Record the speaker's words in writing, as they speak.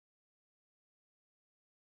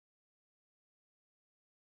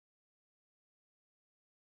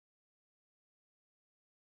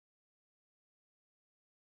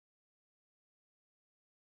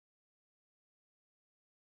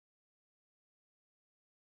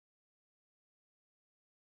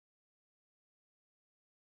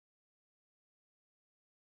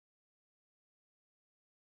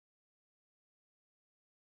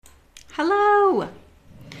Hello.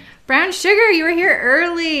 Brown Sugar, you were here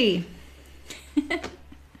early.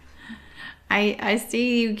 I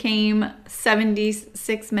see you came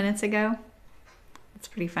 76 minutes ago. That's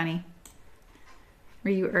pretty funny.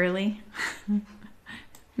 Were you early?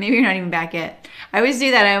 Maybe you're not even back yet. I always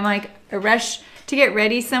do that. I'm like a rush to get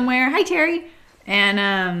ready somewhere. Hi, Terry.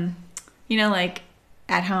 And, you know, like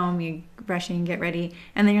at home, you rushing and get ready.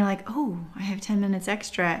 And then you're like, oh, I have 10 minutes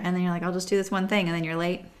extra. And then you're like, I'll just do this one thing. And then you're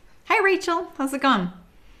late. Hi, Rachel. How's it going?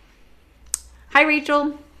 Hi,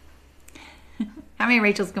 Rachel. How many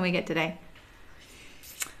Rachels can we get today?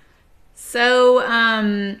 So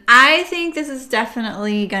I think this is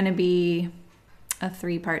definitely going to be a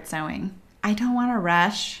 3-part sewing. I don't want to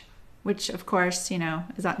rush, which of course, you know,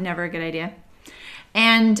 is never a good idea.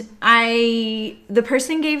 And the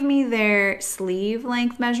person gave me their sleeve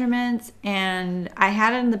length measurements, and I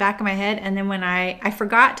had it in the back of my head. And then when I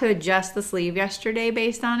forgot to adjust the sleeve yesterday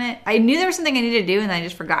based on it. I knew there was something I needed to do, and then I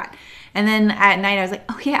just forgot. And then at night I was like,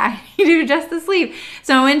 oh yeah, I need to adjust the sleeve.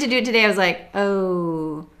 So I went to do it today. I was like,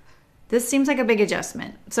 oh, this seems like a big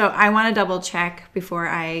adjustment. So I want to double check before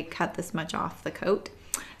I cut this much off the coat.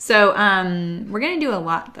 So we're going to do a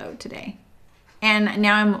lot though today. And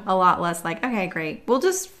now I'm a lot less like, okay, great. We'll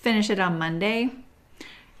just finish it on Monday.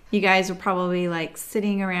 You guys are probably like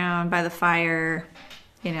sitting around by the fire,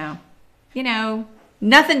 you know,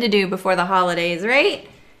 nothing to do before the holidays, right?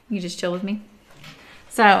 You just chill with me.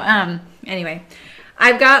 So anyway,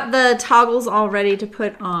 I've got the toggles all ready to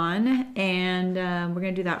put on, and we're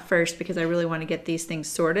going to do that first because I really want to get these things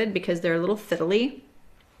sorted because they're a little fiddly.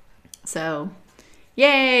 So,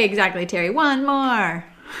 yay, exactly, Terry. One more.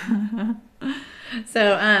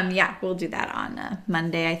 So, yeah, we'll do that on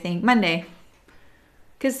Monday, I think. Monday.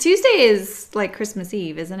 Because Tuesday is like Christmas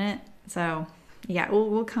Eve, isn't it? So, yeah,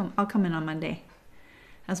 we'll come. I'll come in on Monday.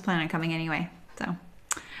 I was planning on coming anyway, so.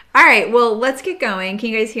 All right, well, let's get going. Can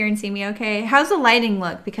you guys hear and see me okay? How's the lighting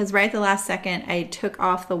look? Because right at the last second, I took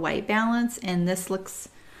off the white balance, and it looks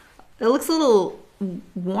a little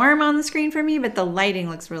warm on the screen for me, but the lighting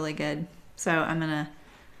looks really good. So I'm going to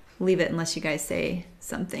leave it unless you guys say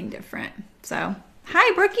something different. So,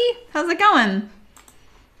 hi, Brookie. How's it going?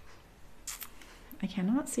 I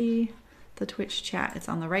cannot see the Twitch chat. It's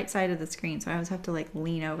on the right side of the screen, so I always have to like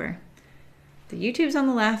lean over. The YouTube's on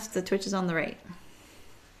the left, the Twitch is on the right.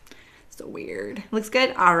 So weird. Looks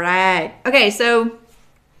good? All right. Okay, so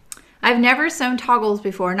I've never sewn toggles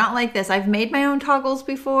before. Not like this. I've made my own toggles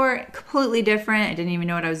before. Completely different. I didn't even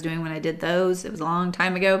know what I was doing when I did those. It was a long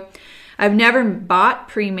time ago. I've never bought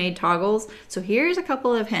pre-made toggles. So here's a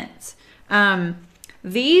couple of hints.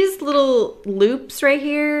 These little loops right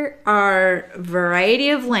here are a variety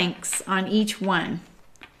of lengths on each one.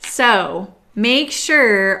 So make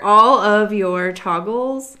sure all of your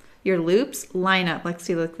toggles, your loops, line up. Let's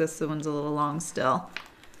see, look, this one's a little long still.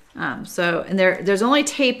 And there's only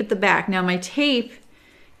tape at the back. Now my tape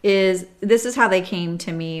this is how they came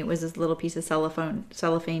to me. It was this little piece of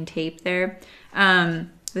cellophane tape there.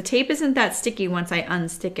 The tape isn't that sticky once I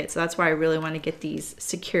unstick it, so that's why I really want to get these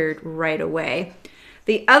secured right away.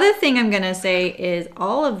 The other thing I'm gonna say is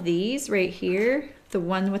all of these right here, the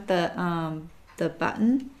one with the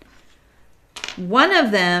button, one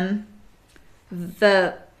of them,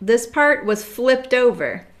 this part was flipped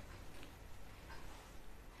over.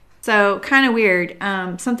 So kind of weird,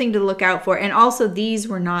 something to look out for. And also these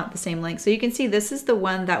were not the same length. So you can see this is the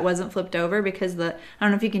one that wasn't flipped over because I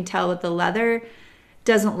don't know if you can tell, but the leather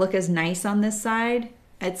doesn't look as nice on this side.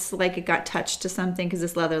 It's like it got touched to something because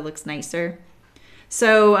this leather looks nicer.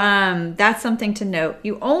 So that's something to note.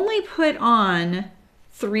 You only put on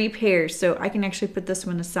 3 pairs, so I can actually put this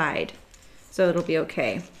one aside. So it'll be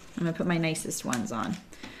okay. I'm gonna put my nicest ones on.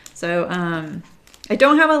 So I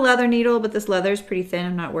don't have a leather needle, but this leather is pretty thin.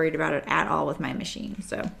 I'm not worried about it at all with my machine.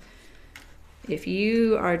 So if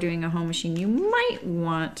you are doing a home machine, you might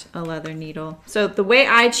want a leather needle. So the way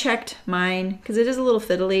I checked mine, because it is a little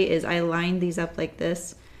fiddly, is I lined these up like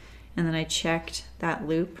this, and then I checked that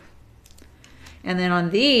loop. And then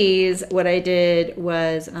on these, what I did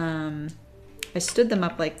was I stood them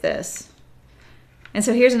up like this. And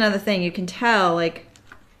so here's another thing. You can tell, like,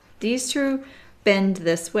 these two bend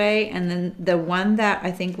this way, and then the one that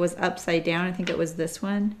I think was upside down, I think it was this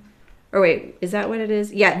one. Or wait, is that what it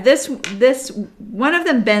is? Yeah, this one of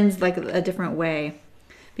them bends like a different way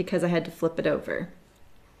because I had to flip it over.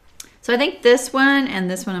 So I think this one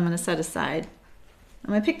and this one I'm going to set aside. I'm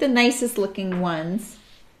going to pick the nicest looking ones,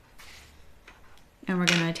 and we're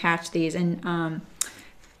going to attach these. And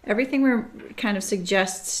everything kind of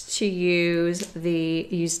suggests to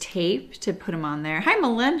use tape to put them on there. Hi,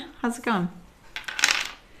 Malin. How's it going?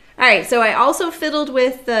 All right, so I also fiddled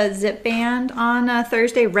with the zip band on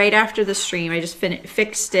Thursday right after the stream. I just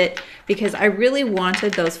fixed it because I really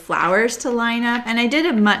wanted those flowers to line up, and I did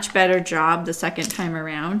a much better job the second time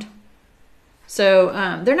around.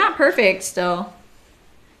 So they're not perfect still.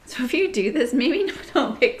 So if you do this, maybe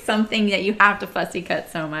don't pick something that you have to fussy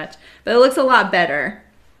cut so much, but it looks a lot better.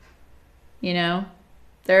 You know,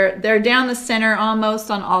 they're down the center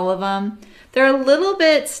almost on all of them. They're a little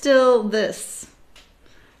bit still this.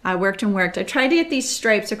 I worked and worked. I tried to get these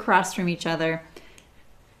stripes across from each other.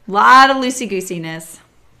 A lot of loosey-goosiness.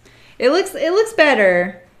 It looks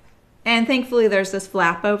better, and thankfully there's this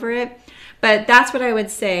flap over it. But that's what I would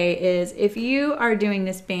say is if you are doing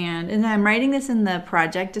this band, and I'm writing this in the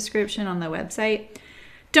project description on the website,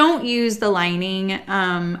 don't use the lining.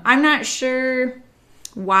 I'm not sure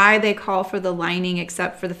why they call for the lining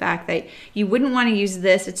except for the fact that you wouldn't want to use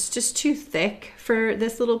this. It's just too thick for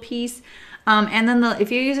this little piece. And then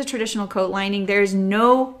if you use a traditional coat lining, there's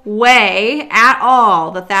no way at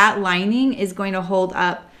all that that lining is going to hold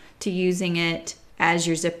up to using it as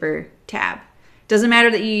your zipper tab. Doesn't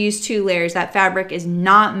matter that you use 2 layers. That fabric is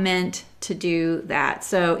not meant to do that.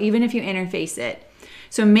 So even if you interface it.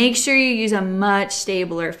 So make sure you use a much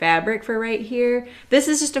stabler fabric for right here. This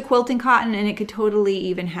is just a quilting cotton, and it could totally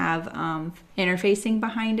even have interfacing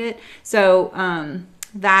behind it. So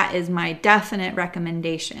that is my definite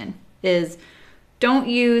recommendation, is don't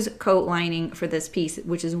use coat lining for this piece,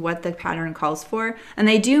 which is what the pattern calls for. And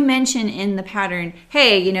they do mention in the pattern,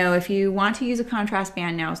 hey, you know, if you want to use a contrast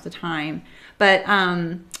band, now's the time. But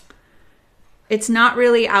it's not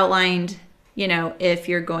really outlined, you know, if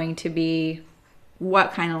you're going to be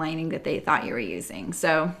what kind of lining that they thought you were using.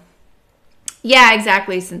 So yeah,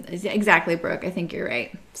 exactly, Brooke. I think you're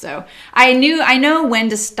right. So I know when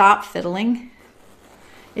to stop fiddling.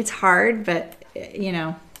 It's hard, but you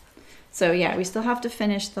know. So yeah, we still have to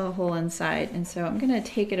finish the whole inside. And so I'm gonna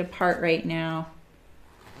take it apart right now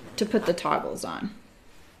to put the toggles on.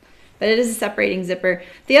 But it is a separating zipper.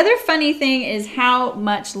 The other funny thing is how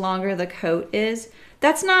much longer the coat is.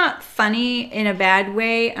 That's not funny in a bad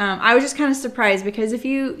way. I was just kind of surprised because if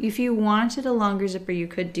you wanted a longer zipper, you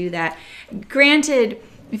could do that. Granted,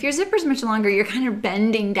 if your zipper's much longer, you're kind of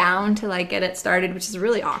bending down to like get it started, which is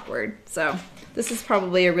really awkward. So this is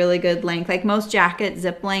probably a really good length. Like most jacket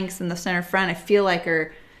zip lengths in the center front, I feel like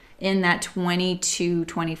are in that 22,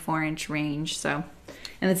 24 inch range. So,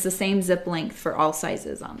 and it's the same zip length for all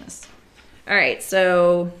sizes on this. All right,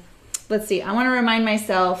 so let's see. I want to remind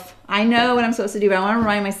myself, I know what I'm supposed to do, but I want to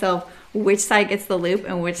remind myself which side gets the loop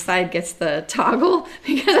and which side gets the toggle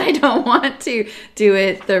because I don't want to do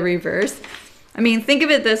it the reverse. I mean, think of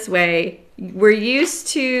it this way. We're used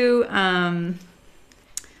to,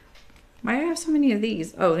 why do I have so many of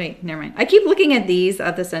these? Oh, wait, never mind. I keep looking at these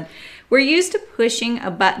at this end. We're used to pushing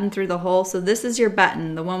a button through the hole. So this is your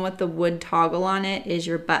button. The one with the wood toggle on it is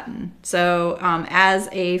your button. So as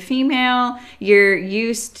a female, you're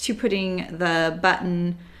used to putting the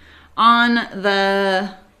button on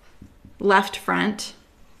the left front.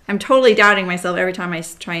 I'm totally doubting myself every time I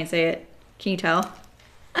try and say it. Can you tell?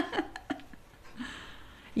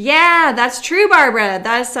 Yeah, that's true, Barbara.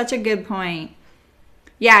 That is such a good point.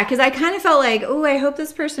 Yeah, because I kind of felt like, oh, I hope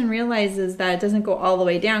this person realizes that it doesn't go all the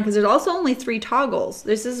way down because there's also only 3 toggles.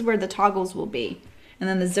 This is where the toggles will be. And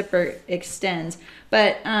then the zipper extends.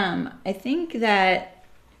 But I think that,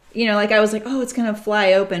 you know, like I was like, oh, it's going to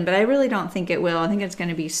fly open. But I really don't think it will. I think it's going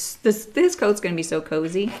to be, this coat's going to be so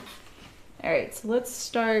cozy. All right, so let's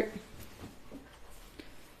start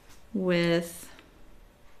with,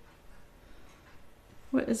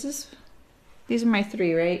 what is this? These are my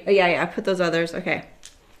 3, right? Oh, yeah, I put those others. Okay.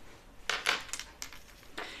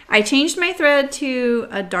 I changed my thread to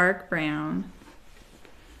a dark brown.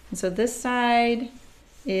 And so this side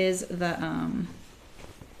is the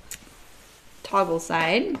toggle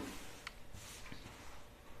side.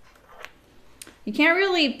 You can't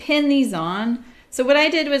really pin these on. So what I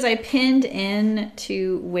did was I pinned in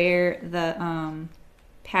to where the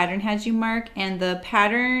pattern has you mark, and the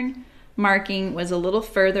pattern marking was a little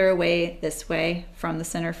further away this way from the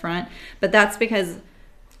center front, but that's because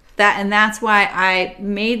that's why I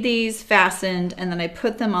made these fastened and then I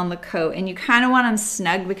put them on the coat, and you kind of want them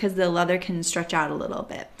snug because the leather can stretch out a little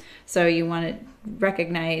bit. So you want to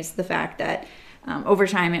recognize the fact that over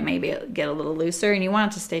time it may get a little looser, and you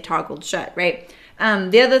want it to stay toggled shut, right?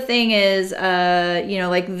 The other thing is, you know,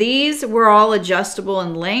 like these were all adjustable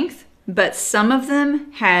in length, but some of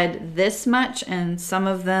them had this much and some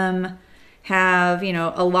of them have, you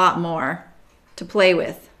know, a lot more to play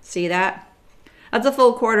with. See that? That's a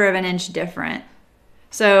full 1/4 of an inch different.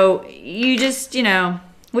 So you just, you know,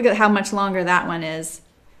 look at how much longer that one is.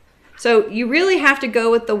 So you really have to go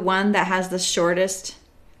with the one that has the shortest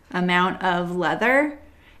amount of leather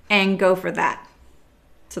and go for that.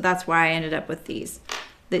 So that's why I ended up with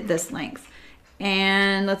this length.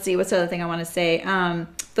 And let's see, what's the other thing I want to say?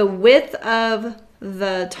 The width of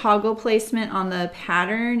the toggle placement on the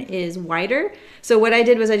pattern is wider. So what I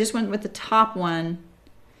did was I just went with the top one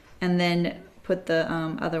and then put the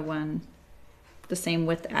other one the same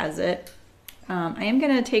width as it. I am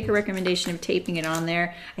going to take a recommendation of taping it on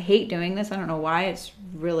there. I hate doing this. I don't know why. It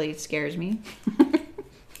really scares me.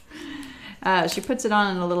 She puts it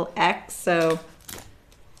on in a little X, so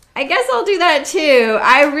I guess I'll do that too.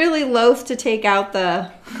 I really loathe to take out the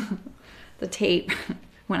tape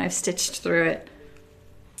when I've stitched through it.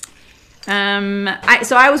 I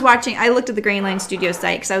looked at the Grainline Studio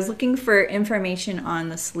site because I was looking for information on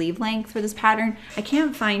the sleeve length for this pattern. I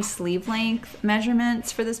can't find sleeve length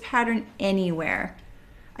measurements for this pattern anywhere.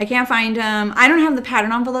 I can't find I don't have the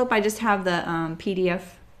pattern envelope, I just have the PDF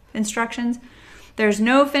instructions. There's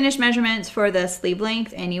no finished measurements for the sleeve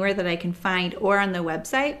length anywhere that I can find or on the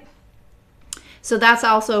website. So that's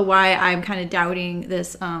also why I'm kind of doubting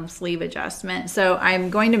this sleeve adjustment. So I'm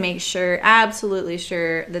going to make sure, absolutely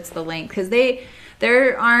sure, that's the length, because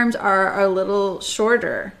their arms are a little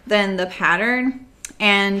shorter than the pattern,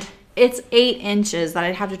 and it's 8 inches that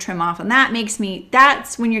I'd have to trim off, and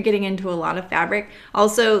that's when you're getting into a lot of fabric.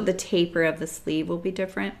 Also, the taper of the sleeve will be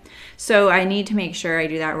different. So I need to make sure I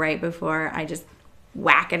do that right before I just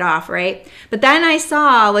whack it off, right? But then I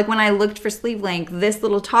saw, like when I looked for sleeve length, this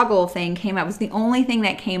little toggle thing came up. It was the only thing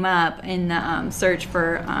that came up in the search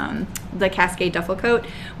for the Cascade Duffle coat,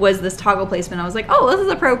 was this toggle placement. I was like, oh, this is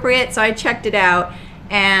appropriate. So I checked it out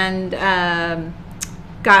and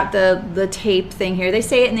got the tape thing here. They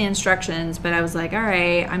say it in the instructions, but I was like, all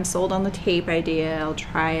right, I'm sold on the tape idea. I'll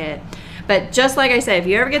try it. But just like I said, if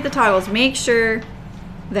you ever get the toggles, make sure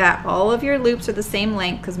that all of your loops are the same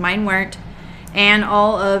length, because mine weren't. And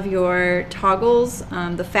all of your toggles,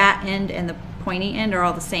 the fat end and the pointy end, are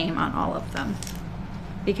all the same on all of them.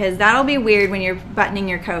 Because that'll be weird when you're buttoning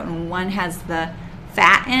your coat and one has the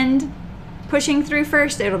fat end pushing through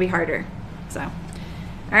first. It'll be harder. So, all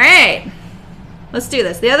right, let's do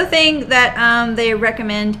this. The other thing that they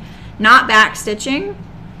recommend, not back stitching,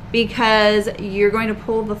 because you're going to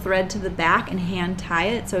pull the thread to the back and hand tie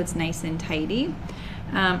it so it's nice and tidy.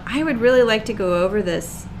 I would really like to go over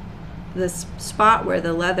this spot where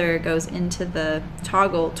the leather goes into the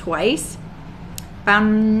toggle twice, but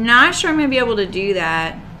I'm not sure I'm gonna be able to do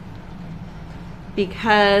that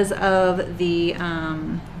because of the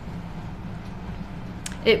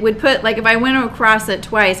it would put, like, if I went across it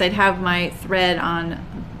twice, I'd have my thread on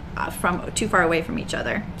from too far away from each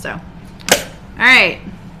other. So, all right,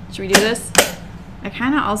 should we do this? I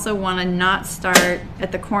kind of also want to not start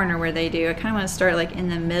at the corner where they do. I kind of want to start like in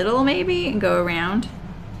the middle maybe and go around.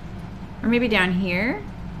 Or maybe down here.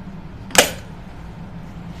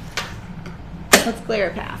 Let's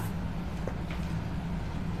clear a path.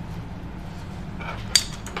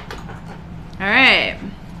 All right.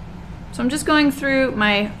 So I'm just going through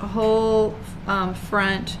my whole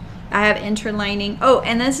front. I have interlining. Oh,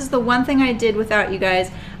 and this is the one thing I did without you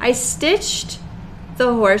guys. I stitched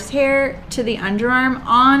the horsehair to the underarm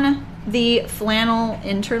on the flannel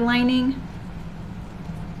interlining.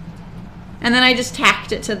 And then I just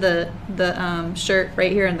tacked it to the shirt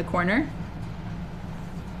right here in the corner.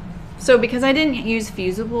 So because I didn't use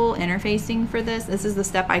fusible interfacing for this, this is the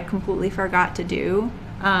step I completely forgot to do.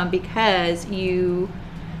 Because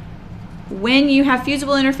when you have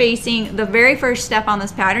fusible interfacing, the very first step on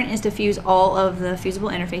this pattern is to fuse all of the fusible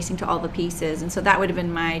interfacing to all the pieces. And so that would have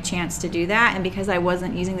been my chance to do that. And because I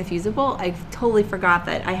wasn't using the fusible, I totally forgot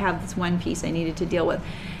that I have this one piece I needed to deal with.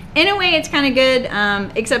 In a way, it's kind of good,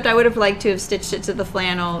 except I would have liked to have stitched it to the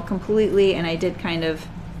flannel completely, and I did kind of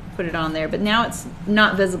put it on there, but now it's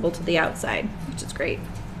not visible to the outside, which is great.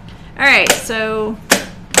 All right, so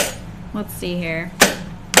let's see here.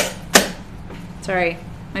 Sorry,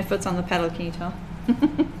 my foot's on the pedal, can you tell?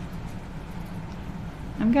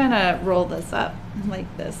 I'm gonna roll this up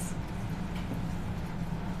like this.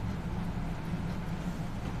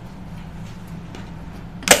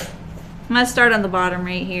 I'm going to start on the bottom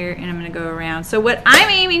right here, and I'm going to go around. So what I'm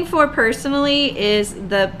aiming for personally is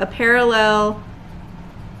a parallel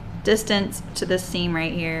distance to this seam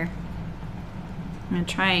right here. I'm going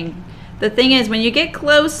to try and... The thing is, when you get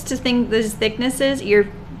close to these thicknesses, your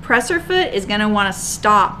presser foot is going to want to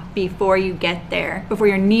stop before you get there, before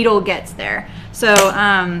your needle gets there. So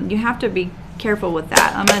you have to be careful with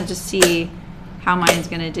that. I'm going to just see how mine's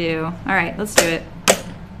going to do. All right, let's do it.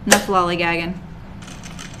 Enough lollygagging.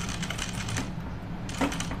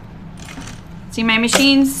 See, my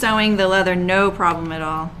machine's sewing the leather no problem at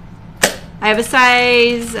all. I have a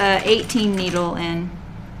size 18 needle in.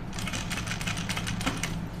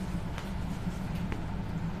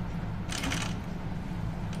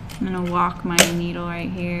 I'm gonna walk my needle right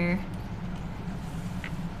here.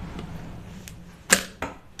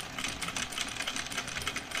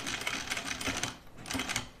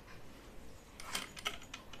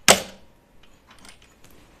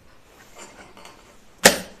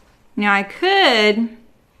 Now I could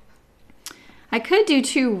do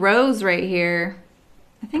 2 rows right here.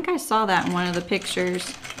 I think I saw that in one of the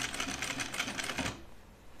pictures.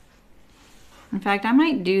 In fact, I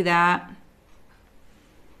might do that.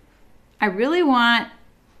 I really want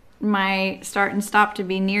my start and stop to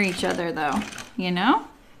be near each other though, you know?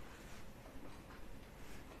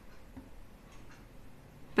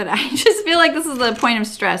 But I just feel like this is the point of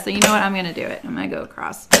stress, so you know what, I'm gonna do it. I'm gonna go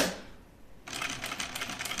across.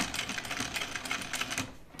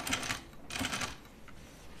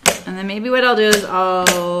 And then maybe what I'll do is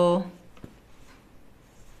I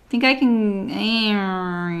think I can,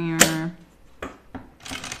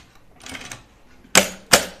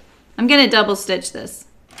 I'm gonna double stitch this.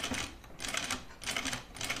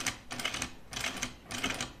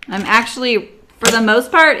 I'm actually, for the most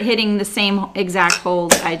part, hitting the same exact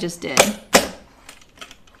holes I just did.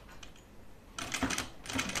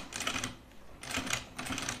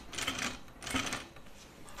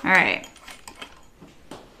 All right.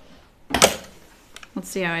 Let's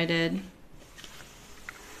see how I did.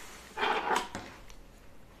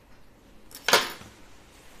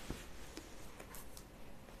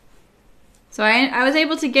 So I was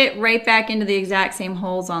able to get right back into the exact same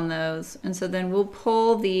holes on those. And so then we'll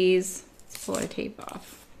pull these, let's pull our tape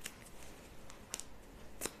off.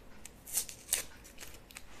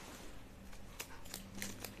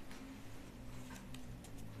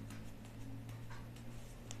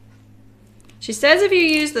 She says if you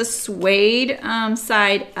use the suede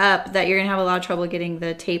side up that you're gonna have a lot of trouble getting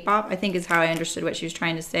the tape off, I think is how I understood what she was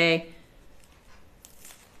trying to say.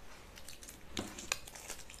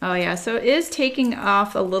 Oh yeah, so it is taking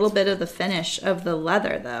off a little bit of the finish of the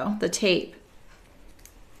leather though, the tape.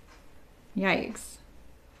 Yikes.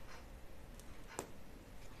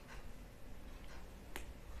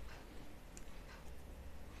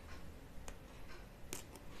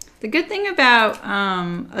 The good thing about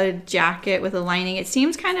a jacket with a lining, it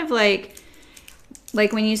seems kind of like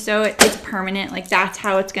when you sew it, it's permanent. Like that's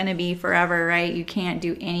how it's gonna be forever, right? You can't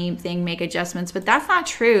do anything, make adjustments, but that's not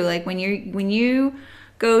true. Like when you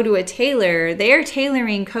go to a tailor, they are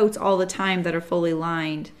tailoring coats all the time that are fully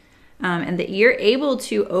lined. And that you're able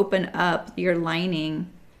to open up your lining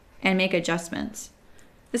and make adjustments.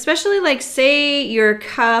 Especially like say your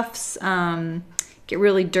cuffs get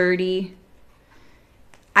really dirty.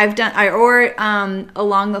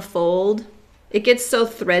 Along the fold, it gets so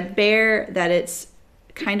threadbare that it's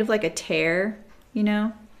kind of like a tear, you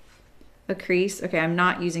know, a crease. Okay, I'm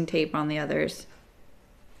not using tape on the others.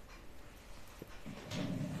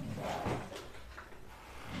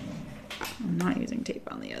 I'm not using tape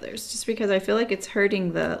on the others just because I feel like it's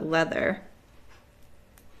hurting the leather.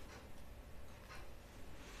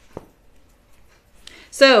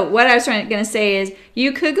 So what I was gonna say is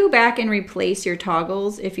you could go back and replace your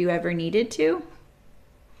toggles if you ever needed to,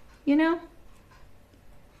 you know?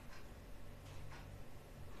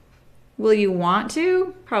 Will you want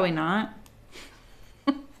to? Probably not,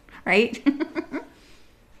 right?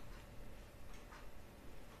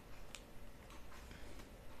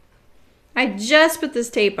 I just put this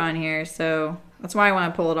tape on here, so that's why I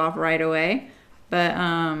want to pull it off right away. But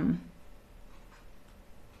I'm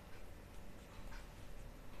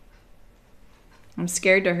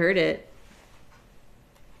scared to hurt it.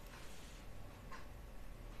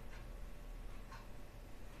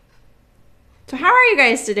 So how are you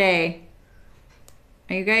guys today?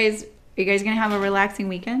 Are you guys gonna have a relaxing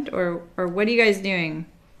weekend, or what are you guys doing?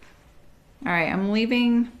 All right, I'm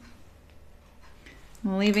leaving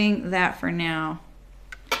that for now.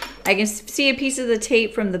 I can see a piece of the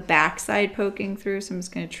tape from the back side poking through, so I'm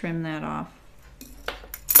just going to trim that off.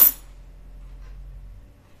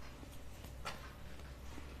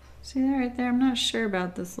 See that right there? I'm not sure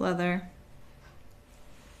about this leather.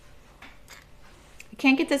 I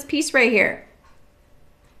can't get this piece right here.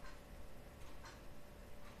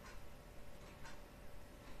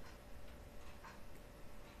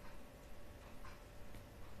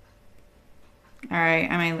 All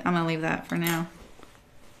right, I'm gonna leave that for now.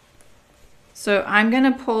 So I'm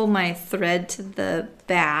gonna pull my thread to the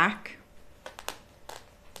back.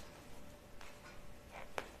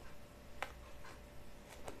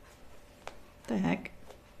 The heck?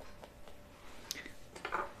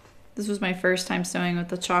 This was my first time sewing with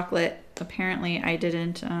the chocolate. Apparently I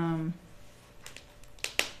didn't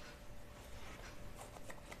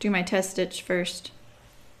do my test stitch first.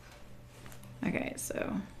 Okay,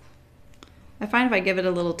 so I find if I give it a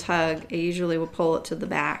little tug, it usually will pull it to the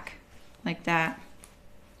back like that.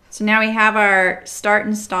 So now we have our start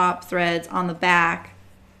and stop threads on the back.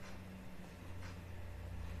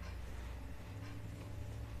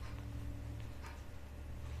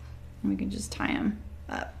 And we can just tie them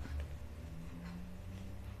up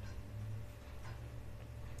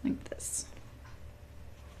like this.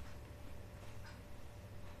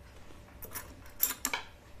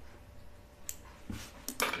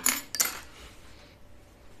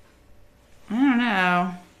 I don't know.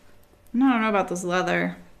 I don't know about this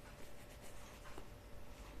leather.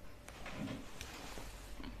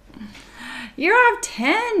 You're off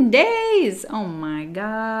 10 days. Oh my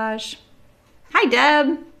gosh. Hi,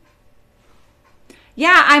 Deb.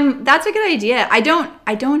 Yeah, that's a good idea. I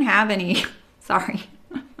don't have any. Sorry.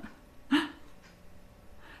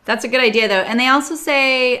 That's a good idea though. And they also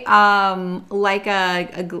say like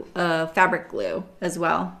a fabric glue as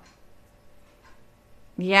well.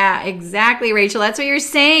 Yeah, exactly, Rachel. That's what you're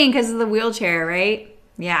saying because of the wheelchair, right?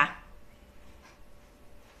 Yeah.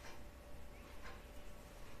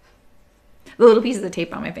 The little piece of the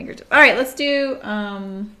tape on my fingertip. All right, let's do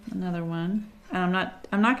another one. And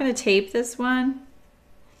I'm not going to tape this one.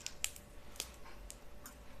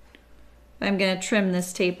 I'm going to trim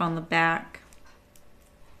this tape on the back.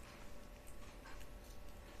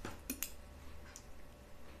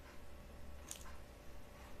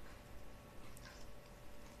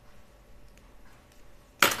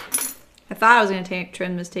 I thought I was going to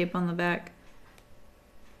trim this tape on the back.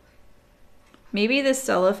 Maybe this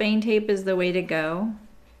cellophane tape is the way to go.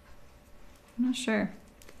 I'm not sure.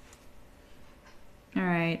 All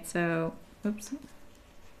right, so, oops.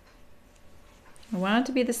 I want it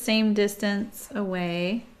to be the same distance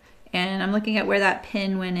away. And I'm looking at where that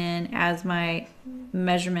pin went in as my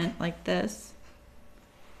measurement like this.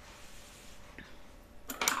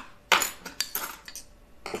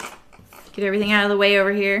 Get everything out of the way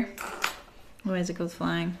over here. Otherwise it goes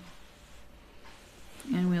flying.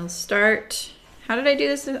 And we'll start, how did I do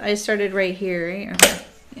this? I started right here, right? Okay,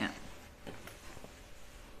 yeah.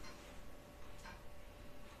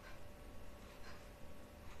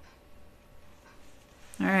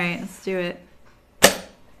 All right, let's do it.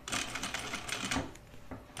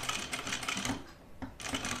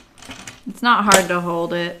 It's not hard to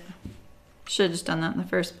hold it. Should have just done that in the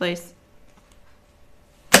first place.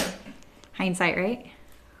 Hindsight, right?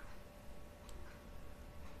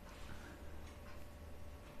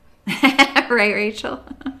 Right, Rachel?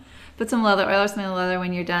 Put some leather oil or something in leather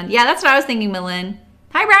when you're done. Yeah, that's what I was thinking, Malin.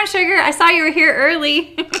 Hi, Brown Sugar. I saw you were here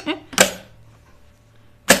early.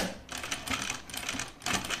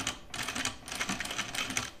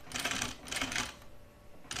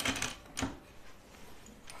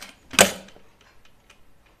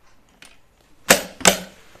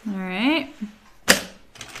 All right.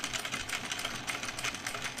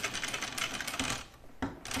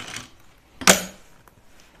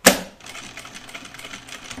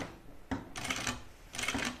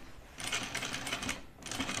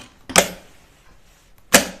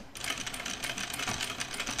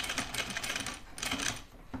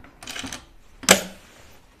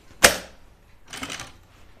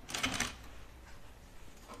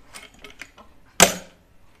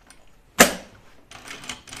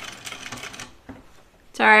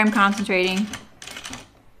 Sorry, I'm concentrating.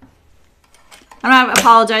 I'm not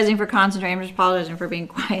apologizing for concentrating, I'm just apologizing for being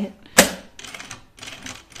quiet.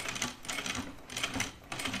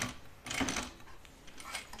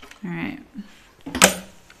 All right.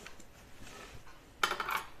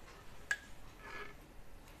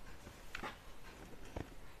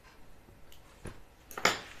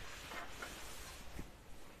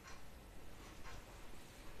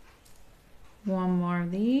 One more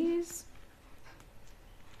of these.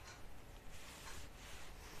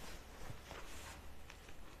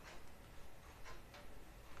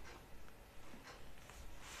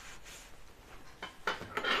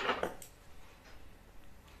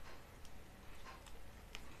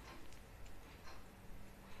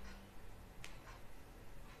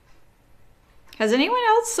 Has anyone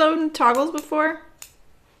else sewn toggles before?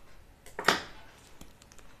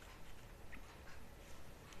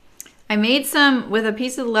 I made some with a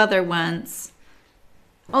piece of leather once.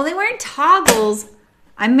 Oh, they weren't toggles.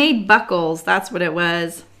 I made buckles, that's what it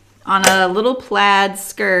was, on a little plaid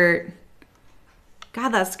skirt. God,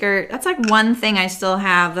 that skirt, that's like one thing I still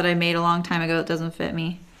have that I made a long time ago that doesn't fit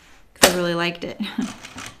me because I really liked it.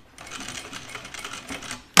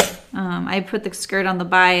 I put the skirt on the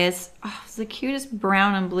bias. Oh, it's the cutest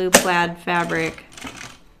brown and blue plaid fabric.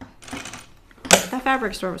 That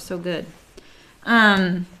fabric store was so good.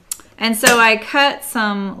 And so I cut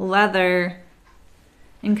some leather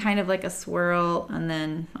in kind of like a swirl, and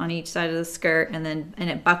then on each side of the skirt, and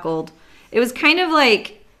it buckled. It was kind of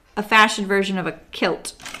like a fashion version of a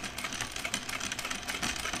kilt.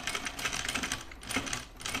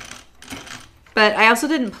 But I also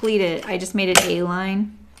didn't pleat it. I just made it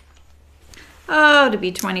A-line. Oh, to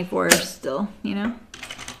be 24 still, you know?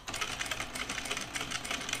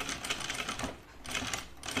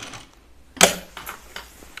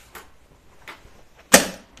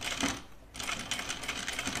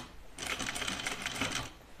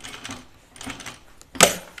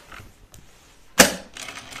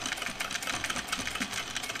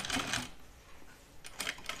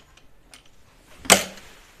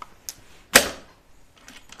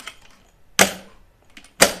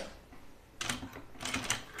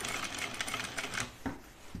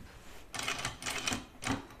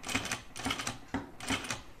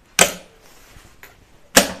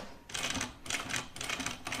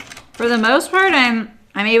 For the most part, I'm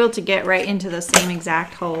able to get right into the same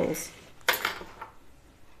exact holes. All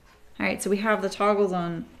right, so we have the toggles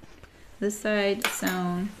on this side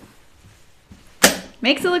sewn.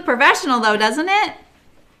 Makes it look professional though, doesn't it?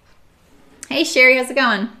 Hey Sherry, how's it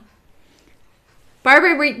going?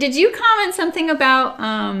 Barbara, did you comment something about,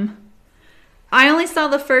 I only saw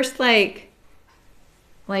the first like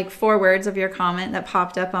 4 words of your comment that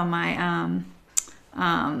popped up on my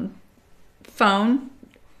phone.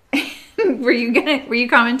 Were you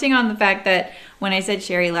commenting on the fact that when I said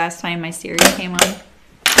Sherry last time, my Siri came on?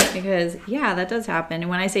 Because yeah, that does happen. And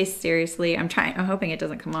when I say seriously, I'm hoping it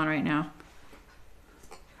doesn't come on right now.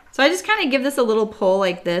 So I just kind of give this a little pull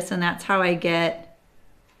like this, and that's how I get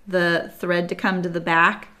the thread to come to the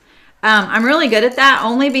back. I'm really good at that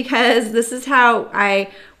only because this is how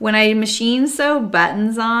when I machine sew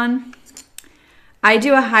buttons on, I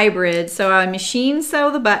do a hybrid. So I machine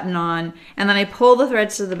sew the button on, and then I pull the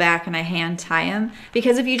threads to the back and I hand tie them.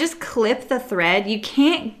 Because if you just clip the thread, you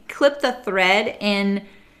can't clip the thread in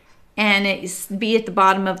and it be at the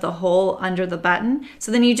bottom of the hole under the button.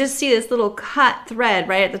 So then you just see this little cut thread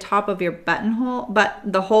right at the top of your buttonhole, but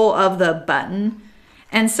the hole of the button.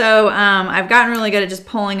 And so I've gotten really good at just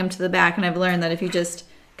pulling them to the back, and I've learned that if you just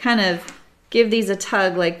kind of give these a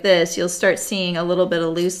tug like this, you'll start seeing a little bit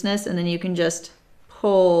of looseness, and then you can just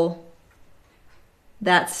pull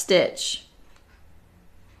that stitch.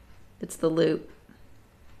 It's the loop.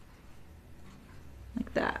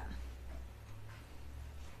 Like that.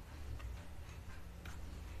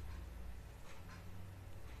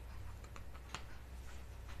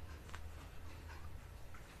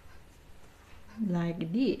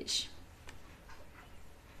 Like this.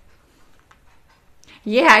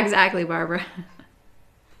 Yeah, exactly, Barbara.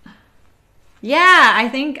 Yeah, I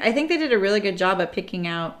think they did a really good job at picking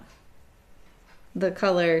out the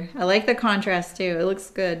color. I like the contrast too. It looks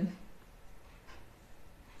good.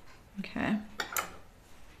 Okay.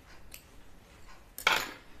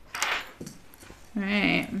 All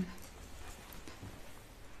right.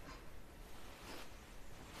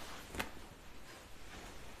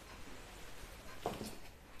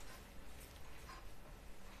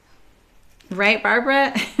 Right,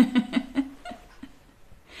 Barbara?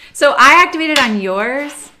 So I activated on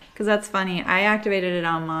yours, because that's funny. I activated it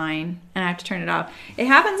on mine, and I have to turn it off. It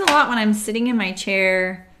happens a lot when I'm sitting in my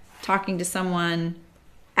chair talking to someone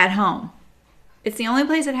at home. It's the only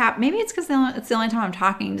place it happens. Maybe it's because it's the only time I'm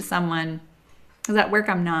talking to someone, because at work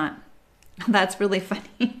I'm not. That's really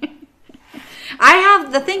funny.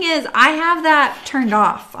 The thing is, I have that turned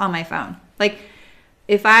off on my phone. Like,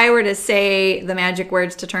 if I were to say the magic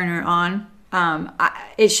words to turn her on,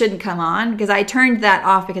 it shouldn't come on, because I turned that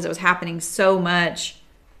off because it was happening so much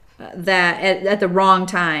that at the wrong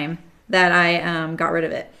time that I got rid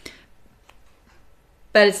of it.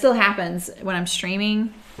 But it still happens when I'm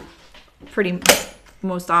streaming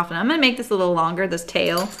most often. I'm going to make this a little longer, this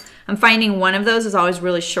tail. I'm finding one of those is always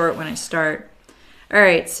really short when I start. All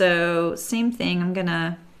right, so same thing. I'm going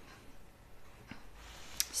to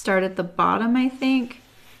start at the bottom, I think.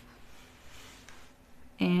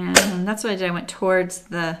 And that's what I did. I went towards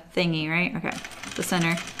the thingy, right? Okay, the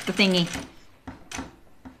center, the thingy.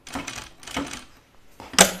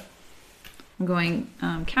 I'm going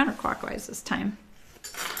counterclockwise this time.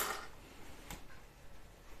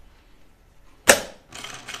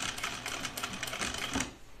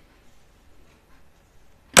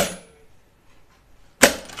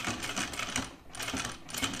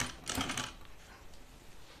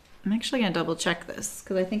 I'm actually going to double check this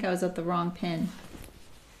because I think I was at the wrong pin.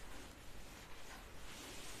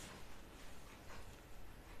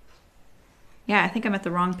 Yeah, I think I'm at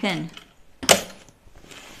the wrong pin.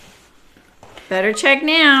 Better check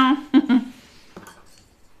now.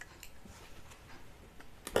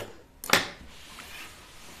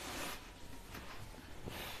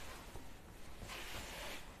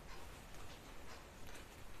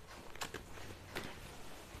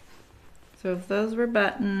 So if those were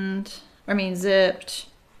buttoned, I mean zipped.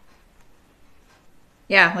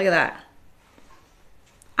 Yeah, look at that.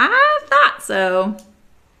 I thought so.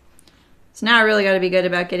 So now I really got to be good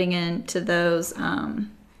about getting into those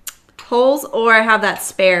holes, or I have that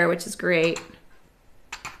spare, which is great.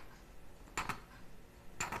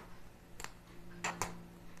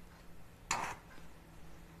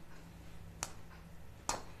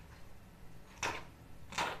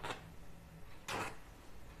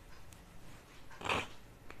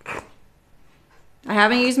 I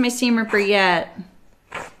haven't used my seam ripper yet.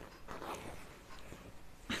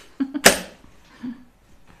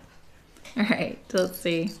 All right, let's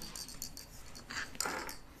see.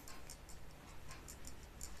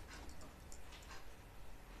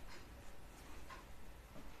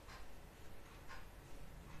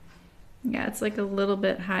 Yeah, it's like a little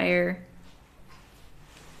bit higher.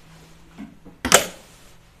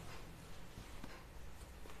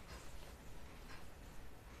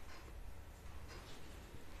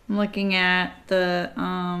 I'm looking at the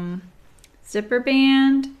zipper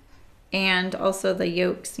band and also the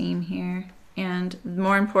yoke seam here. And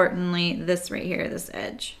more importantly, this right here, this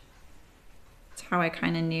edge. That's how I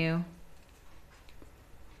kind of knew.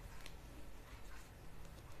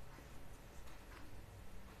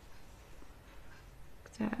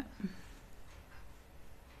 Look at that.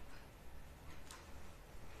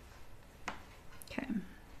 Okay.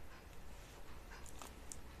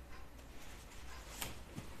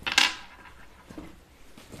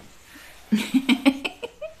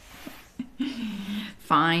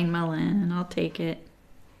 Fine, Melon, I'll take it.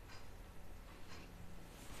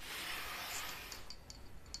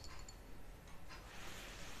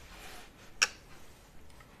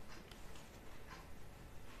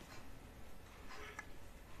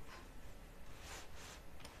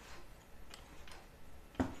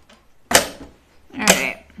 All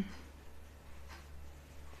right.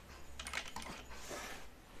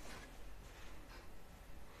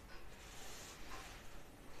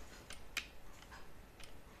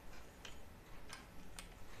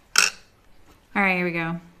 All right, here we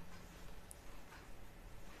go.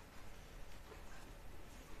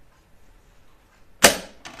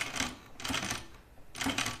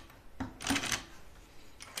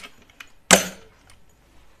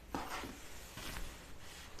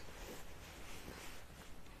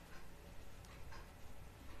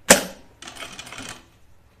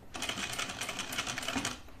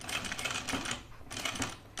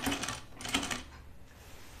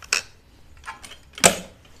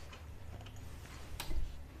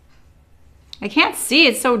 I can't see,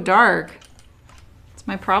 it's so dark. It's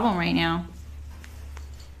my problem right now.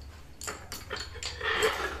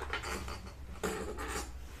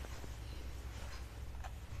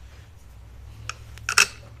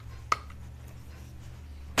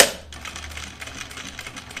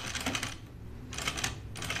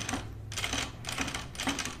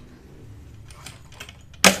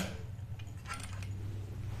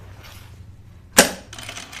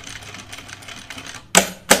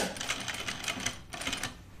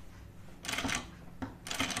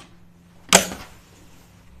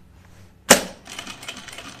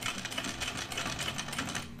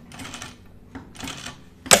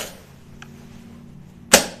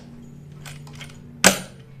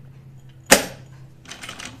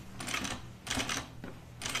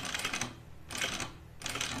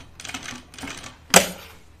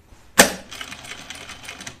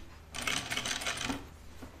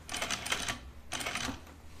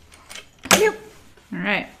 All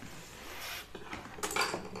right.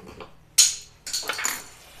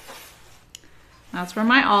 That's where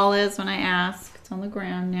my awl is when I ask. It's on the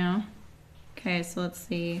ground now. Okay, so let's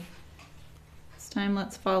see. This time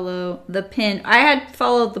let's follow the pin. I had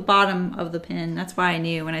followed the bottom of the pin. That's why I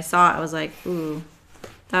knew. When I saw it, I was like, ooh,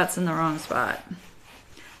 that's in the wrong spot.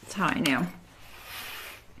 That's how I knew.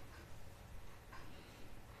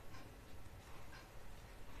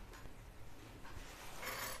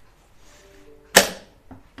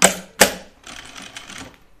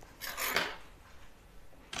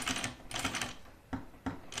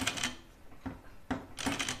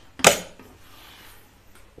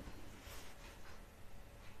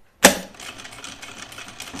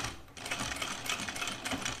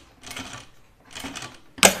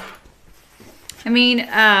 I mean,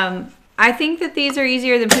 I think that these are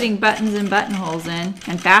easier than putting buttons and buttonholes in,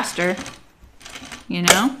 and faster. you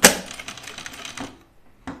know?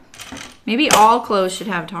 Maybe all clothes should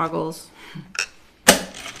have toggles.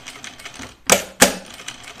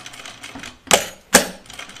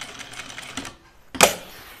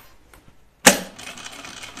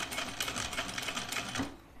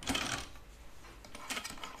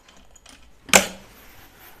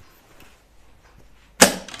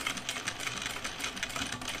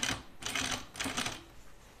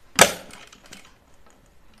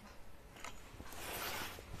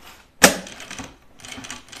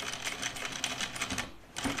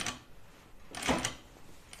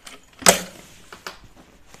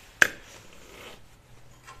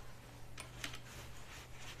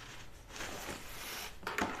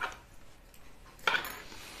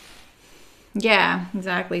 Yeah,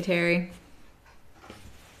 exactly, Terry.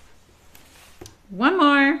 One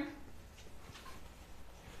more.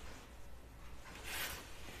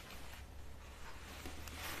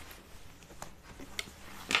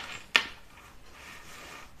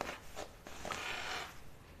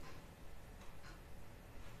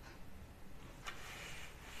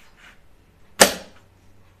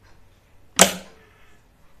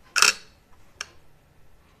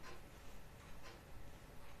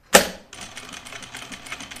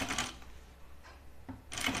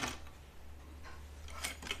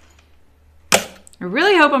 I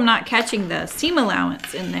really hope I'm not catching the seam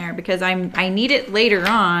allowance in there because I need it later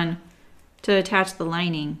on to attach the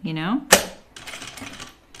lining, you know?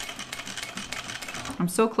 I'm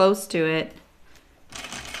so close to it.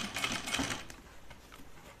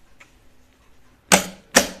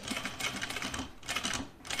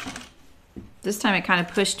 This time it kind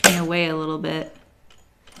of pushed me away a little bit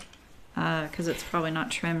because it's probably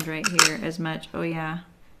not trimmed right here as much. Oh yeah,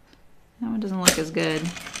 that one doesn't look as good.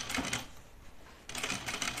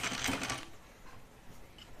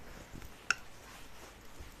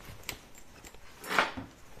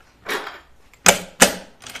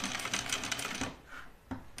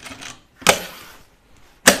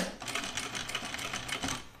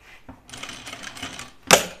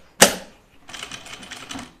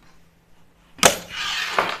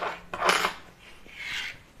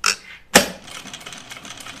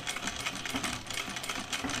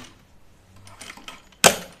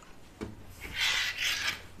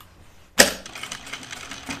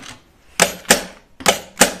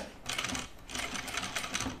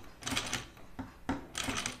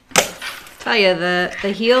 Tell you,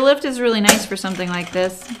 the heel lift is really nice for something like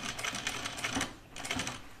this.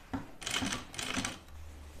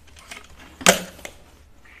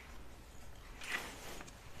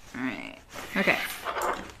 All right, okay.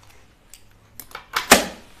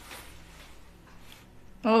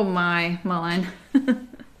 Oh my, Mullen.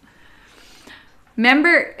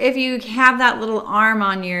 Remember, if you have that little arm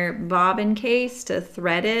on your bobbin case to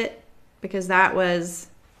thread it, because that's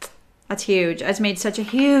huge. That's made such a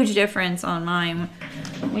huge difference on mine.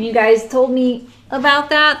 When you guys told me about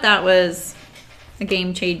that, that was a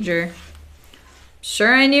game changer.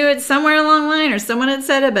 Sure, I knew it somewhere along the line or someone had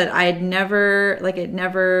said it, but I'd never, like, it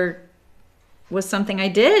never was something I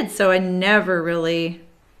did. So I never really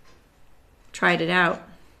tried it out.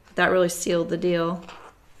 That really sealed the deal.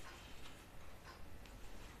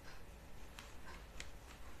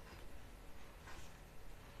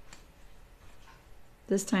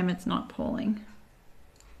 This time it's not pulling.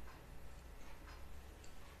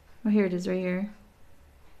 Oh, here it is right here.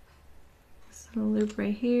 This little loop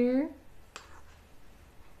right here.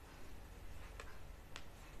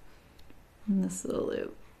 And this little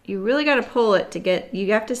loop. You really got to pull it to get,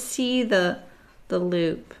 you have to see the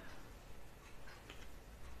loop.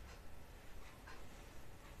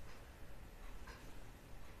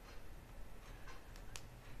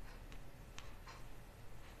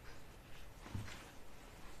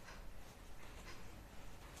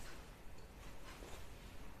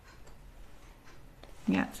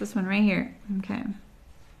 Yeah, it's this one right here. Okay.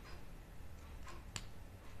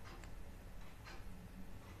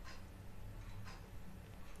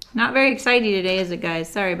 Not very exciting today, is it, guys?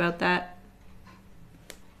 Sorry about that.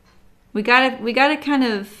 We gotta kind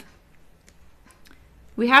of,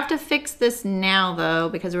 we have to fix this now though,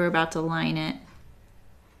 because we're about to line it.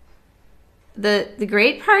 The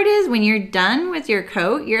great part is when you're done with your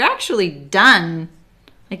coat, you're actually done.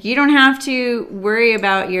 Like, you don't have to worry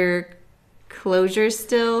about your closures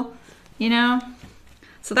still, you know?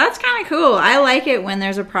 So that's kind of cool. I like it when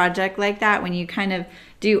there's a project like that, when you kind of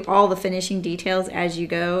do all the finishing details as you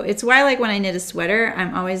go. It's why, like, when I knit a sweater,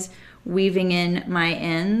 I'm always weaving in my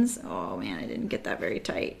ends. Oh man, I didn't get that very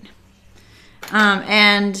tight.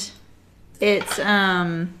 And it's,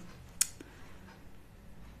 I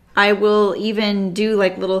will even do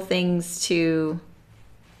like little things to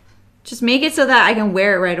Just make it so that I can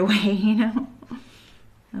wear it right away, you know?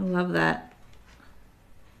 I love that.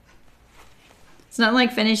 It's not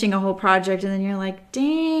like finishing a whole project and then you're like,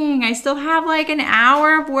 dang, I still have like an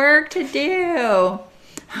hour of work to do.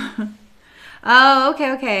 Oh,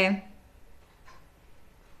 okay, okay.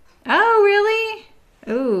 Oh, really?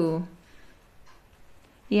 Ooh.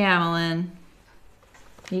 Yeah, Malin.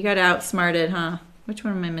 You got outsmarted, huh? Which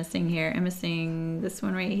one am I missing here? I'm missing this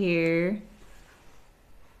one right here.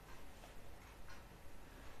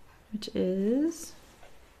 Which is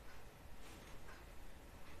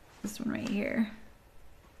this one right here.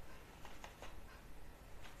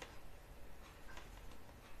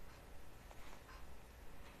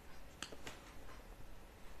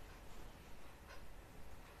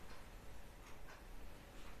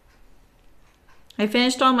 I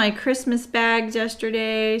finished all my Christmas bags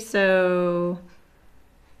yesterday, so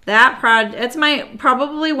that project, it's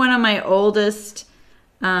probably one of my oldest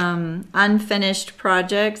unfinished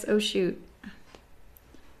projects. Oh shoot.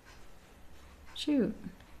 Shoot.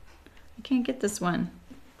 I can't get this one.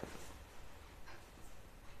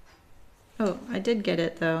 Oh, I did get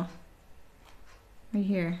it though. Right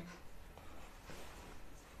here.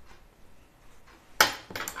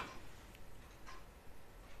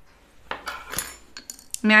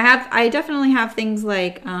 I mean, I definitely have things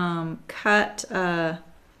like cut,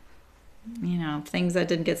 you know, things that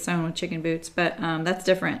didn't get sewn with chicken boots, but that's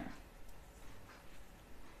different.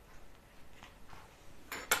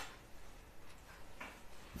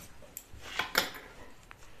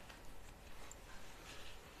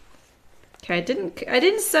 Okay, I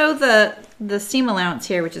didn't sew the seam allowance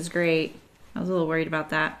here, which is great. I was a little worried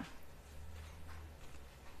about that.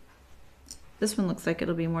 This one looks like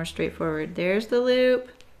it'll be more straightforward. There's the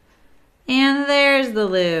loop, and there's the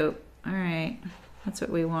loop. All right, that's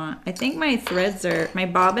what we want. I think my threads my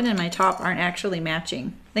bobbin and my top aren't actually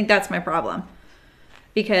matching. I think that's my problem.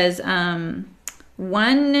 Because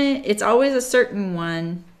it's always a certain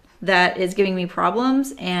one that is giving me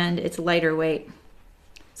problems, and it's lighter weight.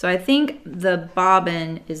 So I think the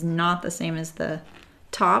bobbin is not the same as the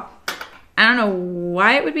top. I don't know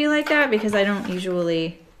why it would be like that, because I don't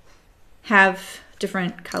usually have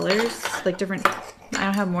different colors, like different, I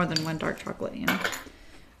don't have more than one dark chocolate, you know.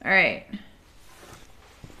 All right.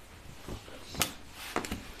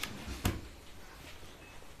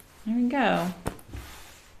 There we go.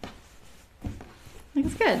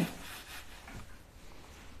 Looks good.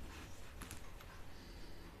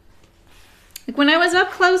 Like when I was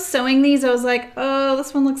up close sewing these, I was like, oh,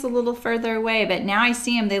 this one looks a little further away, but now I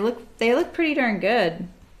see them, they look pretty darn good.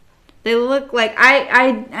 They look like,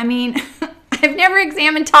 I mean, I've never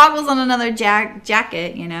examined toggles on another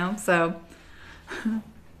jacket, you know, so.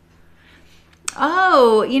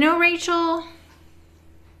 Oh, you know, Rachel,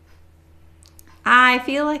 I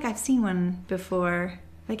feel like I've seen one before.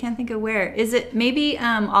 I can't think of where. Is it maybe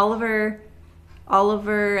Oliver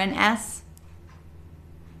and S?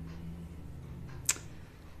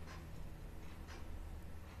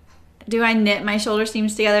 Do I knit my shoulder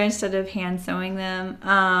seams together instead of hand sewing them?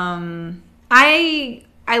 I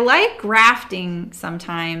like grafting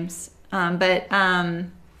sometimes, but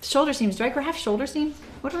shoulder seams. Do I graft shoulder seams?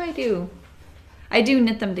 What do? I do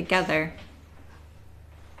knit them together.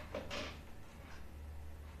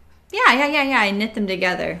 Yeah. I knit them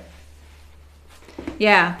together.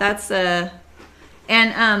 Yeah, that's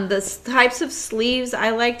and the types of sleeves I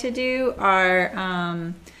like to do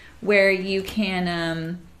are where you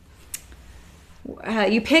can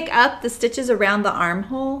you pick up the stitches around the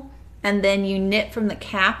armhole and then you knit from the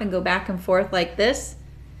cap and go back and forth like this,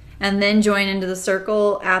 and then join into the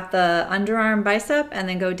circle at the underarm bicep and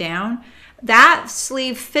then go down. That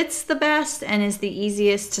sleeve fits the best and is the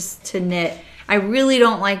easiest to knit. I really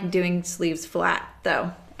don't like doing sleeves flat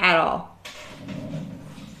though, at all.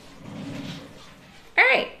 All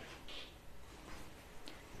right.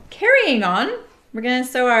 Carrying on, we're gonna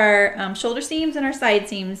sew our shoulder seams and our side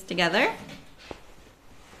seams together.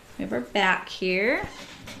 We have our back here.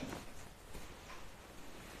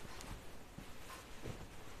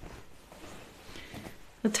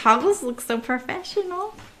 The toggles look so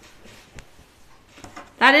professional.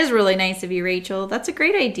 That is really nice of you, Rachel. That's a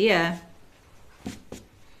great idea.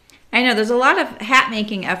 I know there's a lot of hat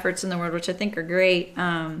making efforts in the world, which I think are great.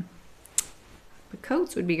 The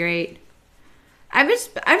coats would be great. I've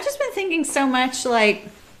just been thinking so much, like,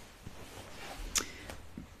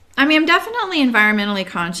 I mean, I'm definitely environmentally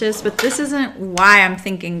conscious, but this isn't why I'm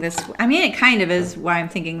thinking this. I mean, it kind of is why I'm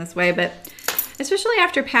thinking this way, but especially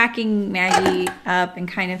after packing Maggie up and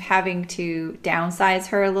kind of having to downsize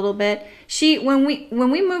her a little bit. When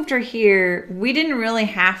we moved her here, we didn't really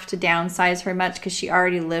have to downsize her much because she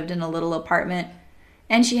already lived in a little apartment,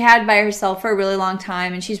 and she had by herself for a really long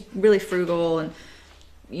time, and she's really frugal, and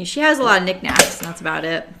she has a lot of knickknacks, and that's about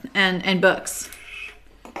it, and books.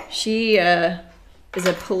 She is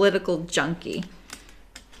a political junkie.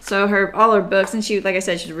 So all her books, and she, like I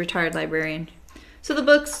said, she's a retired librarian. So the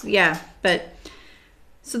books, yeah, but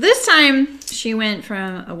so this time she went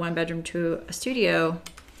from a 1-bedroom to a studio.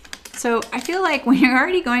 So I feel like when you're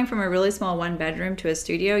already going from a really small 1-bedroom to a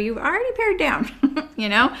studio, you've already pared down, you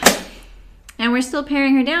know? And we're still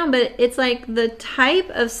paring her down, but it's like the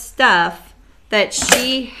type of stuff that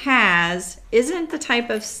she has isn't the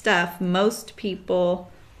type of stuff most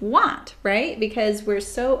people want, right? Because we're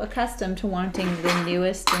so accustomed to wanting the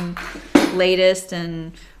newest and latest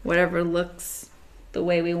and whatever looks the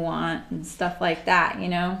way we want and stuff like that, you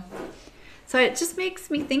know? So it just makes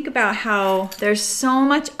me think about how there's so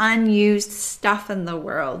much unused stuff in the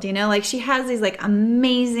world, you know? Like she has these like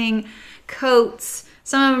amazing coats.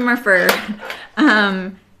 Some of them are fur.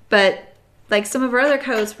 But like some of her other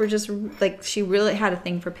coats were just like, she really had a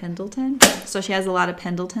thing for Pendleton. So she has a lot of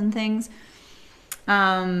Pendleton things.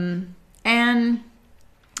 And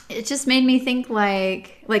it just made me think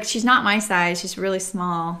like she's not my size, she's really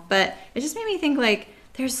small, but it just made me think like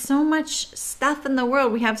there's so much stuff in the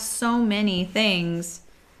world. We have so many things,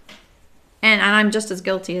 and I'm just as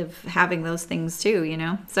guilty of having those things too, you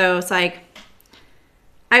know? So it's like,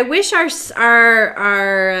 I wish our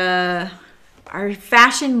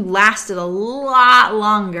fashion lasted a lot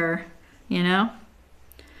longer, you know?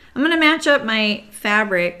 I'm going to match up my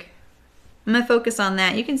fabric. I'm going to focus on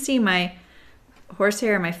that. You can see my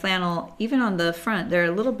horsehair and my flannel, even on the front, they're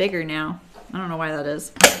a little bigger now. I don't know why that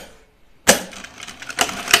is.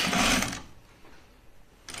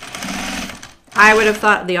 I would have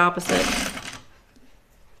thought the opposite.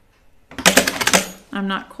 I'm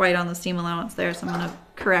not quite on the seam allowance there, so I'm going to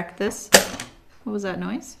correct this. What was that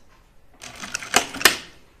noise?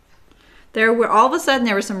 All of a sudden,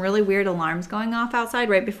 there were some really weird alarms going off outside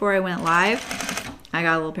right before I went live. I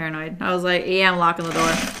got a little paranoid. I was like, yeah, I'm locking the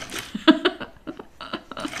door.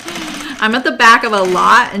 I'm at the back of a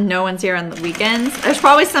lot and no one's here on the weekends. There's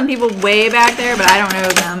probably some people way back there, but I don't know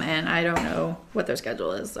them and I don't know what their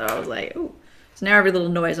schedule is. So I was like, ooh. So now every little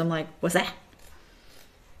noise, I'm like, what's that?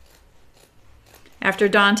 After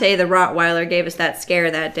Dante the Rottweiler gave us that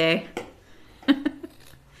scare that day. Did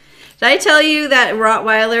I tell you that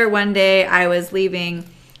Rottweiler one day I was leaving?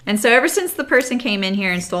 And so ever since the person came in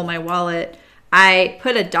here and stole my wallet, I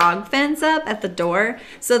put a dog fence up at the door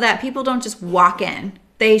so that people don't just walk in.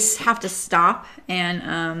 They have to stop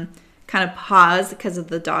and kind of pause because of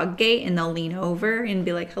the dog gate, and they'll lean over and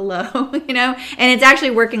be like, hello, you know? And it's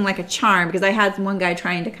actually working like a charm, because I had one guy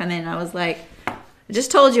trying to come in. And I was like, I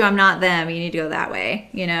just told you I'm not them. You need to go that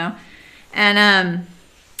way, you know? And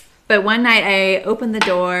but one night I opened the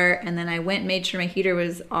door and then I went and made sure my heater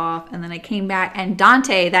was off, and then I came back and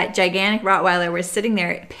Dante, that gigantic Rottweiler, was sitting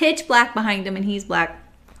there pitch black behind him, and he's black.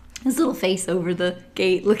 His little face over the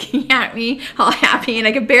gate looking at me all happy, and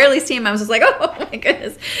I could barely see him. I was just like, oh my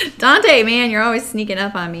goodness. Dante, man, you're always sneaking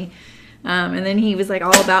up on me. And then he was like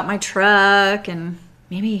all about my truck and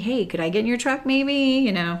maybe, hey, could I get in your truck maybe?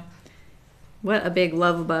 You know, what a big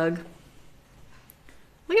love bug.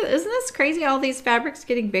 Look at, isn't this crazy? All these fabrics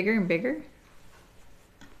getting bigger and bigger.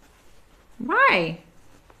 Why?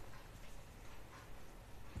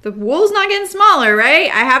 The wool's not getting smaller,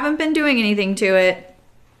 right? I haven't been doing anything to it.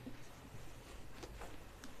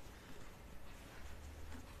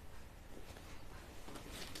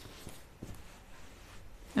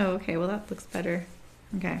 Oh, okay. Well, that looks better.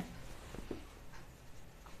 Okay.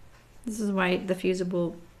 This is why the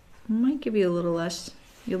fusible might give you a little less.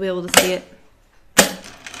 You'll be able to see it.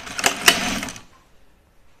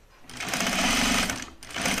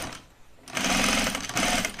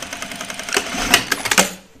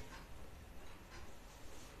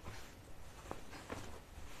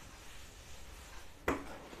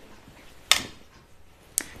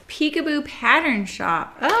 Peekaboo Pattern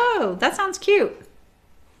Shop. Oh, that sounds cute.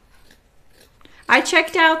 I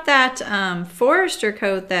checked out that Forester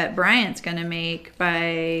coat that Bryant's going to make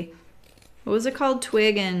by, what was it called?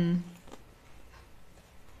 Twig and,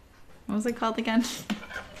 what was it called again?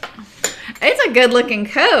 It's a good looking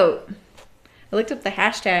coat. I looked up the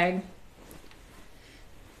hashtag.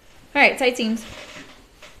 All right, side seams.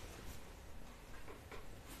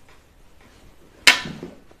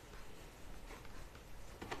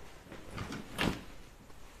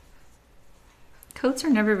 Coats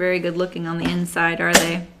are never very good looking on the inside, are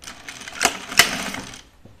they?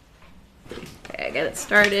 I get it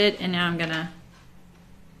started, and now I'm gonna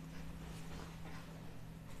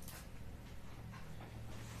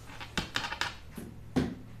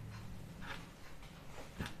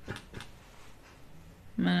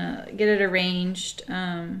get it arranged.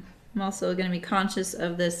 I'm also gonna be conscious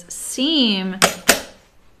of this seam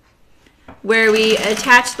where we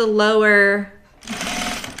attach the lower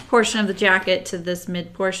portion of the jacket to this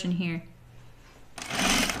mid portion here.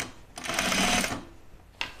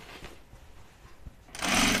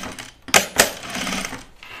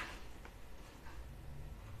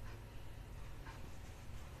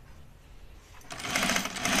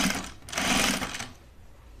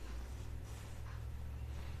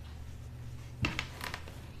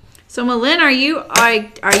 So Malin, are you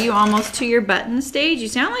almost to your button stage? You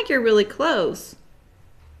sound like you're really close.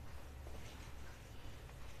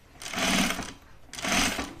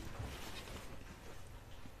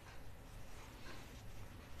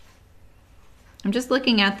 I'm just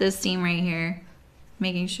looking at this seam right here,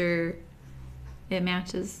 making sure it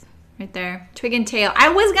matches right there. Twig and tail. I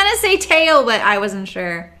was gonna say tail, but I wasn't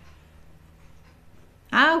sure.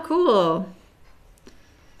 Oh, cool.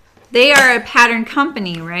 They are a pattern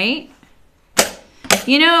company, right?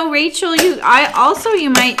 You know, Rachel, you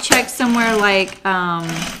might check somewhere like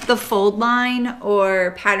the Fold Line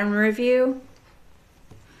or Pattern Review.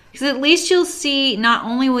 Because at least you'll see, not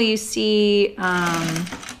only will you see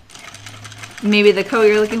maybe the code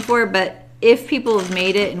you're looking for, but if people have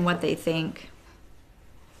made it and what they think.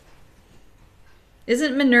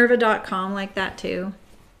 Isn't Minerva.com like that too?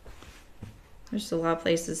 There's a lot of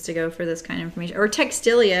places to go for this kind of information. Or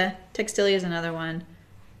Textilia. Textilia is another one.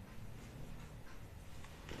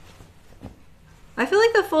 I feel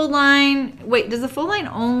like the Fold Line... Wait, does the Fold Line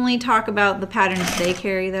only talk about the patterns they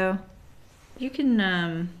carry, though? You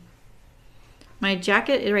can... my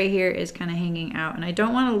jacket right here is kind of hanging out, and I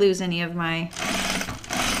don't want to lose any of my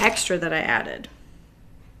extra that I added.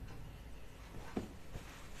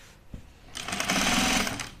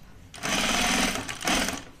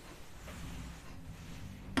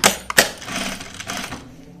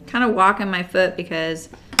 Kind of walking my foot because,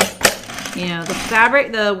 you know, the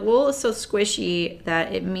fabric, the wool is so squishy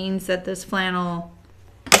that it means that this flannel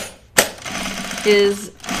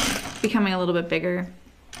is becoming a little bit bigger.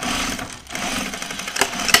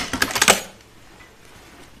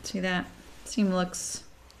 See that? Seam looks...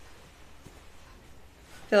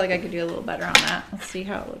 I feel like I could do a little better on that. Let's see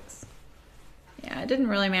how it looks. Yeah, it didn't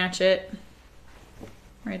really match it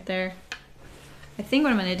right there. I think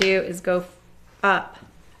what I'm going to do is go up.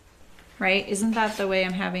 Right? Isn't that the way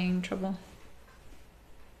I'm having trouble?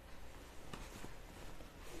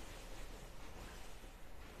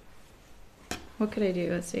 What could I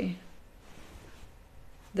do? Let's see.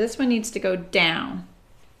 This one needs to go down.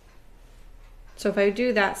 So if I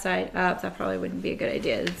do that side up, that probably wouldn't be a good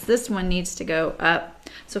idea. This one needs to go up.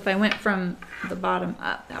 So if I went from the bottom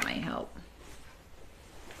up, that might help.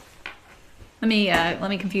 Let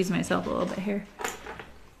me confuse myself a little bit here.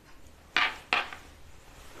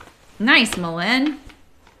 Nice, Malin.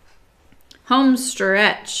 Home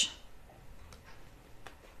stretch.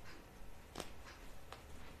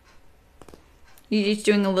 You're just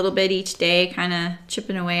doing a little bit each day, kind of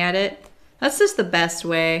chipping away at it. That's just the best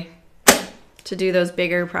way to do those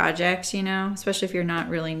bigger projects, you know, especially if you're not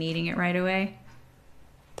really needing it right away.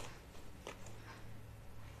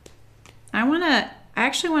 I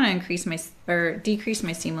actually want to increase my, or decrease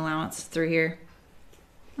my seam allowance through here.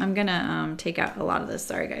 I'm gonna take out a lot of this.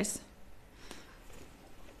 Sorry, guys.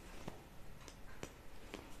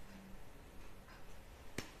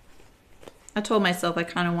 I told myself I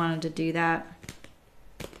kind of wanted to do that.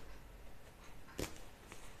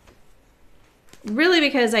 Really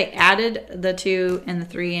because I added the 2 and the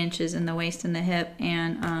 3 inches in the waist and the hip.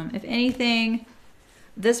 And if anything,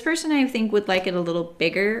 this person I think would like it a little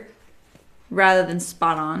bigger rather than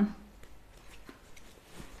spot on.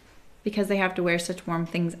 Because they have to wear such warm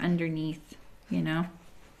things underneath, you know.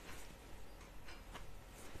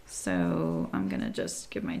 So I'm going to just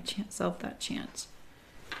give myself that chance.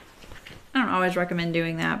 I don't always recommend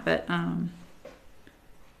doing that, but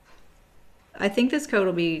I think this coat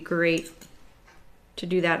will be great to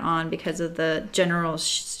do that on because of the general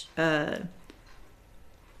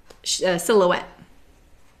silhouette.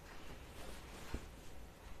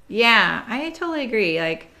 Yeah, I totally agree.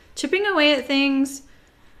 Like, chipping away at things,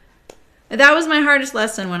 that was my hardest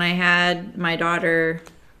lesson when I had my daughter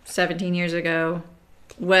 17 years ago.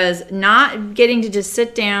 Was not getting to just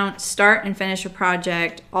sit down, start and finish a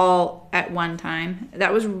project all at one time.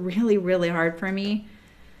 That was really, really hard for me.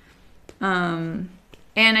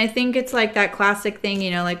 And I think it's like that classic thing,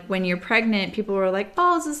 you know, like when you're pregnant, people were like,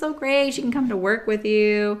 oh, this is so great. She can come to work with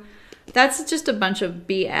you. That's just a bunch of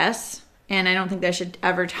BS. And I don't think that should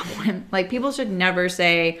ever tell women. Like, people should never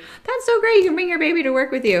say, that's so great. You can bring your baby to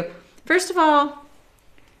work with you. First of all,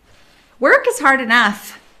 work is hard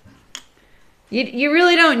enough. You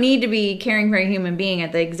really don't need to be caring for a human being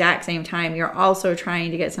at the exact same time. You're also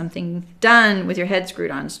trying to get something done with your head screwed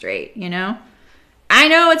on straight, you know? I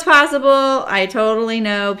know it's possible. I totally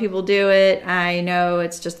know people do it. I know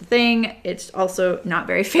it's just a thing. It's also not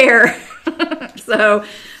very fair. So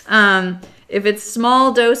if it's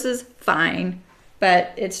small doses, fine.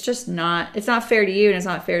 But it's just not, it's not fair to you, and it's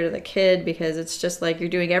not fair to the kid, because it's just like you're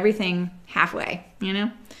doing everything halfway, you know?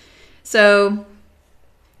 So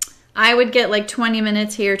I would get like 20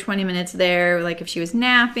 minutes here, 20 minutes there, like if she was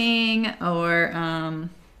napping, or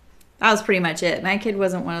that was pretty much it. My kid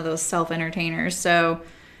wasn't one of those self-entertainers, so,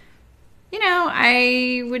 you know,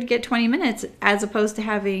 I would get 20 minutes as opposed to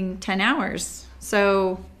having 10 hours.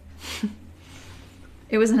 So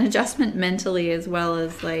it was an adjustment mentally as well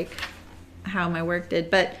as like how my work did.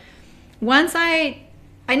 But once I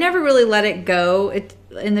never really let it go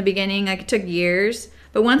in the beginning. Like, it took years.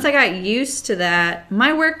 But once I got used to that,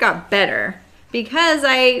 my work got better because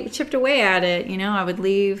I chipped away at it. You know, I would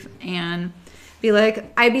leave and be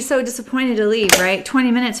like, I'd be so disappointed to leave, right?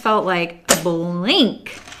 20 minutes felt like a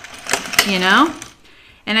blink, you know?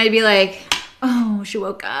 And I'd be like, oh, she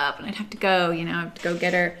woke up, and I'd have to go, you know, I have to go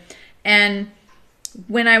get her. And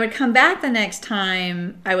when I would come back the next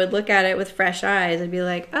time, I would look at it with fresh eyes. I'd be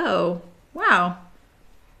like, oh, wow,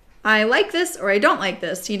 I like this, or I don't like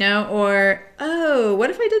this, you know? Or, oh, what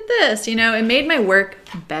if I did this? You know, it made my work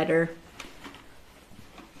better.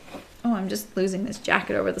 Oh, I'm just losing this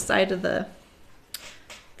jacket over the side of the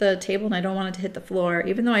table, and I don't want it to hit the floor.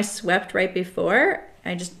 Even though I swept right before,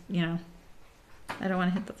 I just, you know, I don't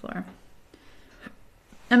want to hit the floor.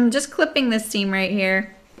 I'm just clipping this seam right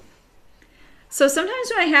here. So sometimes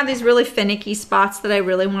when I have these really finicky spots that I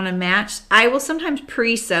really want to match, I will sometimes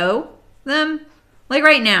pre-sew them, like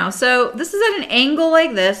right now. So this is at an angle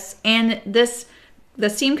like this, and the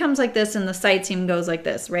seam comes like this, and the side seam goes like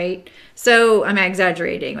this, right? So I'm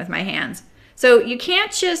exaggerating with my hands. So you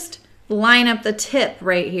can't just line up the tip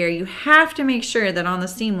right here. You have to make sure that on the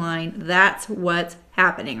seam line, that's what's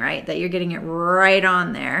happening, right? That you're getting it right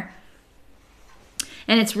on there.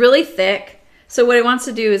 And it's really thick. So what it wants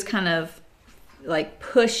to do is kind of like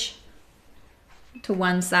push to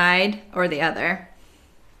one side or the other.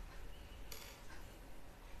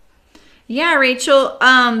 Yeah, Rachel.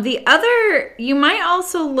 The other, you might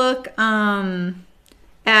also look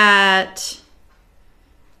at,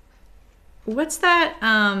 what's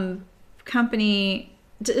that company?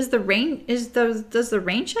 Does the Rain Shed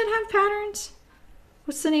have patterns?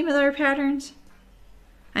 What's the name of their patterns?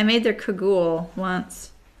 I made their cagoule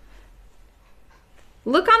once.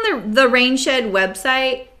 Look on the Rain Shed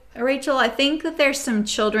website, Rachel. I think that there's some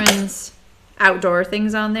children's outdoor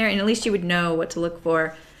things on there, and at least you would know what to look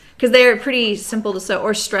for, because they're pretty simple to sew,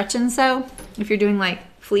 or stretch and sew. If you're doing like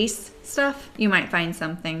fleece stuff, you might find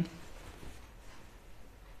something.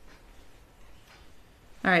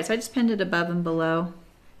 All right, so I just pinned it above and below.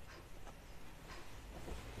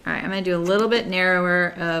 All right, I'm gonna do a little bit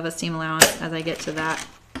narrower of a seam allowance as I get to that.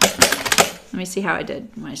 Let me see how I did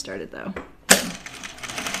when I started though.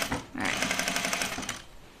 All right.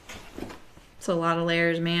 It's a lot of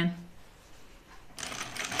layers, man.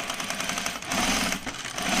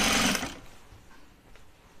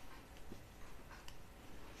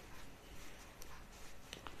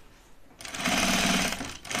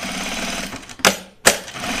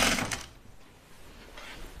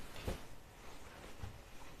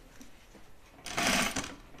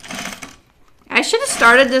 I should have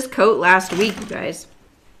started this coat last week, you guys.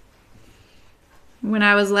 When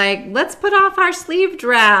I was like, let's put off our sleeve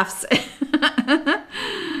drafts.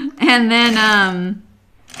 And then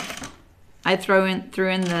I threw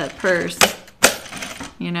in the purse.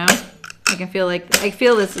 You know? I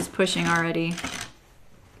feel this is pushing already.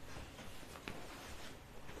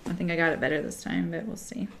 I think I got it better this time, but we'll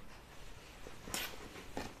see.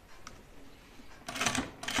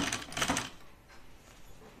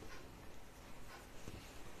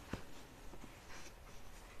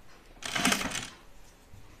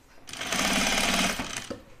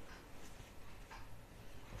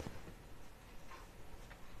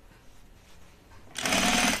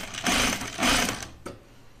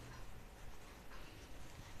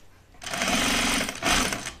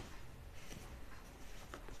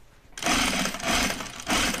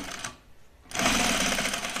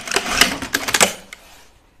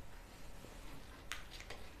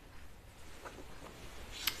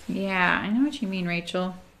 Yeah, I know what you mean,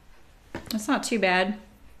 Rachel. That's not too bad.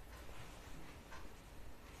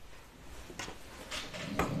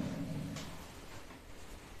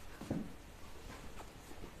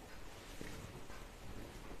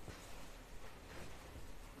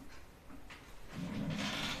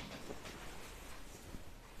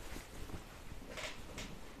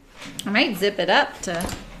 I might zip it up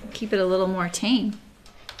to keep it a little more tame.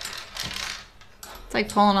 It's like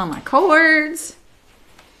pulling on my cords.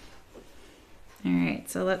 All right,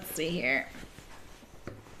 so let's see here.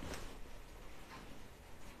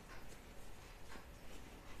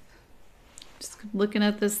 Just looking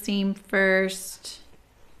at this seam first.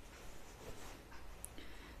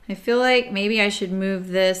 I feel like maybe I should move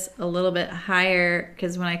this a little bit higher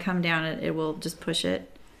because when I come down it will just push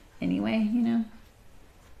it anyway, you know.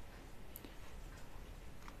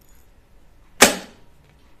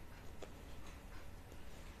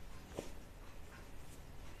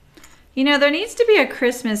 You know, there needs to be a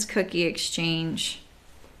Christmas cookie exchange.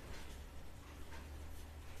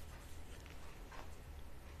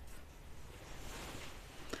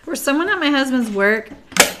 Or someone at my husband's work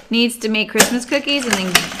needs to make Christmas cookies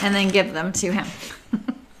and then give them to him.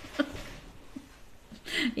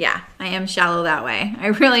 Yeah, I am shallow that way. I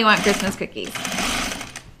really want Christmas cookies.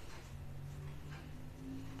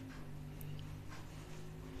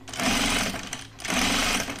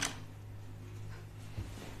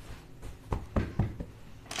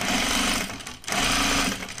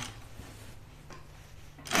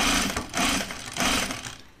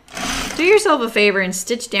 Do yourself a favor and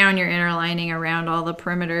stitch down your inner lining around all the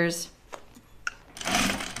perimeters.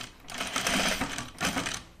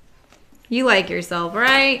 You like yourself,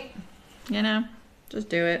 right? You know, just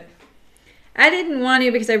do it. I didn't want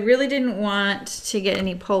to because I really didn't want to get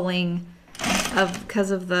any pulling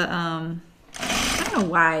because of the, I don't know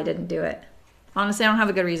why I didn't do it. Honestly, I don't have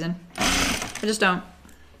a good reason. I just don't.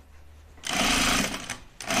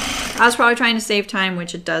 I was probably trying to save time,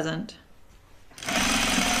 which it doesn't.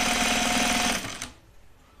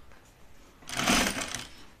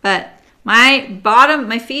 But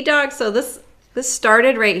my feed dog, so this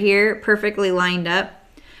started right here, perfectly lined up.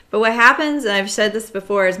 But what happens, and I've said this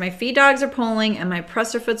before, is my feed dogs are pulling and my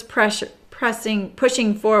presser foot's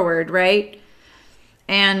pushing forward, right?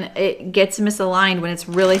 And it gets misaligned when it's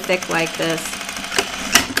really thick like this.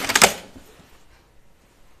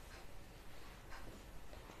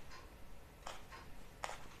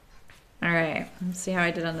 All right, let's see how I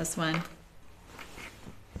did on this one.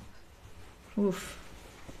 Oof.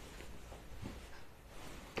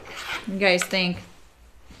 What do you guys think?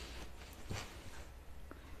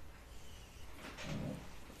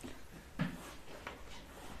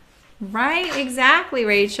 Right, exactly,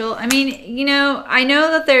 Rachel. I mean, you know, I know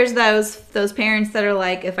that there's those parents that are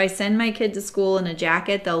like, if I send my kid to school in a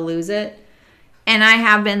jacket, they'll lose it. And I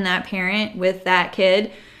have been that parent with that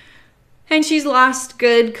kid. And she's lost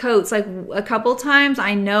good coats. Like a couple times,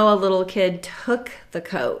 I know a little kid took the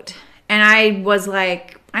coat. And I was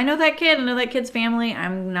like, I know that kid. I know that kid's family.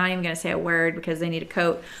 I'm not even going to say a word because they need a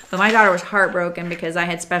coat. But my daughter was heartbroken because I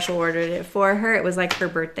had special ordered it for her. It was like her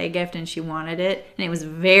birthday gift and she wanted it. And it was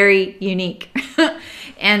very unique.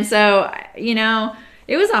 And so, you know,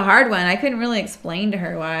 it was a hard one. I couldn't really explain to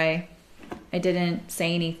her why I didn't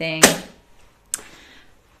say anything.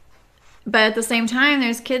 But at the same time,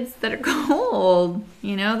 there's kids that are cold.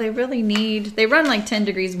 You know, they really need, they run like 10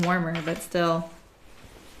 degrees warmer, but still.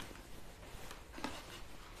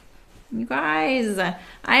 You guys,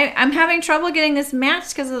 I'm having trouble getting this matched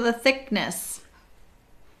because of the thickness.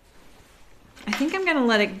 I think I'm going to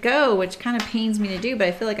let it go, which kind of pains me to do, but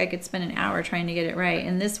I feel like I could spend an hour trying to get it right.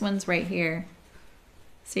 And this one's right here.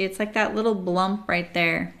 See, it's like that little blump right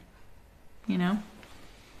there, you know?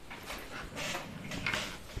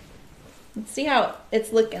 Let's see how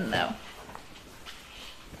it's looking, though.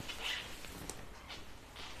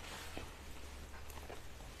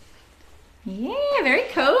 Yeah, very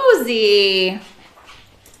cozy.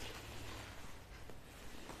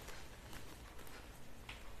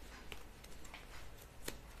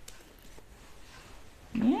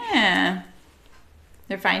 Yeah.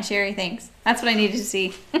 They're fine, Sherry, thanks. That's what I needed to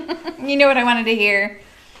see. You know what I wanted to hear.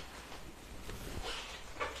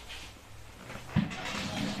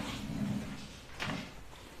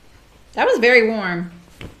 That was very warm,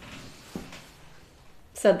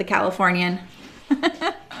 said the Californian.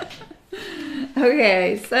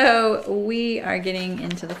 Okay, so we are getting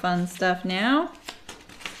into the fun stuff now.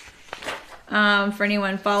 For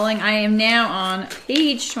anyone following, I am now on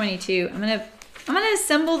page 22. I'm gonna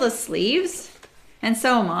assemble the sleeves and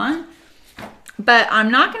sew them on, but I'm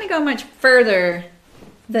not gonna go much further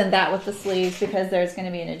than that with the sleeves because there's going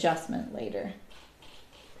to be an adjustment later.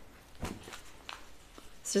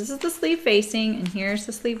 So this is the sleeve facing and here's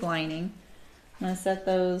the sleeve lining. I'm going to set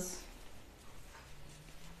those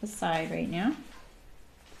aside right now.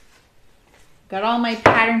 Got all my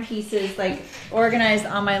pattern pieces like organized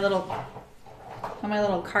on my little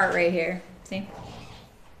cart right here. See?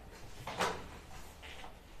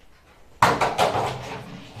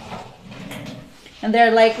 And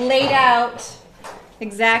they're like laid out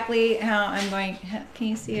exactly how I'm going. Can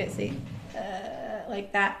you see it? See?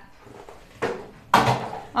 Like that.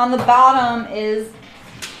 On the bottom is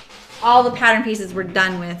all the pattern pieces we're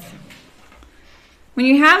done with. When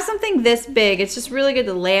you have something this big, it's just really good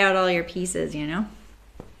to lay out all your pieces, you know?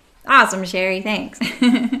 Awesome, Sherry. Thanks.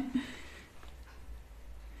 All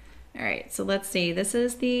right, so let's see. This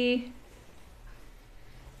is the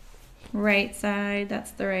right side.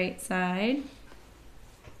 That's the right side.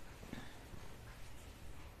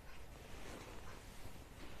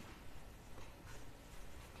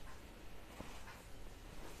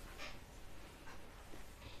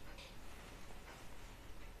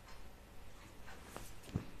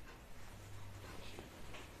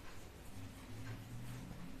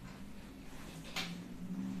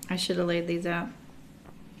 I should have laid these out.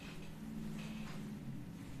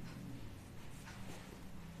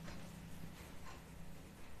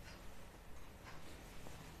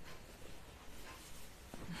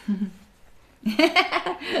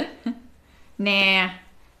 Nah.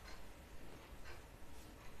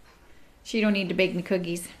 She don't need to bake me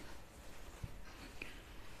cookies.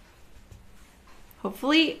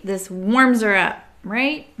 Hopefully this warms her up,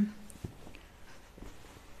 right?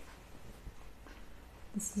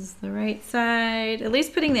 This is the right side. At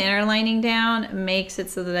least putting the inner lining down makes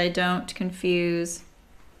it so that I don't confuse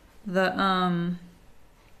the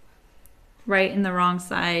right and the wrong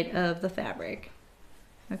side of the fabric.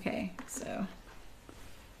 Okay, so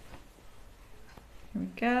here we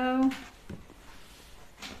go.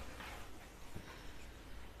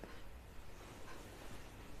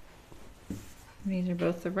 These are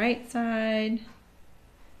both the right side.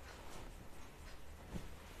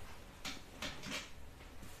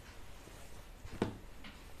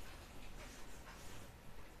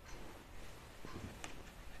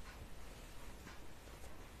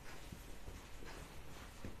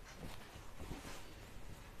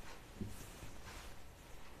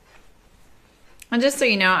 And just so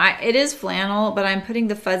you know, it is flannel, but I'm putting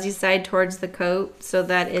the fuzzy side towards the coat so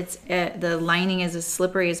that it's the lining is as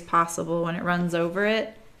slippery as possible when it runs over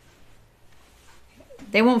it.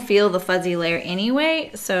 They won't feel the fuzzy layer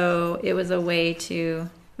anyway, so it was a way to,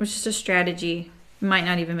 it was just a strategy. It might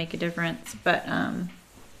not even make a difference, but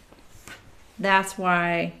that's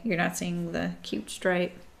why you're not seeing the cute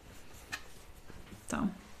stripe. So.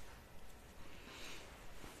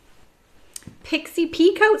 Pixie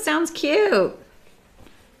pea coat sounds cute.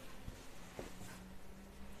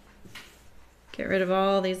 Get rid of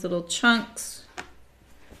all these little chunks.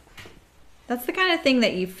 That's the kind of thing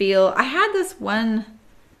that you feel. I had this one,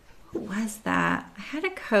 what was that? I had a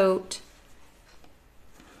coat.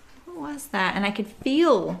 What was that? And I could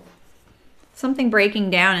feel something breaking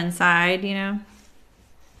down inside, you know?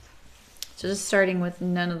 So just starting with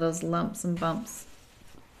none of those lumps and bumps.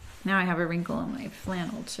 Now I have a wrinkle on my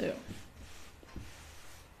flannel too.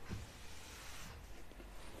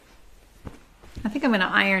 I think I'm gonna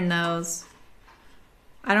iron those.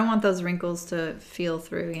 I don't want those wrinkles to feel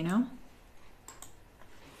through, you know?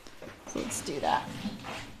 So let's do that.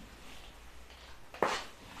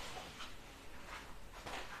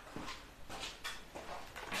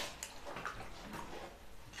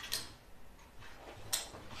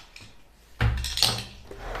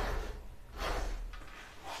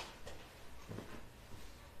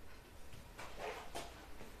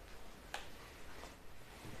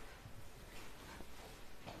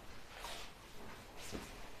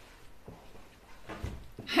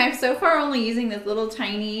 I'm so far only using this little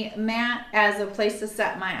tiny mat as a place to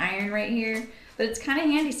set my iron right here, but it's kind of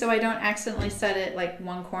handy so I don't accidentally set it like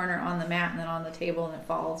one corner on the mat and then on the table and it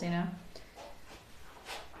falls, you know?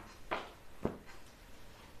 I'm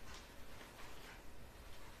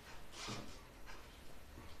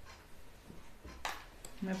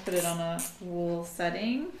gonna put it on a wool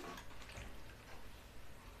setting.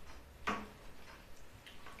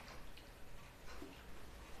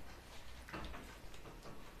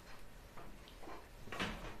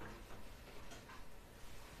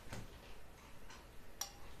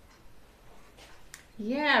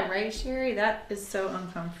 Yeah, right, Sherry? That is so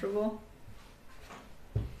uncomfortable.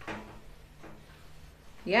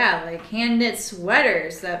 Yeah, like hand knit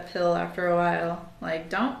sweaters that pill after a while. Like,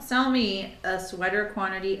 don't sell me a sweater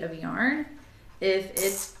quantity of yarn if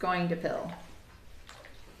it's going to pill.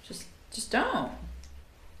 Just don't.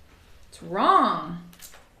 It's wrong.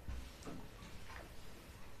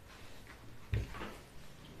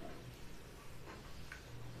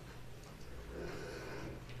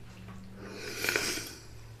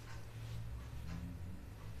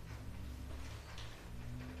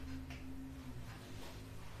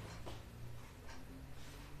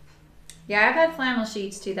 Yeah, I've had flannel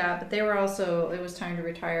sheets do that, but they were also, it was time to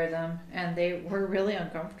retire them, and they were really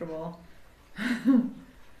uncomfortable. I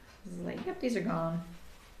was like, yep, these are gone.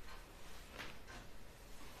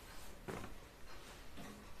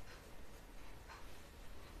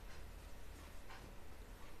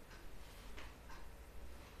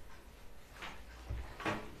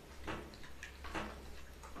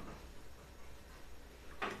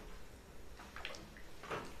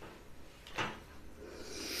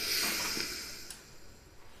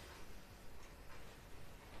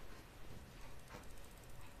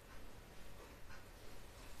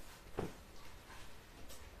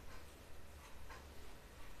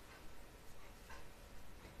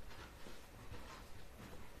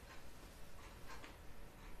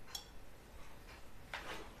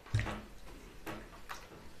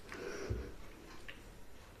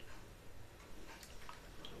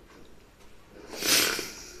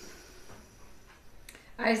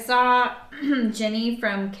 I saw Jenny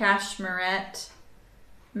from Cashmerette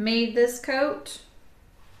made this coat.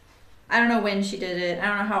 I don't know when she did it. I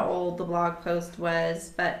don't know how old the blog post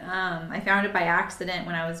was, but I found it by accident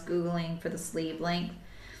when I was Googling for the sleeve length.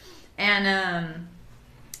 And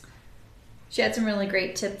she had some really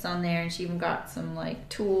great tips on there, and she even got some like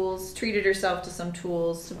tools, treated herself to some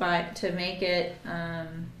tools to make it.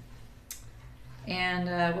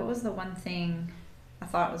 What was the one thing I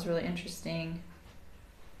thought was really interesting?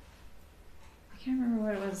 I can't remember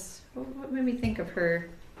what it was. What made me think of her?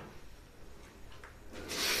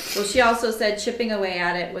 Well, she also said chipping away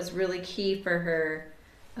at it was really key for her.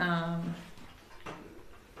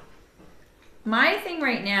 My thing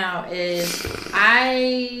right now is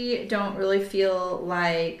I don't really feel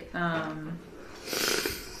like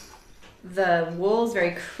the wool is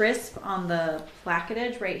very crisp on the placket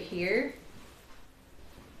edge right here.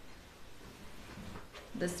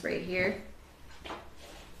 This right here.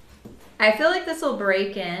 I feel like this will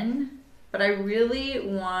break in, but I really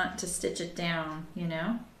want to stitch it down, you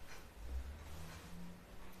know?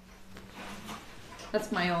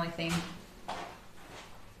 That's my only thing.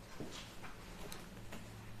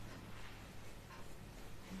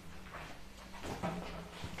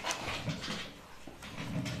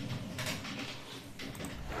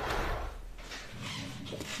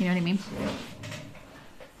 You know what I mean?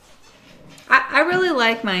 I really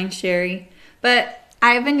like mine, Sherry, but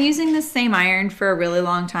I've been using the same iron for a really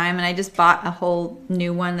long time, and I just bought a whole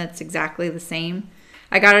new one that's exactly the same.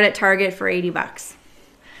 I got it at Target for 80 bucks.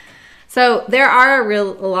 So there are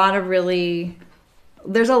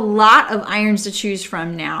there's a lot of irons to choose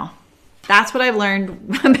from now. That's what I've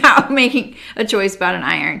learned about making a choice about an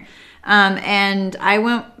iron. And I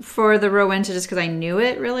went for the Rowenta just because I knew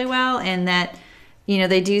it really well, and that, you know,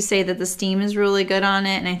 they do say that the steam is really good on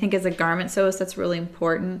it, and I think as a garment sewist, that's really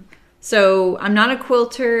important. So I'm not a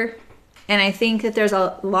quilter, and I think that there's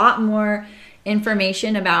a lot more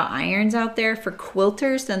information about irons out there for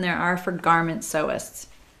quilters than there are for garment sewists.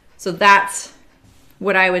 So that's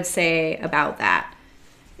what I would say about that,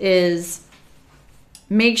 is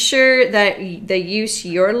make sure that the use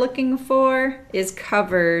you're looking for is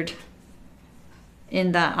covered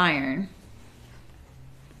in the iron.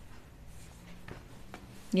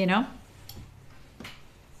 You know?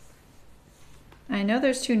 I know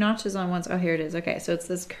there's two notches on one. Oh, here it is. Okay, so it's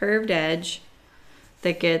this curved edge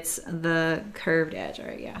that gets the curved edge. All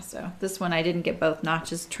right, yeah. So this one I didn't get both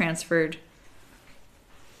notches transferred.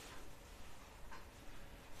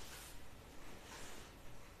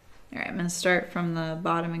 All right, I'm going to start from the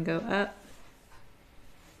bottom and go up.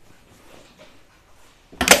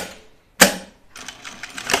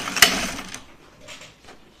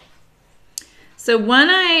 So when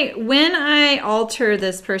I alter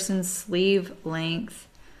this person's sleeve length,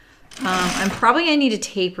 I'm probably going to need to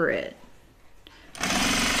taper it.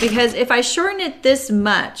 Because if I shorten it this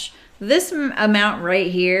much, this amount right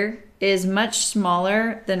here is much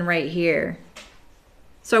smaller than right here.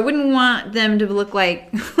 So I wouldn't want them to look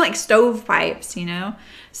like stovepipes, you know?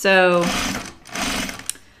 So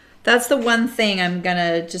that's the one thing I'm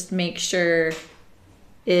gonna just make sure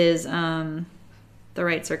is the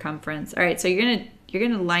right circumference. All right, so you're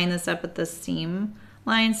gonna line this up with the seam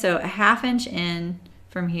line. So a 1/2 inch in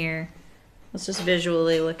from here. Let's just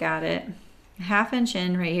visually look at it. A 1/2 inch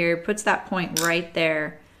in right here puts that point right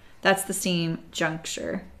there. That's the seam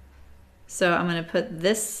juncture. So I'm going to put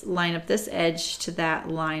this, line up this edge to that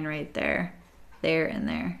line right there, there and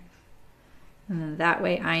there. And then that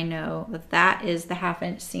way I know that that is the 1/2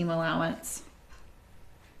 inch seam allowance.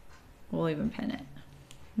 We'll even pin it.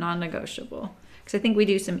 Non-negotiable. Because I think we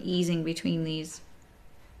do some easing between these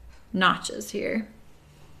notches here.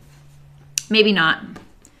 Maybe not.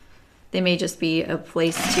 They may just be a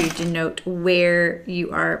place to denote where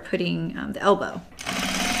you are putting the elbow.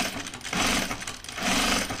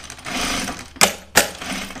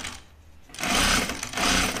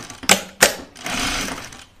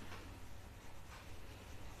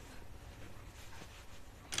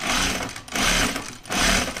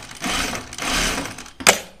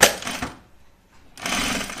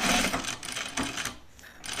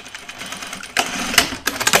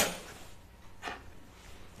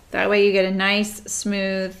 That way you get a nice,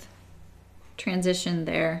 smooth transition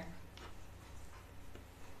there.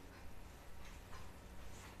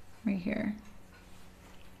 Right here.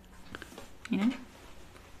 You know?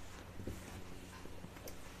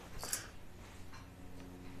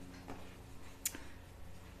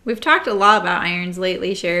 We've talked a lot about irons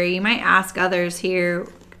lately, Sherry. You might ask others here.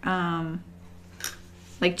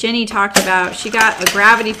 Like Jenny talked about, she got a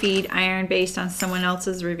gravity feed iron based on someone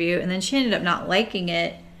else's review, and then she ended up not liking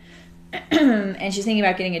it. And she's thinking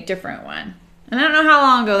about getting a different one. And I don't know how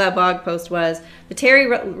long ago that blog post was, but Terry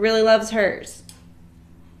really loves hers.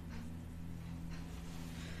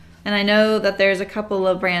 And I know that there's a couple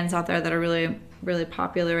of brands out there that are really, really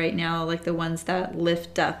popular right now, like the ones that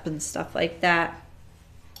lift up and stuff like that.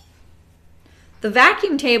 The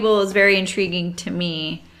vacuum table is very intriguing to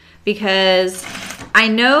me because I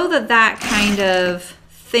know that that kind of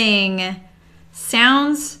thing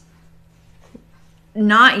sounds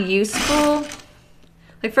not useful.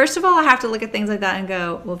 Like, first of all, I have to look at things like that and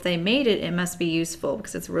go, well, if they made it, it must be useful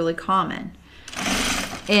because it's really common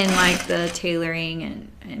in like the tailoring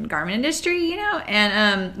and garment industry, you know?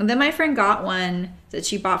 And then my friend got one that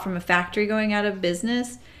she bought from a factory going out of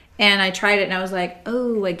business, and I tried it and I was like,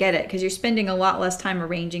 oh, I get it, because you're spending a lot less time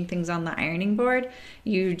arranging things on the ironing board.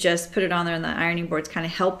 You just put it on there and the ironing board's kind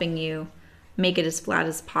of helping you make it as flat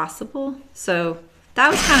as possible. So that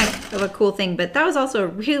was kind of a cool thing, but that was also a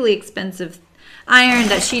really expensive iron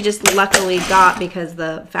that she just luckily got because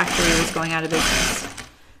the factory was going out of business.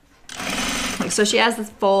 Like, so she has this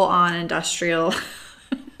full-on industrial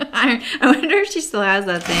iron. I wonder if she still has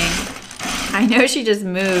that thing. I know she just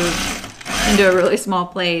moved into a really small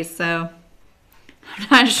place, so I'm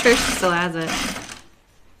not sure she still has it.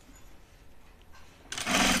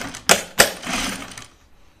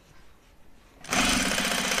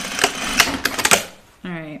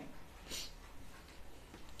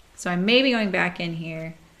 So I may be going back in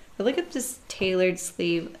here. But look at this tailored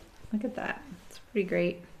sleeve. Look at that. It's pretty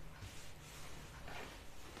great.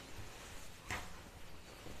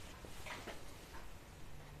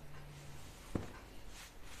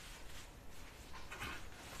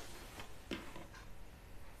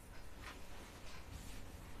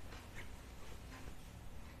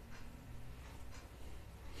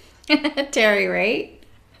 Terry, right?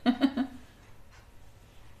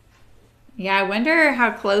 Yeah, I wonder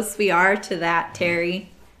how close we are to that, Terry.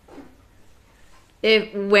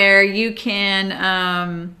 Where you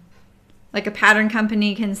can, like a pattern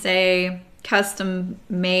company can say custom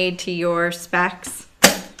made to your specs.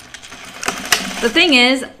 The thing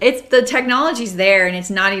is, the technology's there and it's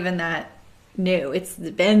not even that new. It's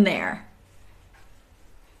been there.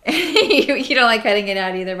 You don't like cutting it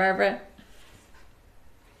out either, Barbara?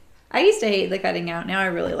 I used to hate the cutting out. Now I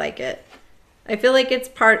really like it. I feel like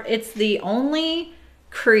it's the only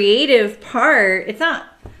creative part. It's not,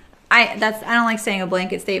 I don't like saying a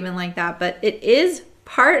blanket statement like that, but it is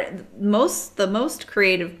the most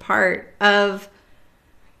creative part of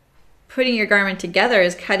putting your garment together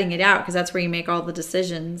is cutting it out, because that's where you make all the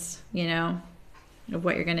decisions, you know, of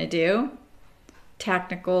what you're going to do.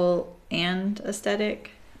 Technical and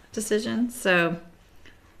aesthetic decisions. So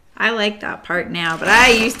I like that part now, but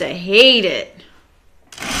I used to hate it.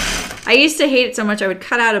 I used to hate it so much I would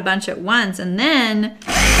cut out a bunch at once, and then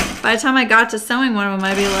by the time I got to sewing one of them,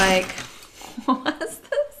 I'd be like, what's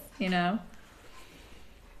this? You know?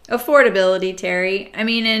 Affordability, Terry. I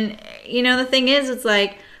mean, and you know, the thing is, it's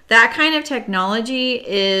like that kind of technology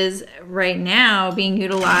is right now being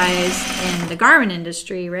utilized in the garment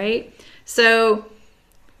industry, right? So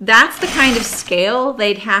that's the kind of scale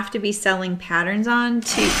they'd have to be selling patterns on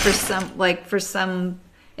for some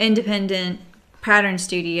independent pattern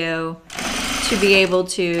studio to be able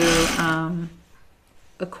to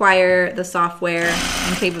acquire the software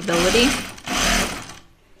and capability.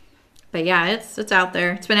 But yeah, it's out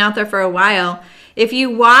there. It's been out there for a while. If you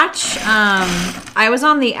watch, I was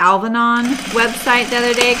on the Alvanon website the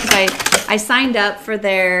other day because I signed up for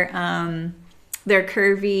their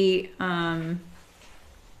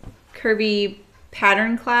curvy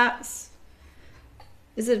pattern class.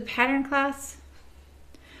 Is it a pattern class?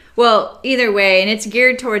 Well, either way, and it's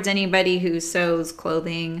geared towards anybody who sews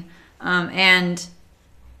clothing. And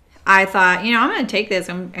I thought, you know, I'm going to take this.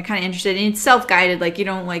 I'm kind of interested. And it's self-guided. Like, you're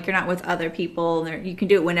not with other people. You can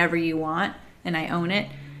do it whenever you want. And I own it.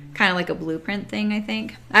 Kind of like a blueprint thing, I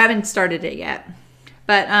think. I haven't started it yet.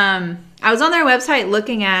 But I was on their website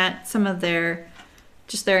looking at some of their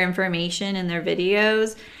information and their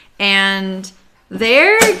videos. And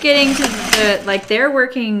they're getting to they're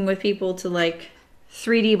working with people to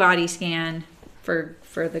 3D body scan for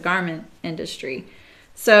the garment industry.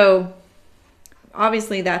 So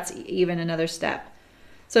obviously that's even another step.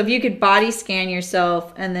 So if you could body scan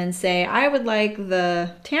yourself and then say, I would like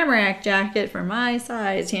the Tamarack jacket for my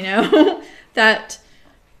size, you know, that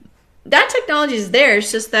technology is there.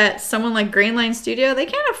 It's just that someone like Grainline Studio, they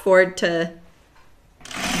can't afford to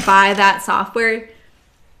buy that software.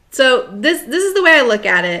 So this is the way I look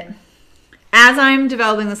at it. As I'm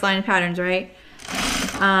developing this line of patterns, right?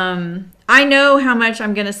 I know how much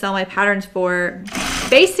I'm going to sell my patterns for,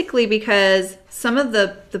 basically because some of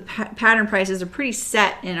the pattern prices are pretty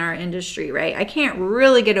set in our industry, right? I can't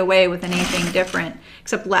really get away with anything different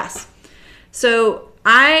except less. So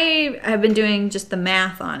I have been doing just the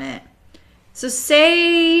math on it. So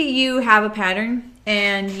say you have a pattern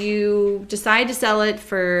and you decide to sell it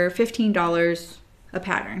for $15 a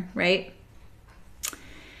pattern, right?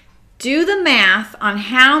 Do the math on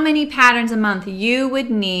how many patterns a month you would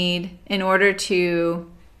need in order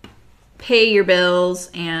to pay your bills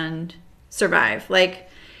and survive. Like,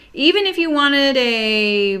 even if you wanted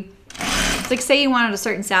say you wanted a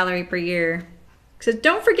certain salary per year. So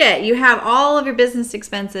don't forget, you have all of your business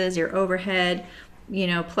expenses, your overhead, you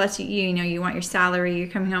know, plus you want your salary, you're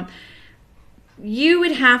coming home. You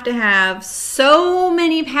would have to have so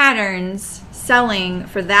many patterns selling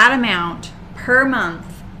for that amount per month.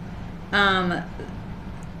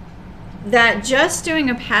 That just doing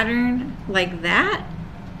a pattern like that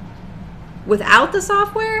without the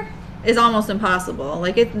software is almost impossible.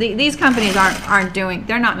 Like, these companies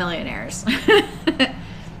they're not millionaires.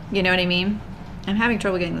 You know what I mean? I'm having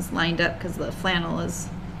trouble getting this lined up because the flannel is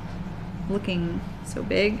looking so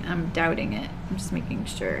big. I'm doubting it. I'm just making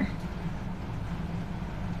sure.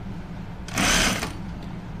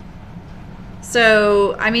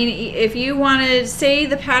 So, I mean, if you wanted, say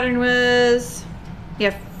the pattern was,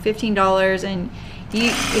 $15, and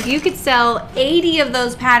if you could sell 80 of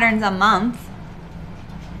those patterns a month,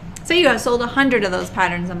 say you have sold 100 of those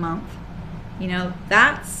patterns a month, you know,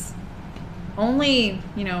 that's only,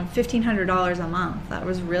 $1,500 a month. That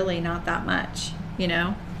was really not that much, you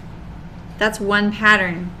know. That's one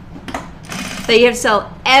pattern that you have to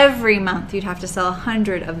sell every month. You'd have to sell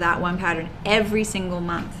 100 of that one pattern every single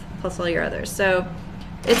month, plus all your others. So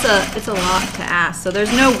it's a lot to ask. So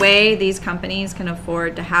there's no way these companies can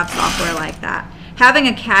afford to have software like that. Having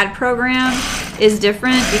a CAD program is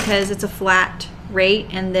different because it's a flat rate,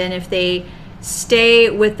 and then if they stay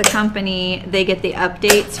with the company, they get the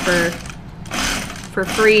updates for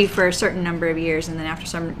free for a certain number of years, and then after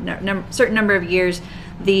some certain number of years,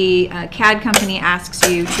 the CAD company asks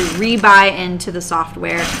you to rebuy into the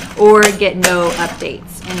software or get no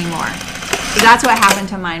updates anymore. So that's what happened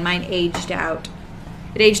to mine. Mine aged out.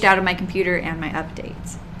 It aged out of my computer and my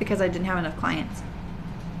updates because I didn't have enough clients.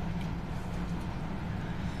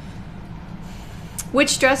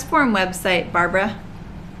 Which dress form website, Barbara?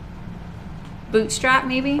 Bootstrap,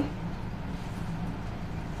 maybe?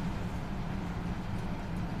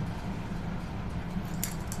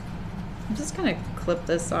 I'm just gonna clip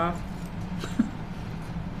this off.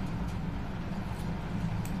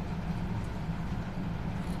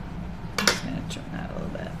 I'm just gonna trim that a little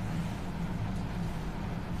bit.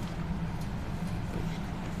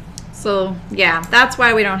 So yeah, that's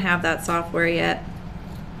why we don't have that software yet.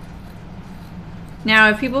 Now,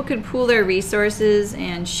 if people could pool their resources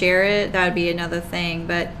and share it, that would be another thing.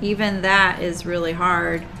 But even that is really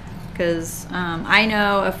hard because I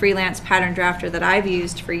know a freelance pattern drafter that I've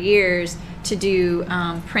used for years to do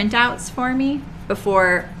printouts for me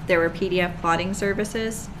before there were PDF plotting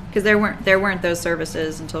services, because there weren't those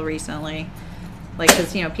services until recently. Like,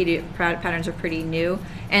 because PDF patterns are pretty new,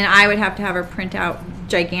 and I would have to have her print out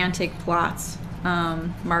gigantic plots,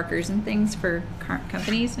 markers and things for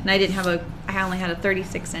companies, and I only had a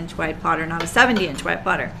 36-inch wide plotter, not a 70-inch wide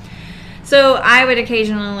plotter. So I would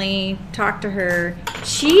occasionally talk to her.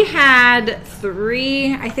 She had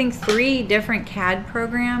I think three different CAD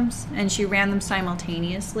programs, and she ran them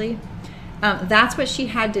simultaneously. That's what she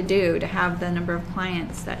had to do to have the number of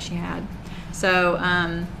clients that she had. So,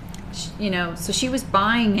 so she was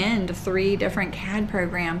buying into three different CAD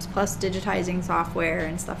programs plus digitizing software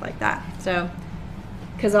and stuff like that. So,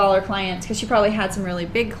 because all her clients, because she probably had some really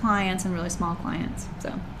big clients and really small clients. So,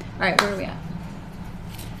 all right, where are we at?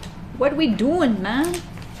 What are we doing, man?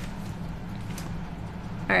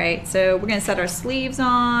 All right, so we're gonna set our sleeves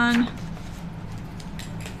on.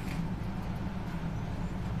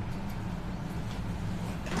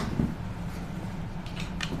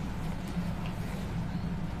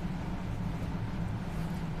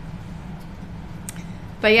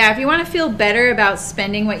 But yeah, if you want to feel better about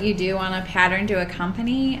spending what you do on a pattern to a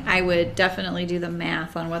company, I would definitely do the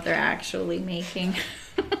math on what they're actually making.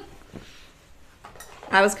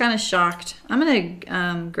 I was kind of shocked. I'm going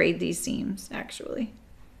to grade these seams, actually.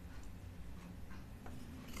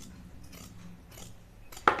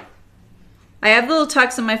 I have little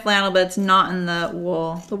tucks in my flannel, but it's not in the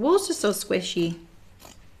wool. The wool's just so squishy.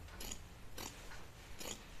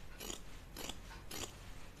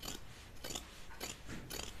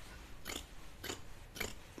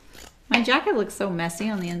 My jacket looks so messy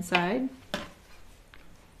on the inside.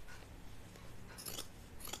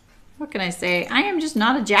 What can I say? I am just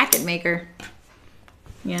not a jacket maker,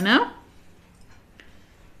 you know?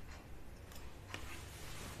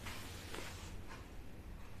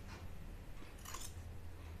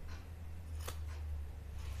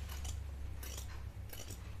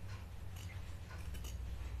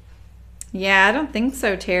 Yeah, I don't think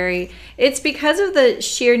so, Terry. It's because of the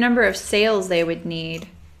sheer number of sales they would need.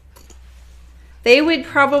 They would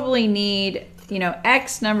probably need,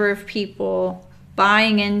 X number of people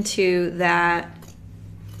buying into that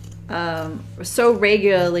so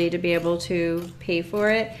regularly to be able to pay for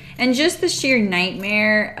it. And just the sheer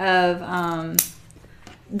nightmare of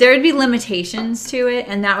there'd be limitations to it,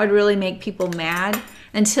 and that would really make people mad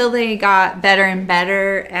until they got better and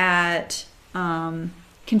better at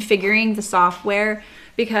configuring the software,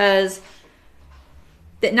 because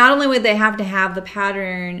that not only would they have to have the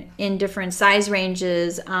pattern in different size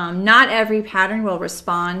ranges, not every pattern will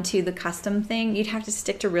respond to the custom thing. You'd have to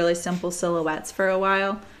stick to really simple silhouettes for a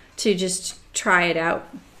while to just try it out.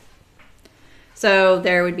 So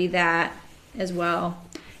there would be that as well.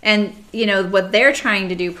 And what they're trying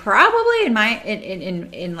to do, probably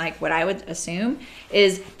in like what I would assume,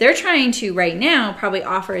 is they're trying to right now probably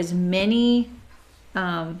offer as many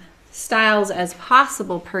styles as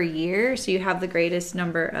possible per year, so you have the greatest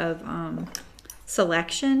number of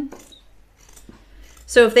selection.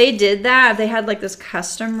 So if they did that, if they had like this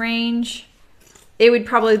custom range, it would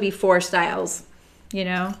probably be 4 styles.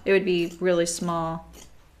 It would be really small.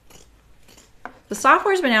 The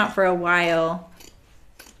software's been out for a while.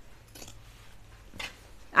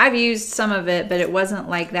 I've used some of it, but it wasn't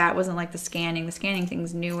like that. It wasn't like the scanning. The scanning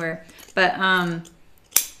thing's newer. But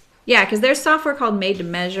yeah, because there's software called Made to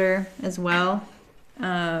Measure as well.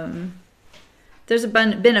 There's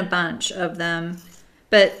been a bunch of them,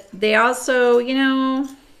 but they also,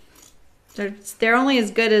 they're only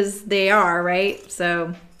as good as they are, right?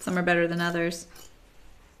 So some are better than others.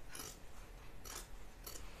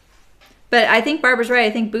 But I think Barbara's right.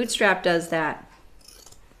 I think Bootstrap does that.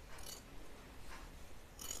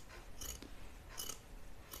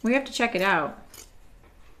 We have to check it out.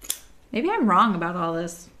 Maybe I'm wrong about all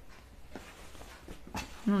this. I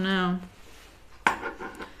don't know.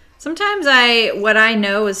 Sometimes what I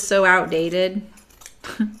know is so outdated.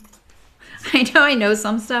 I know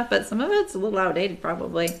some stuff, but some of it's a little outdated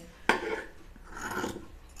probably.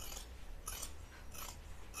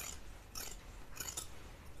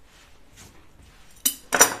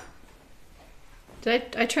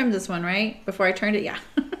 Did I trimmed this one, right? Before I turned it? Yeah.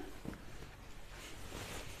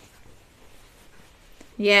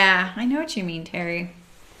 Yeah, I know what you mean, Terry.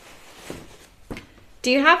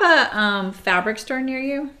 Do you have a fabric store near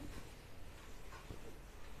you?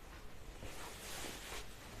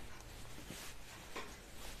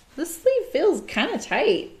 This sleeve feels kind of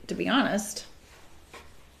tight, to be honest.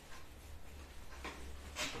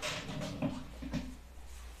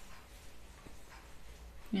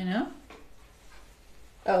 You know?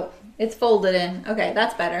 Oh, it's folded in. Okay,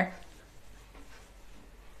 that's better.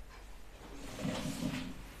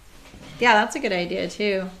 Yeah, that's a good idea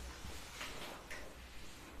too.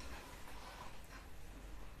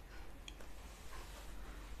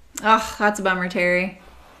 Oh, that's a bummer, Terry.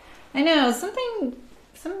 I know, some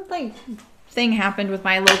like thing happened with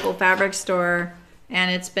my local fabric store,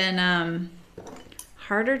 and it's been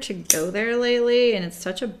harder to go there lately, and it's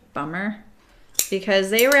such a bummer because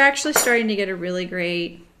they were actually starting to get a really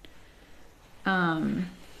great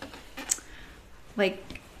like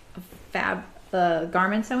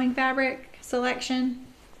garment sewing fabric selection.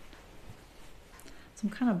 So I'm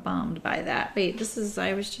kind of bummed by that. Wait, this is,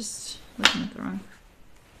 I was just looking at the wrong.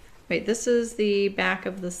 Wait, this is the back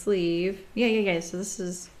of the sleeve. Yeah. So this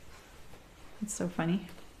is, it's so funny.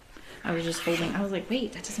 I was just holding, I was like,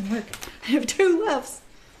 wait, that doesn't work. I have 2 lefts.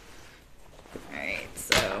 All right,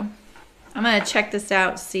 so I'm gonna check this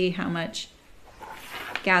out, see how much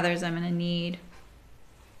gathers I'm gonna need.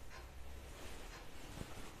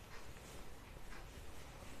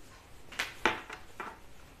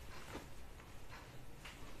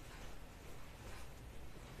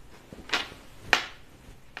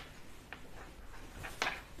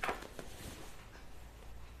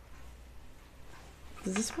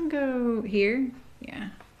 Does this one go here? Yeah,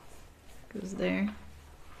 goes there.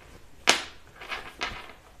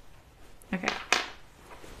 Okay.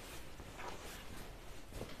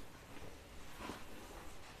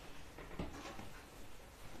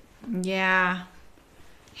 Yeah,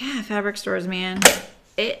 fabric stores, man.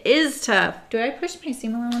 It is tough. Do I push my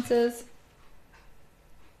seam allowances?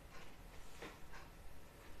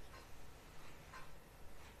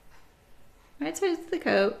 Right side is the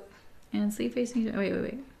coat. And sleeve facing,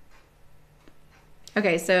 wait.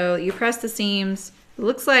 Okay, so you press the seams. It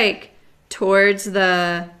looks like towards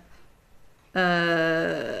the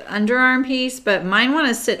underarm piece, but mine want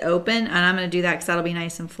to sit open, and I'm going to do that because that'll be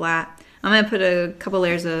nice and flat. I'm going to put a couple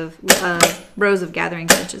layers of rows of gathering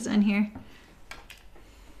stitches in here.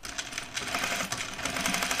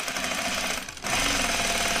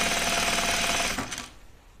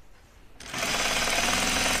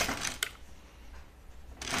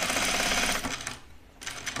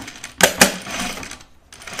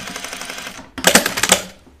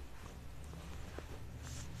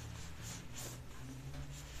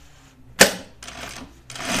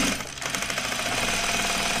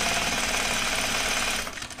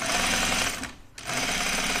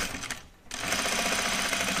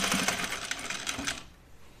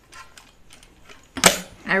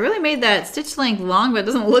 I really made that stitch length long, but it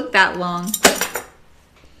doesn't look that long.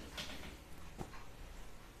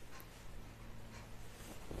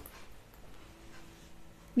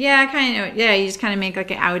 Yeah, I kind of, yeah, you just kind of make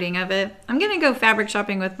like an outing of it. I'm going to go fabric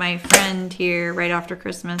shopping with my friend here right after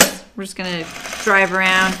Christmas. We're just going to drive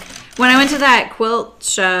around. When I went to that quilt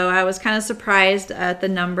show, I was kind of surprised at the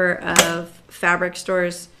number of fabric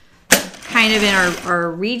stores kind of in our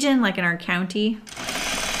region, like in our county.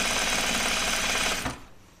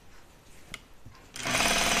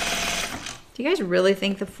 Do you guys really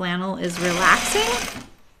think the flannel is relaxing?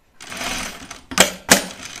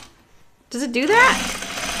 Does it do that?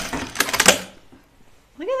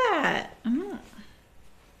 Look at that.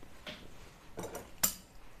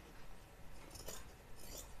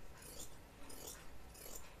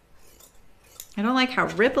 I don't like how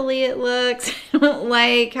ripply it looks. I don't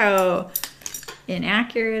like how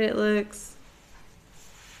inaccurate it looks.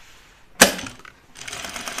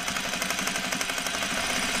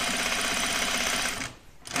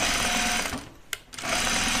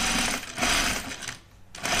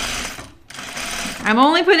 I'm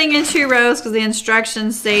only putting in 2 rows because the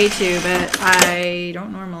instructions say to, but I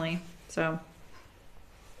don't normally. So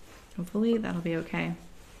hopefully that'll be okay.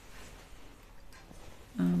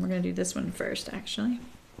 We're going to do this one first, actually.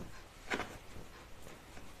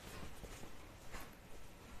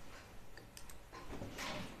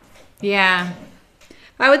 Yeah.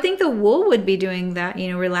 I would think the wool would be doing that, you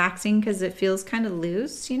know, relaxing because it feels kind of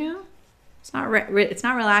loose, you know? It's not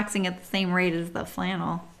relaxing at the same rate as the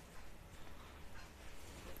flannel.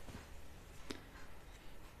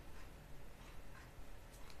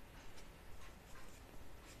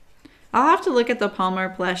 I'll have to look at the Palmer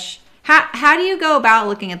plush. How do you go about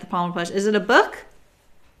looking at the Palmer plush? Is it a book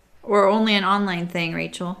or only an online thing,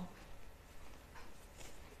 Rachel?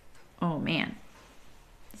 Oh man,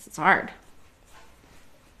 this is hard.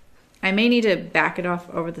 I may need to back it off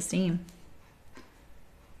over the seam.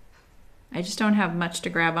 I just don't have much to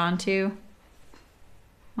grab onto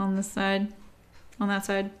on this side, on that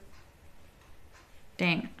side.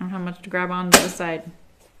 Dang, I don't have much to grab onto this side.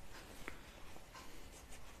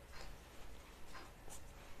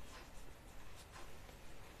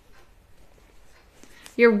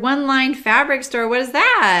 Your one-line fabric store, what is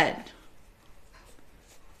that?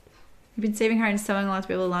 You've been saving hard and sewing a lot to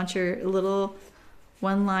be able to launch your little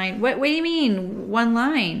one line. What do you mean, one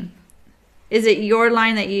line? Is it your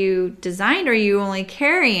line that you designed, or are you only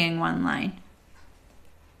carrying one line?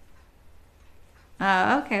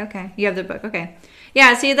 Okay, okay. You have the book. Okay.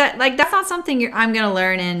 Yeah, see that like that's not something I'm gonna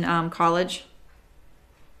learn in college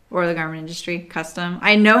or the garment industry, custom.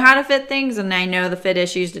 I know how to fit things and I know the fit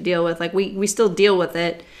issues to deal with. Like we still deal with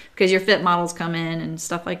it because your fit models come in and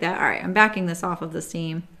stuff like that. All right, I'm backing this off of the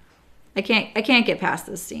seam. I can't get past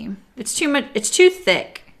this seam. It's too much. It's too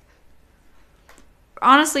thick.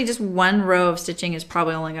 Honestly, just one row of stitching is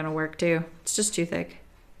probably only going to work too. It's just too thick.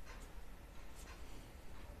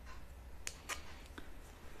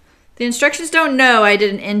 The instructions don't know I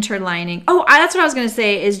did an interlining. Oh, that's what I was going to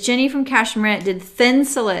say is Jenny from Cashmere did thin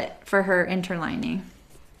slit for her interlining.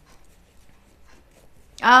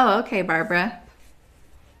 Oh, okay, Barbara.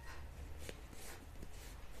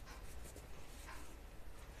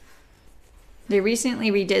 They recently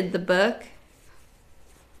redid the book.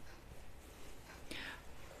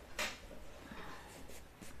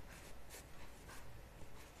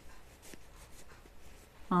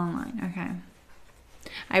 Online, okay.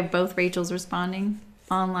 I have both Rachel's responding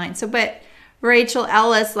online. So, but Rachel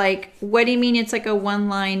Ellis, like, what do you mean it's like a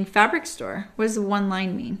one-line fabric store? What does the one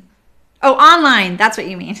line mean? Oh, online. That's what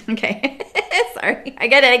you mean. Okay. Sorry. I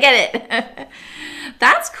get it.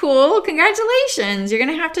 That's cool. Congratulations. You're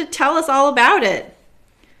going to have to tell us all about it.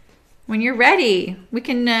 When you're ready, we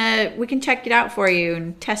can check it out for you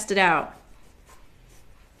and test it out.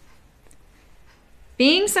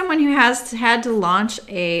 Being someone who has had to launch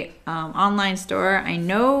a online store, I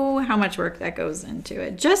know how much work that goes into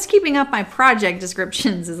it. Just keeping up my project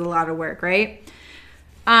descriptions is a lot of work, right?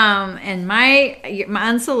 And my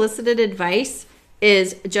unsolicited advice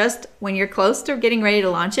is just when you're close to getting ready to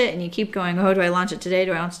launch it and you keep going, oh, do I launch it today?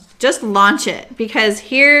 Do I launch it? Just launch it, because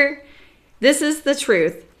this is the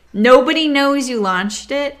truth. Nobody knows you launched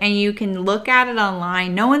it, and you can look at it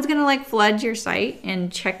online. No one's gonna like flood your site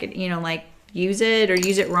and check it, like use it or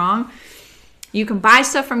use it wrong. You can buy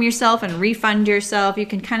stuff from yourself and refund yourself. You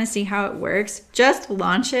can kind of see how it works. Just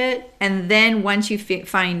launch it, and then once you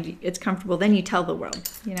find it's comfortable, then you tell the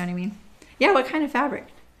world. You know what I mean? Yeah, what kind of fabric?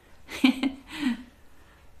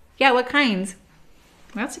 Yeah, what kinds?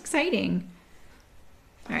 That's exciting.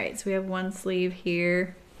 All right, so we have one sleeve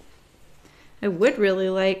here. I would really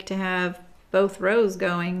like to have both rows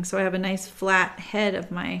going so I have a nice flat head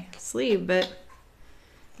of my sleeve, but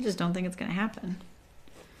I just don't think it's going to happen.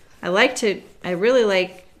 I really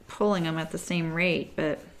like pulling them at the same rate,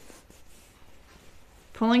 but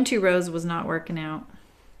pulling 2 rows was not working out.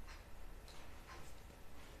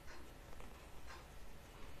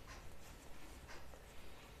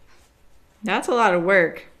 That's a lot of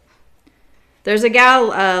work. There's a gal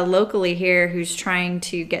locally here who's trying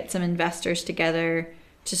to get some investors together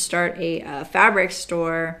to start a fabric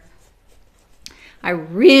store. I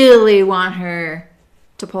really want her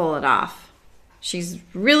to pull it off. She's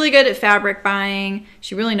really good at fabric buying.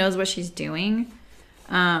 She really knows what she's doing.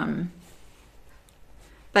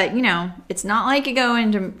 But, it's not like you go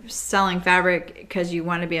into selling fabric because you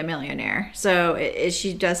want to be a millionaire. So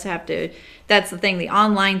she does have to, that's the thing. The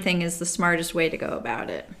online thing is the smartest way to go about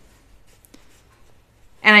it.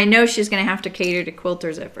 And I know she's going to have to cater to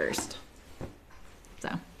quilters at first.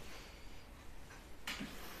 So,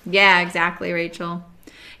 yeah, exactly, Rachel.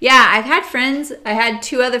 Yeah, I had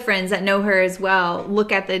 2 other friends that know her as well,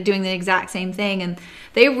 look at doing the exact same thing, and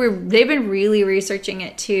they've been really researching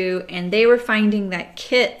it too, and they were finding that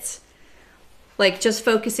kits, like just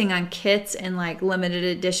focusing on kits and like limited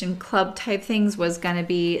edition club type things was going to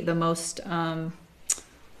be the most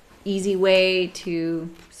easy way to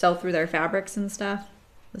sell through their fabrics and stuff.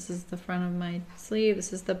 This is the front of my sleeve.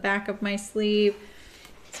 This is the back of my sleeve.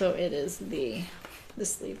 So it is the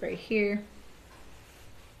sleeve right here.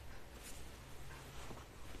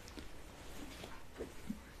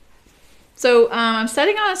 So I'm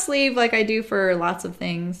setting on a sleeve like I do for lots of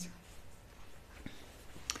things.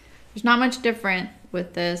 There's not much different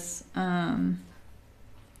with this. I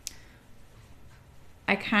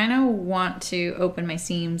kind of want to open my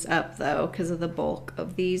seams up though because of the bulk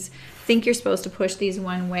of these. I think you're supposed to push these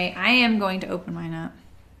one way. I am going to open mine up.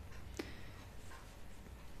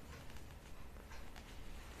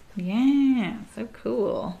 Yeah, so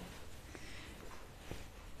cool.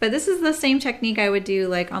 But this is the same technique I would do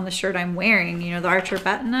like on the shirt I'm wearing, the Archer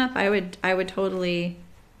button up. I'd put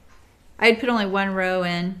only 1 row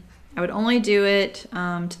in. I would only do it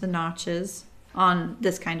to the notches on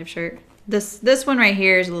this kind of shirt. This one right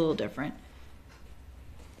here is a little different.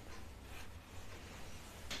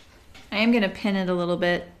 I am going to pin it a little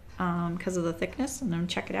bit because of the thickness, and then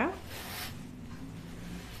check it out.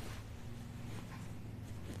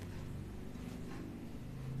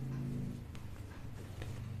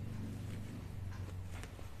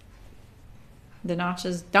 The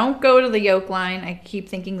notches don't go to the yoke line. I keep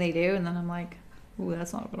thinking they do, and then I'm like, ooh,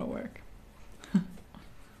 that's not gonna work.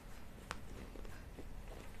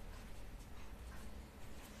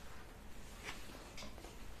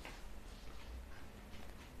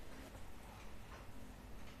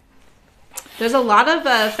 There's a lot of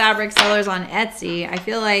fabric sellers on Etsy. I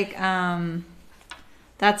feel like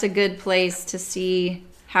that's a good place to see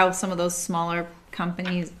how some of those smaller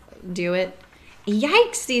companies do it.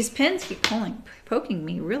 Yikes, these pins keep poking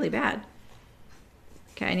me really bad.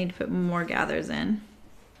 Okay, I need to put more gathers in.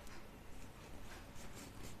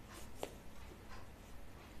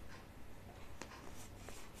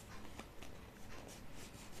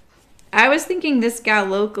 I was thinking this gal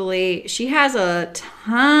locally, she has a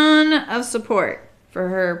ton of support for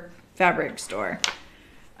her fabric store.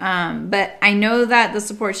 But I know that the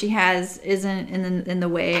support she has isn't in the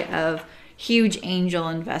way of huge angel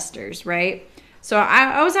investors, right? So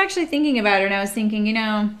I was actually thinking about her, and I was thinking, you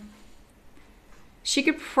know, she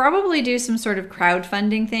could probably do some sort of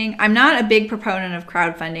crowdfunding thing. I'm not a big proponent of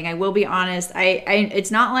crowdfunding. I will be honest.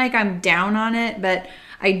 It's not like I'm down on it, but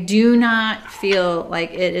I do not feel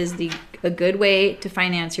like it is a good way to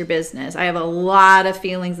finance your business. I have a lot of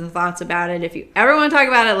feelings and thoughts about it. If you ever want to talk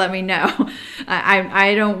about it, let me know.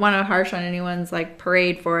 I don't want to harsh on anyone's like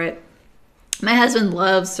parade for it. My husband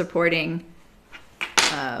loves supporting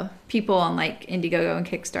people on like Indiegogo and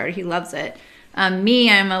Kickstarter. He loves it.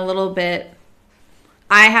 Me, I'm a little bit,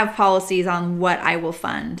 I have policies on what I will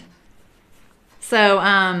fund. So,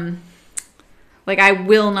 like I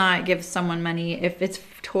will not give someone money if it's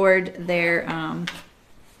toward their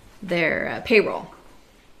payroll.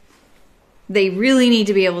 They really need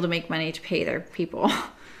to be able to make money to pay their people.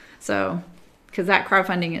 So, because that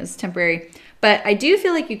crowdfunding is temporary. But I do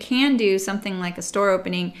feel like you can do something like a store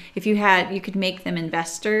opening if you could make them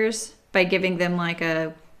investors by giving them like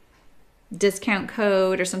a discount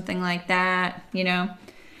code or something like that, you know.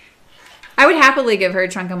 I would happily give her a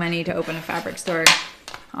chunk of money to open a fabric store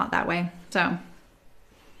that way. So,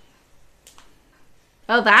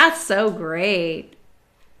 oh, that's so great.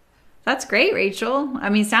 That's great, Rachel. I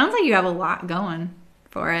mean, sounds like you have a lot going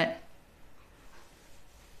for it.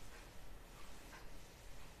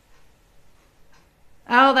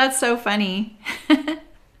 Oh, that's so funny.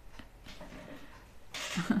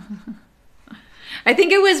 I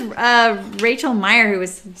think it was Rachel Meyer who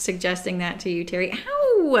was suggesting that to you, Terry.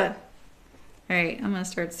 Ow! All right, I'm going to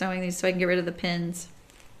start sewing these so I can get rid of the pins.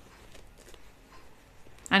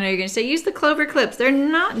 I know you're going to say, use the clover clips. They're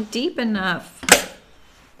not deep enough.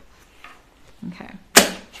 Okay.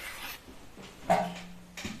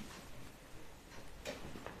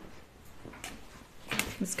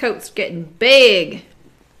 This coat's getting big.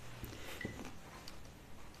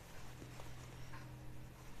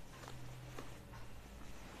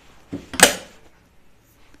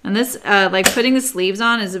 And this, like putting the sleeves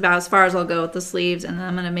on is about as far as I'll go with the sleeves. And then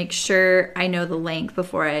I'm going to make sure I know the length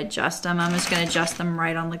before I adjust them. I'm just going to adjust them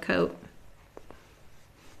right on the coat.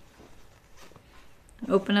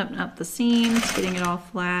 Open up the seams, getting it all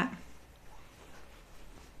flat.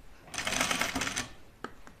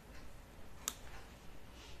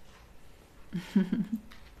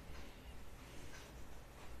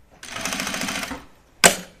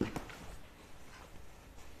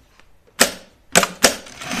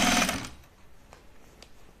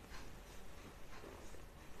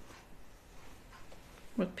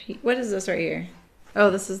 What is this right here? Oh,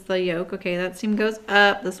 this is the yoke. Okay, that seam goes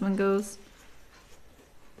up. This one goes.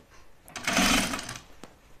 All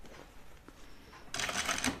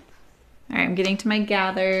right, I'm getting to my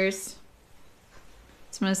gathers.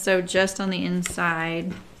 So I'm going to sew just on the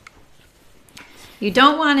inside. You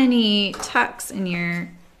don't want any tucks in your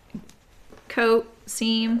coat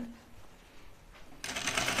seam.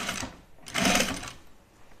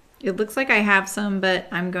 It looks like I have some, but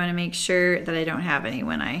I'm going to make sure that I don't have any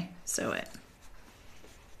when I sew it.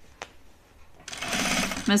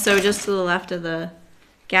 I'm going to sew just to the left of the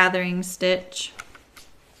gathering stitch.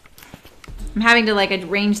 I'm having to like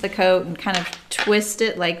arrange the coat and kind of twist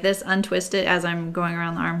it like this, untwist it as I'm going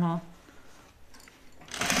around the armhole.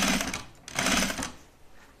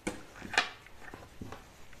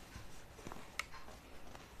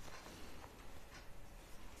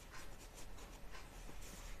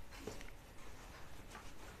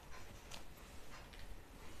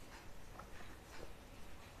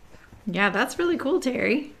 Yeah, that's really cool,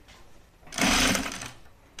 Terry.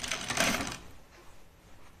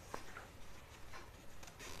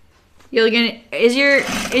 Is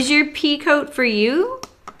your pea coat for you?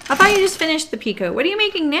 I thought you just finished the pea coat. What are you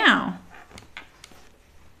making now?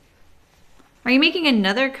 Are you making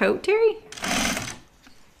another coat, Terry?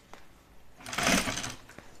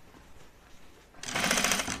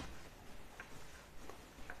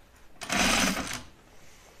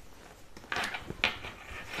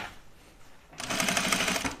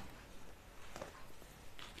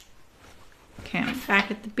 Okay, I'm back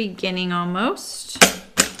at the beginning almost.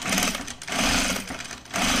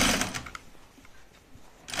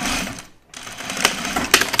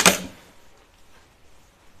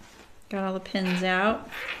 Got all the pins out.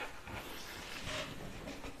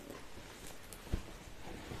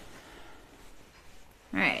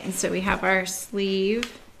 All right, and so we have our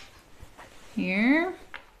sleeve here.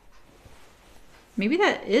 Maybe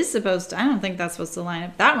that is supposed to, I don't think that's supposed to line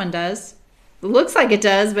up. That one does. It looks like it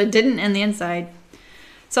does, but didn't in the inside.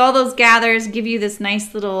 So all those gathers give you this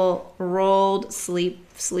nice little rolled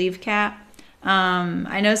sleeve cap.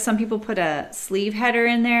 I know some people put a sleeve header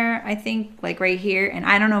in there, I think, like right here, and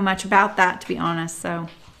I don't know much about that, to be honest, so.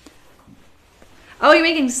 Oh, you're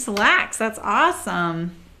making slacks. That's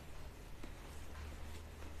awesome.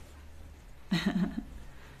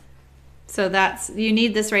 So you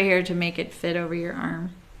need this right here to make it fit over your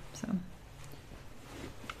arm. So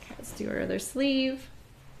okay, let's do our other sleeve.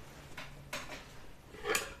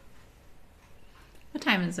 What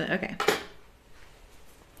time is it? Okay.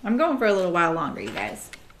 I'm going for a little while longer, you guys.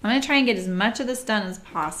 I'm gonna try and get as much of this done as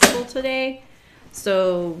possible today.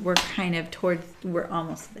 So we're kind of we're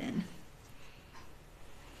almost in.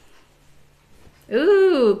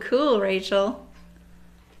 Ooh, cool, Rachel.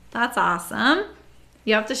 That's awesome.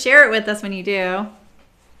 You have to share it with us when you do.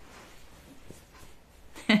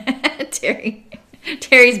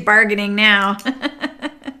 Terry's bargaining now.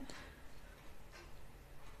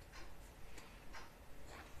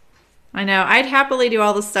 I know, I'd happily do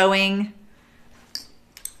all the sewing.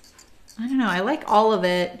 I don't know, I like all of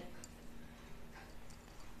it.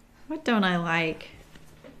 What don't I like?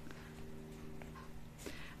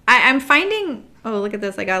 I'm finding, oh, look at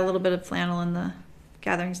this. I got a little bit of flannel in the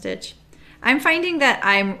gathering stitch. I'm finding that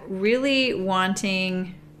I'm really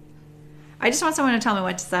wanting, I just want someone to tell me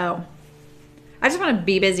what to sew. I just want to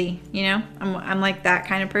be busy, you know? I'm like that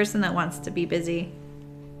kind of person that wants to be busy.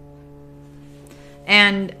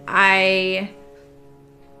 And I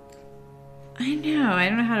know, I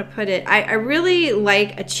don't know how to put it. I really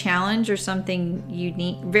like a challenge or something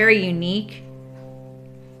unique, very unique.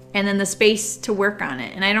 And then the space to work on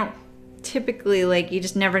it. And I don't typically, like, you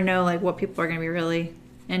just never know, like, what people are going to be really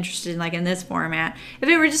interested in, like, in this format. If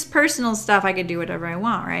it were just personal stuff, I could do whatever I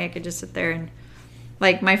want, right? I could just sit there and,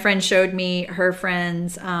 like, my friend showed me her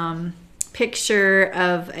friend's picture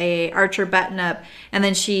of a Archer button-up, and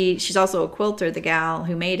then she's also a quilter, the gal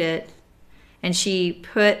who made it, and she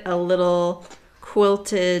put a little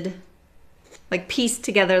quilted, like, pieced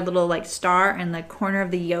together little, like, star in the corner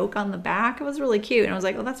of the yoke on the back. It was really cute, and I was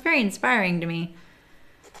like, oh, that's very inspiring to me.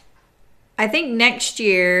 I think next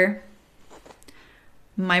year,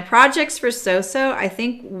 my projects for So-So, I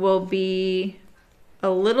think, will be a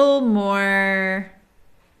little more,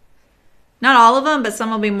 not all of them, but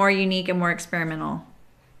some will be more unique and more experimental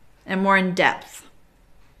and more in depth.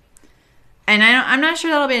 And I'm not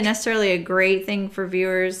sure that'll be necessarily a great thing for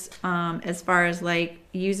viewers as far as, like,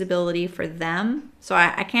 usability for them. So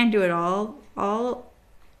I can't do it all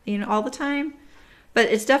the time. But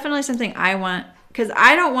it's definitely something I want, because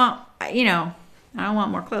I don't want, I don't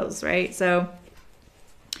want more clothes, right? So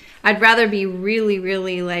I'd rather be really,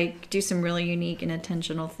 really, like, do some really unique and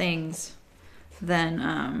intentional things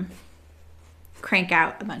than crank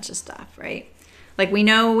out a bunch of stuff, right? Like, we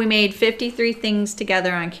know we made 53 things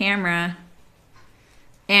together on camera,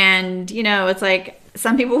 and, it's like,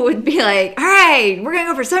 some people would be like, all right, we're going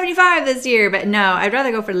to go for 75 this year, but no, I'd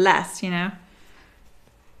rather go for less,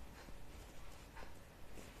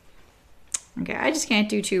 Okay, I just can't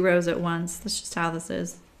do 2 rows at once. That's just how this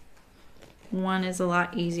is. One is a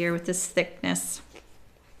lot easier with this thickness.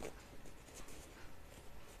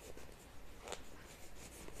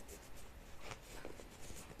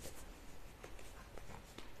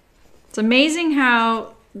 It's amazing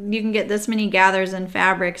how you can get this many gathers in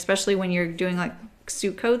fabric, especially when you're doing, like,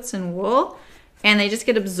 suit coats and wool, and they just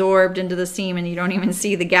get absorbed into the seam and you don't even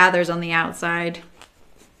see the gathers on the outside.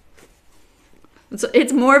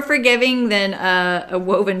 It's more forgiving than a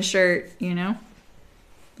woven shirt,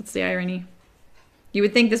 That's the irony. You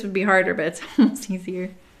would think this would be harder, but it's almost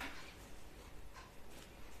easier.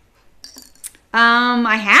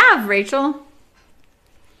 I have, Rachel.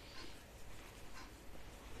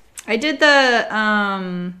 I did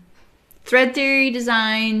the Thread Theory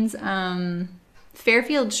Designs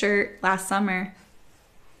Fairfield shirt last summer.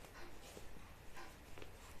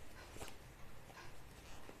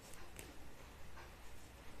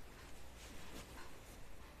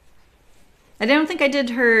 I don't think I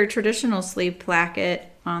did her traditional sleeve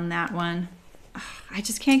placket on that one. Ugh, I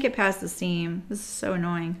just can't get past the seam. This is so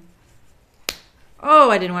annoying.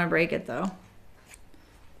 Oh, I didn't want to break it though.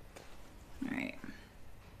 All right.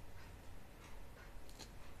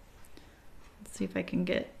 See if I can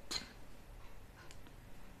get...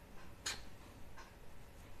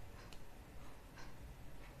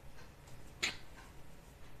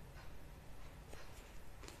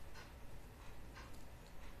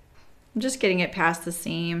 I'm just getting it past the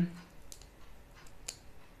seam.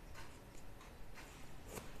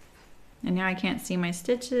 And now I can't see my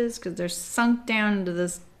stitches because they're sunk down into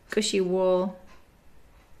this gushy wool.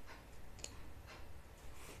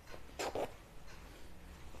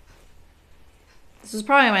 This is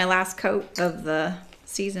probably my last coat of the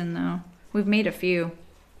season though. We've made a few.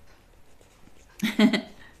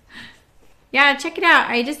 Yeah, check it out.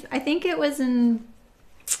 I think it was in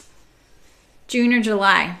June or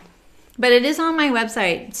July. But it is on my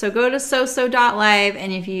website. So go to soso.live,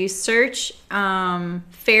 and if you search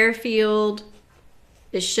Fairfield,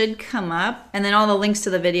 it should come up. And then all the links to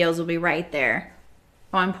the videos will be right there.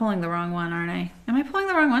 Oh, I'm pulling the wrong one, aren't I? Am I pulling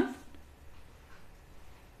the wrong one?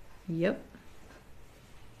 Yep.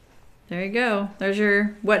 There you go. There's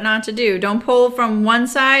your what not to do. Don't pull from one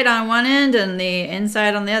side on one end and the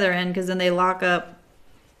inside on the other end, because then they lock up.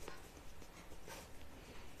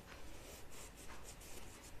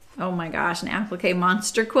 Oh my gosh, an applique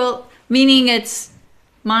monster quilt, meaning it's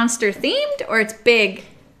monster themed or it's big.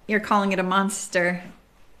 You're calling it a monster.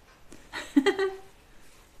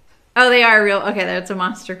 Oh, they are real. Okay, that's a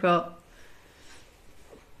monster quilt.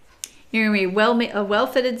 You're gonna be a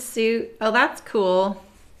well-fitted suit. Oh, that's cool.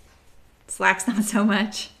 Slacks not so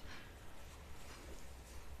much.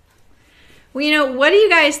 Well, you know, what do you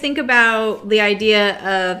guys think about the idea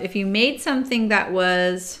of if you made something that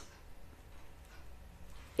was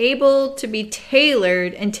able to be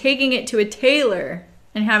tailored and taking it to a tailor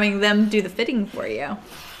and having them do the fitting for you?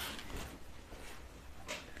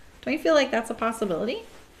 Don't you feel like that's a possibility?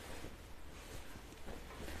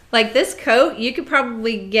 Like this coat, you could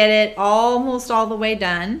probably get it almost all the way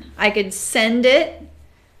done. I could send it.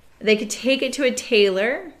 They could take it to a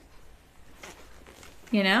tailor,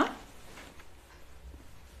 you know?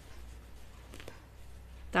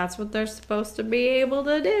 That's what they're supposed to be able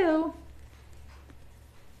to do.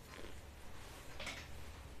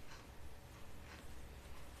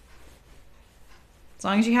 As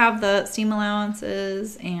long as you have the seam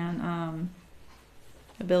allowances and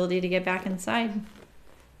ability to get back inside.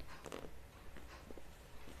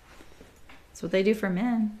 That's what they do for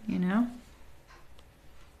men, you know?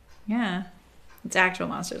 Yeah. It's actual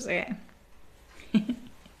monsters, okay.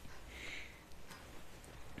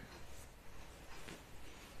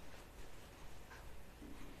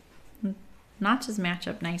 Notches match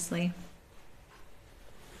up nicely.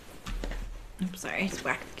 Oops, sorry, I just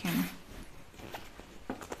whacked the camera.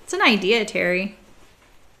 It's an idea, Terry.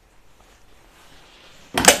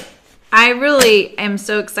 I really am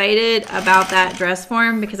so excited about that dress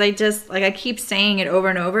form because I just, like, I keep saying it over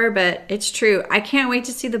and over, but it's true. I can't wait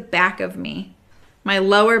to see the back of me. My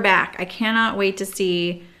lower back. I cannot wait to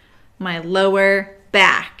see my lower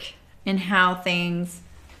back and how things,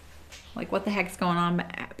 like, what the heck's going on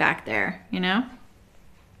back there, you know?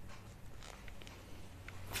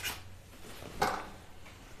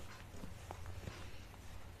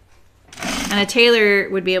 And a tailor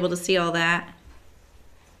would be able to see all that.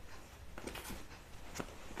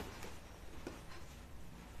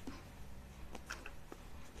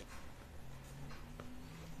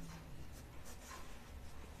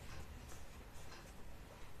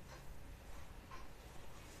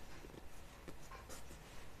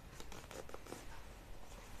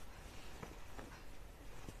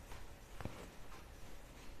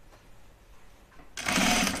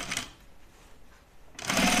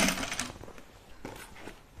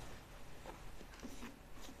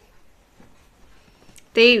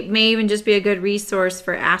 They may even just be a good resource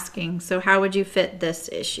for asking. So how would you fit this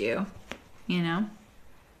issue? You know?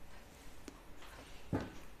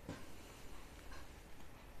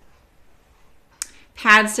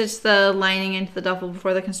 Pad stitch the lining into the duffel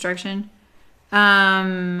before the construction.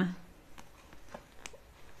 That's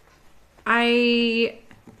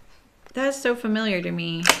so familiar to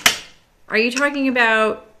me. Are you talking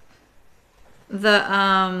about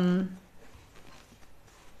the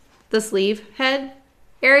sleeve head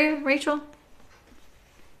area, Rachel?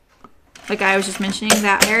 Like I was just mentioning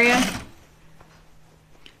that area?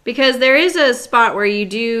 Because there is a spot where you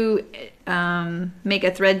do make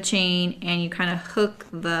a thread chain and you kind of hook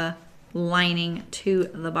the lining to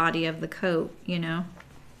the body of the coat, you know?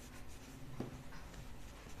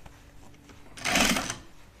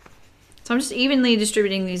 So I'm just evenly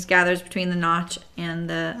distributing these gathers between the notch and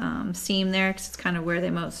the seam there because it's kind of where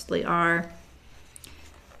they mostly are.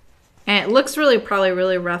 And it looks really, probably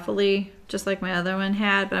really ruffly just like my other one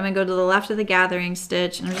had, but I'm gonna go to the left of the gathering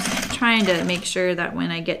stitch, and I'm just trying to make sure that when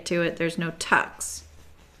I get to it, there's no tucks.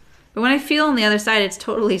 But when I feel on the other side, it's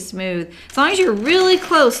totally smooth. As long as you're really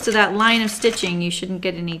close to that line of stitching, you shouldn't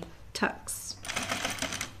get any tucks.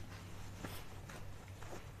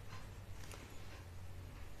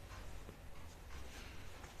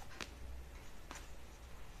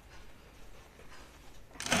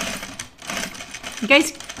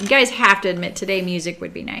 You guys have to admit today music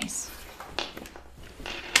would be nice.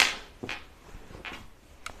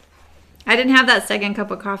 I didn't have that second cup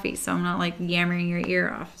of coffee, so I'm not like yammering your ear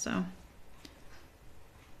off, so.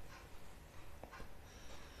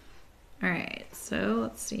 All right, so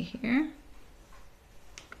let's see here.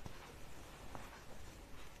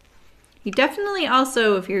 You definitely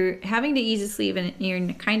also, if you're having to ease a sleeve and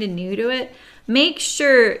you're kind of new to it, make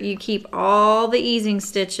sure you keep all the easing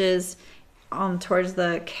stitches towards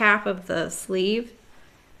the cap of the sleeve.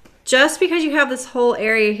 Just because you have this whole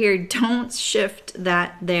area here, don't shift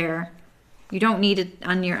that there. You don't need it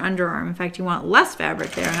on your underarm. In fact, you want less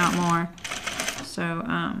fabric there, not more. So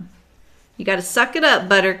you got to suck it up,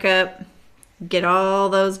 Buttercup. Get all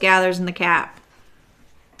those gathers in the cap.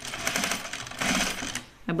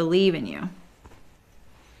 I believe in you.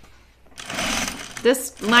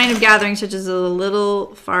 This line of gathering stitches is a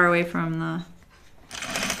little far away from the...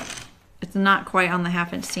 It's not quite on the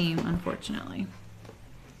 1/2 inch seam, unfortunately.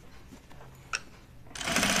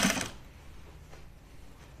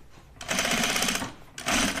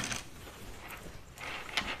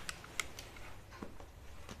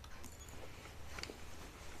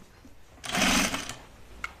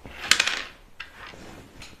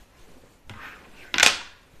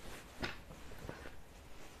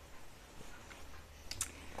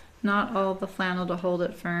 Not all the flannel to hold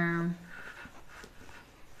it firm.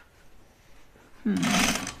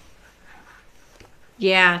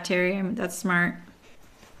 Yeah, Terry, that's smart.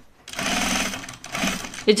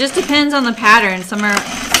 It just depends on the pattern. Some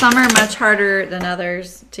are much harder than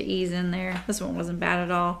others to ease in there. This one wasn't bad at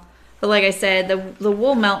all. But like I said, the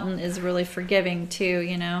wool melton is really forgiving too,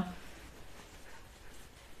 you know.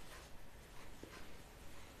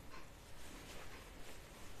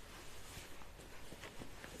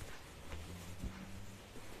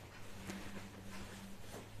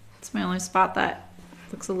 It's my only spot that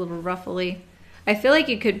looks a little ruffly. I feel like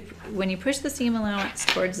you could, when you push the seam allowance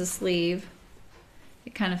towards the sleeve,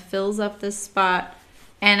 it kind of fills up this spot.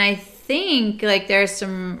 And I think like there's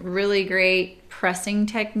some really great pressing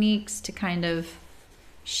techniques to kind of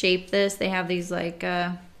shape this. They have these like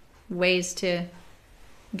ways to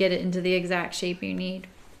get it into the exact shape you need.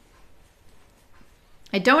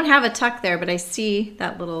 I don't have a tuck there, but I see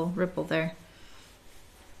that little ripple there.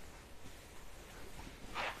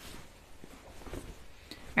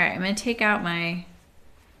 All right, I'm going to take out my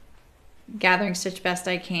gathering stitch best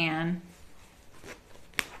I can.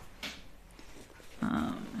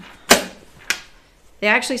 They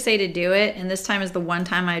actually say to do it, and this time is the one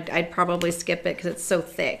time I'd probably skip it because it's so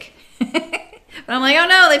thick. But I'm like, oh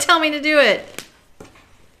no, they tell me to do it.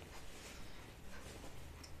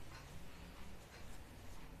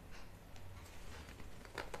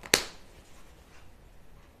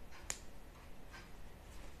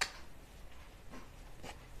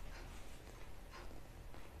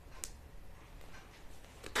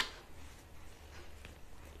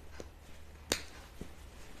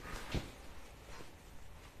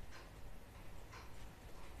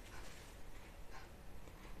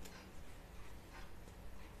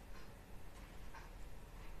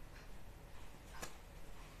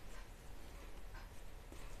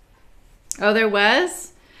 Oh, there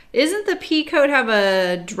was? Isn't the pea coat have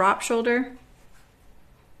a drop shoulder?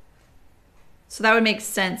 So that would make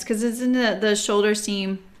sense because isn't the shoulder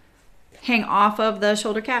seam hang off of the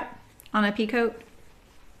shoulder cap on a pea coat?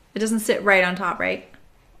 It doesn't sit right on top, right?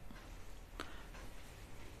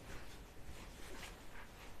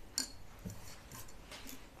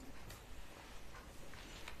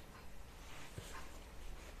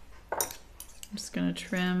 I'm just gonna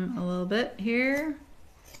trim a little bit here.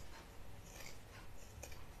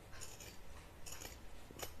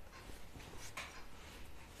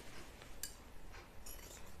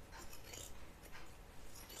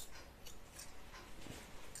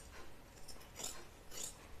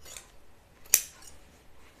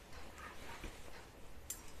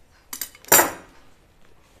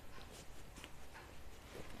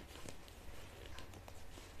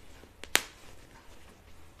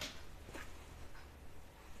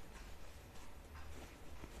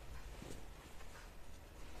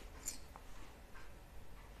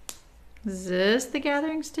 Is this the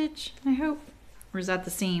gathering stitch, I hope? Or is that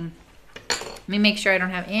the seam? Let me make sure I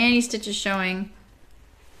don't have any stitches showing.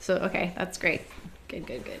 So, okay, that's great. Good,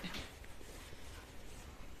 good, good.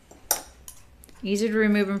 Easier to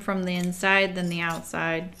remove them from the inside than the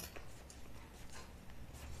outside.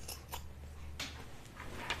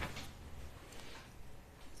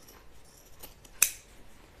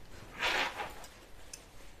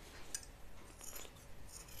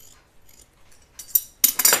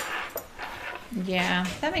 Yeah,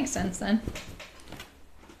 that makes sense then.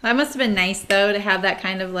 That must have been nice though to have that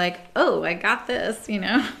kind of like, oh, I got this, you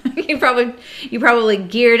know. you probably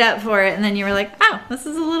geared up for it and then you were like, oh, this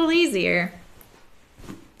is a little easier.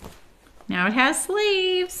 Now it has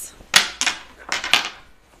sleeves.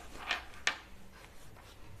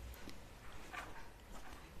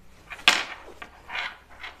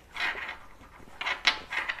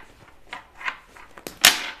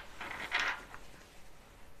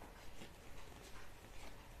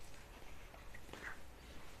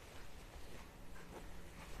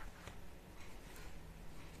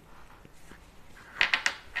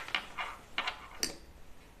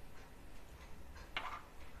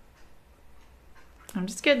 I'm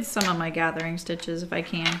just getting some of my gathering stitches if I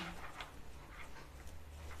can.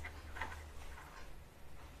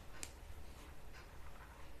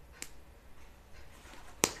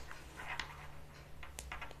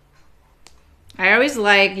 I always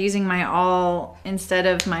like using my awl instead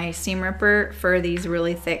of my seam ripper for these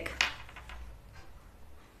really thick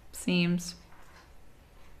seams.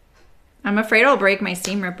 I'm afraid I'll break my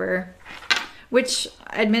seam ripper, which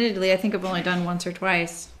admittedly I think I've only done once or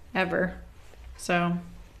twice ever. So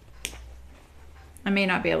I may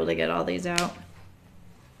not be able to get all these out. I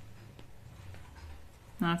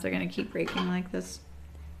don't know if they're gonna keep breaking like this.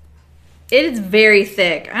 It is very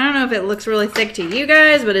thick. I don't know if it looks really thick to you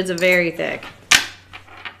guys, but it's very thick.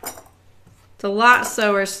 It's a lot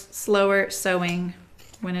slower sewing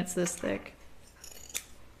when it's this thick.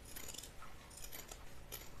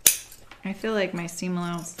 I feel like my seam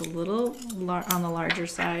allowance is a little on the larger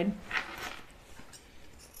side.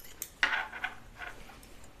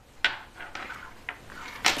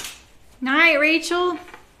 Night, Rachel.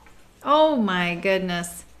 Oh my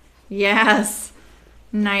goodness. Yes.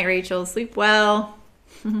 Night, Rachel. Sleep well.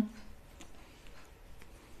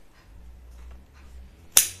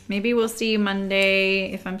 Maybe we'll see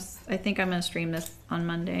Monday if I think I'm gonna stream this on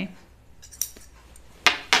Monday.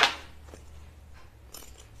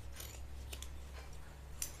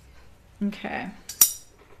 Okay.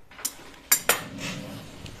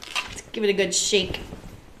 Let's give it a good shake.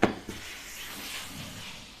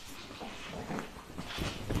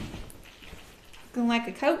 Looking like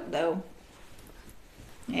a coat though.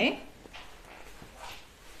 Hey?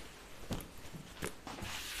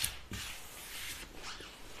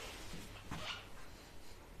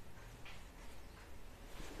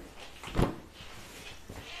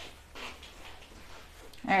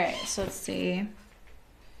 All right, so let's see.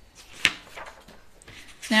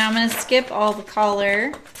 Now I'm gonna skip all the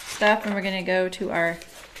collar stuff and we're gonna go to our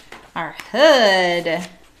hood.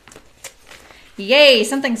 Yay,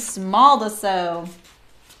 something small to sew.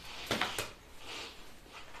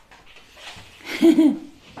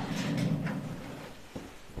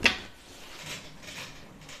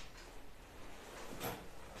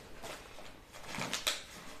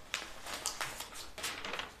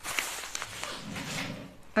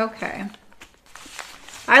 Okay.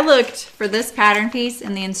 I looked for this pattern piece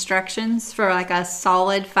in the instructions for like a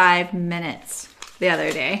solid 5 minutes the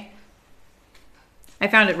other day. I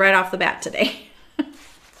found it right off the bat today.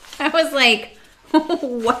 I was like,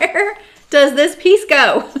 where does this piece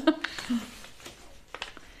go?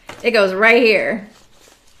 It goes right here.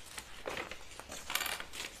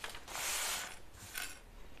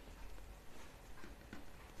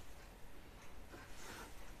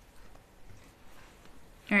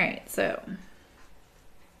 All right, so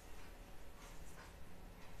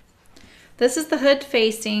this is the hood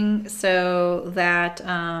facing so that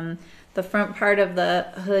the front part of the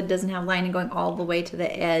hood doesn't have lining going all the way to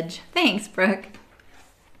the edge. Thanks, Brooke.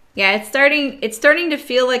 Yeah, it's starting to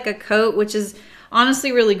feel like a coat, which is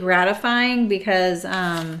honestly really gratifying because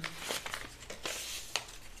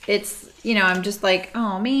it's, you know, I'm just like,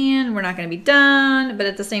 oh man, we're not gonna be done. But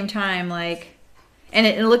at the same time, like, and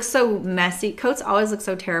it looks so messy. Coats always look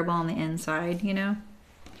so terrible on the inside, you know?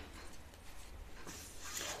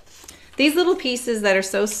 These little pieces that are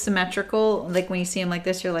so symmetrical, like when you see them like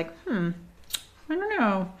this, you're like, I don't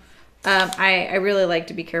know. I really like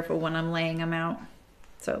to be careful when I'm laying them out.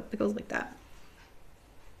 So it goes like that.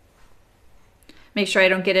 Make sure I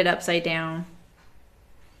don't get it upside down.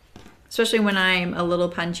 Especially when I'm a little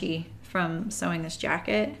punchy from sewing this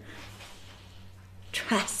jacket.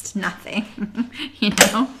 trust nothing, you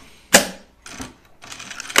know?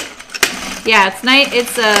 Yeah, it's nice.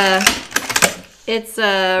 It's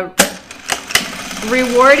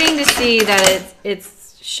rewarding to see that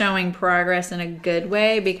it's showing progress in a good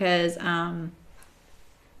way, because I'm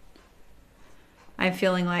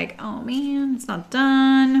feeling like, oh man, it's not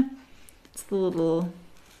done. It's a little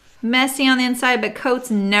messy on the inside, but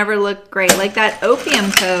coats never look great. Like that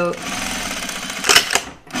opium coat,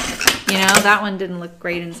 you know, that one didn't look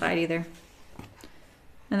great inside either.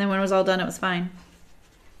 And then when it was all done, it was fine.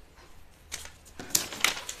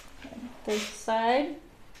 This side.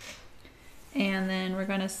 And then we're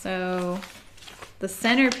going to sew the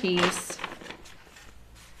centerpiece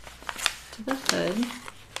to the hood.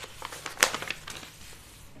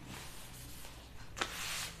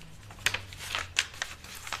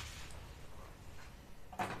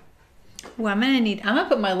 Ooh, I'm gonna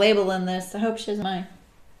put my label in this. I hope she doesn't mind.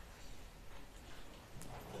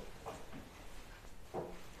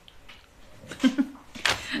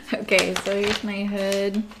 Okay, so here's my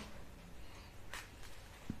hood.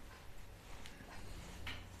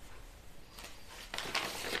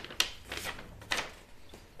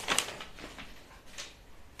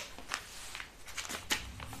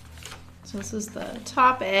 So this is the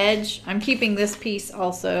top edge. I'm keeping this piece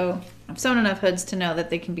also. I've sewn enough hoods to know that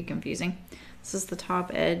they can be confusing. This is the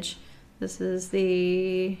top edge. This is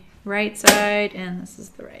the right side, and this is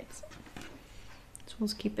the right side. So we'll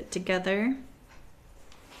just keep it together.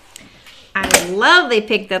 I love they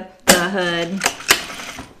picked up the hood.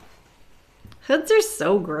 Hoods are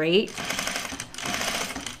so great.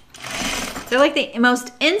 They're like the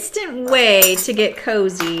most instant way to get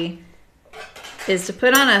cozy is to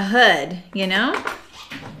put on a hood, you know?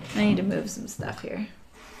 I need to move some stuff here.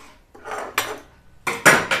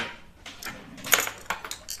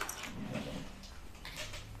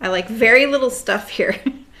 I like very little stuff here.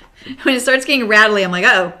 When it starts getting rattly, I'm like,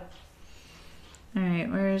 oh. All right,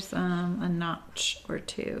 where's a notch or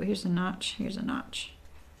two? Here's a notch, here's a notch.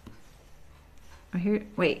 Oh, here,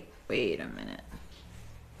 wait a minute.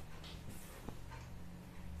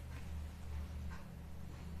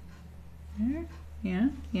 There,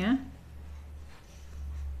 yeah.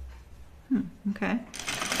 Okay.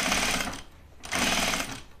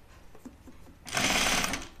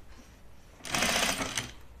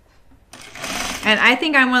 And I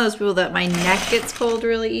think I'm one of those people that my neck gets cold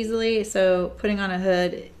really easily, so putting on a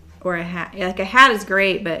hood or a hat, like a hat is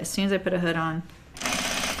great, but as soon as I put a hood on,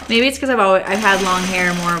 maybe it's because I've had long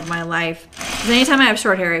hair more of my life. Because anytime I have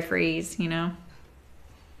short hair, I freeze, you know?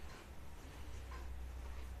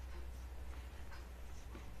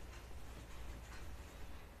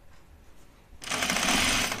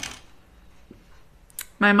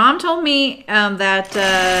 My mom told me that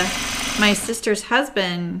my sister's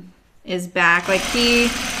husband is back. Like he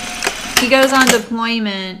goes on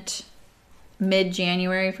deployment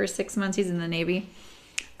mid-January for 6 months. He's in the Navy.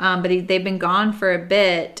 But they've been gone for a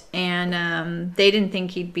bit, and they didn't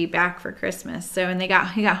think he'd be back for Christmas. So, and he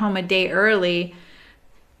got home a day early.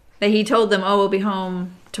 That he told them, "Oh, we'll be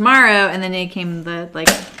home tomorrow," and then they came that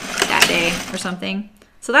day or something.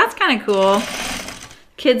 So that's kind of cool.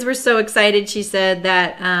 Kids were so excited. She said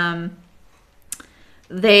that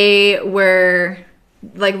they were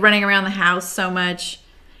like running around the house so much,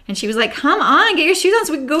 and she was like, "Come on, get your shoes on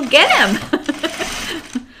so we can go get him."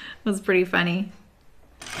 It was pretty funny.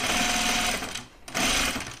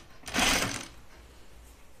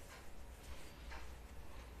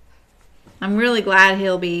 I'm really glad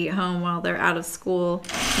he'll be home while they're out of school,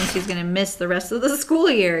 since he's gonna miss the rest of the school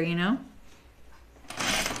year, you know?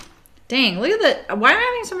 Dang, look at that. Why am I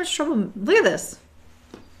having so much trouble? Look at this.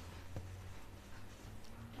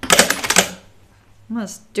 I'm gonna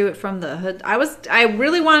do it from the hood. I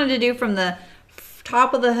really wanted to do from the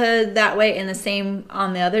top of the hood that way and the same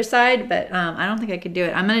on the other side, but I don't think I could do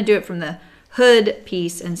it. I'm gonna do it from the hood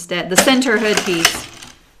piece instead, the center hood piece.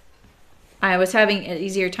 I was having an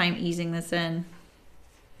easier time easing this in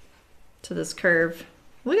to this curve.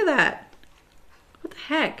 Look at that. What the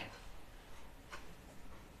heck?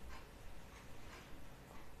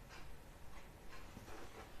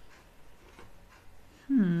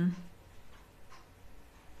 What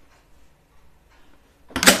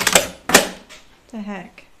the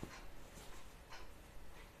heck?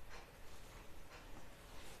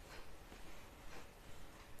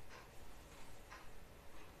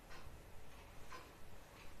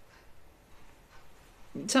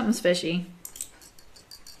 Something's fishy.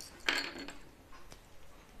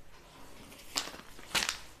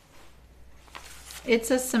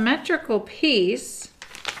 It's a symmetrical piece.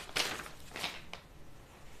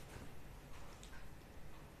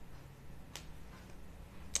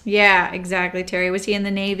 Yeah, exactly, Terry. Was he in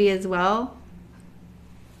the Navy as well?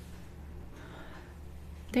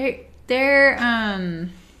 They're a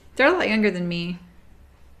lot younger than me.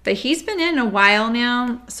 But he's been in a while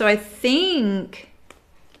now, so I think,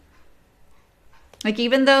 like,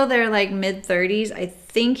 even though they're like mid-30s, I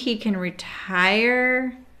think he can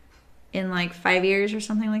retire in like 5 years or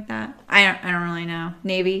something like that. I don't really know.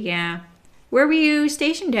 Navy, yeah. Where were you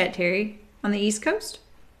stationed at, Terry? On the East Coast?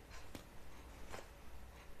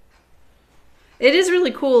 It is really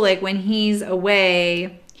cool, like, when he's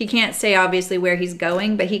away, he can't say obviously where he's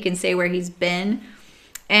going, but he can say where he's been.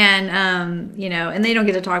 And, you know, and they don't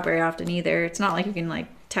get to talk very often either. It's not like you can, like,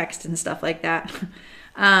 text and stuff like that.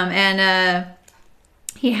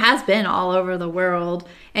 He has been all over the world.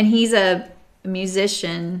 And he's a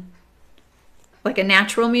musician, like a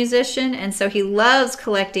natural musician. And so he loves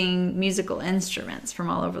collecting musical instruments from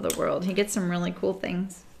all over the world. He gets some really cool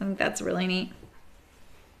things. I think that's really neat.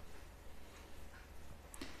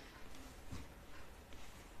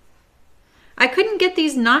 I couldn't get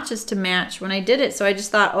these notches to match when I did it, so I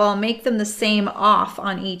just thought, oh, I'll make them the same off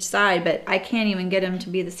on each side, but I can't even get them to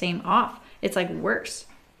be the same off. It's like worse.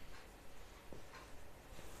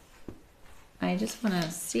 I just want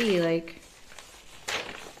to see, like,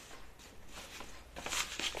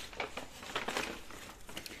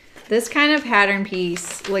 this kind of pattern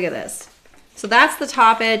piece. Look at this. So that's the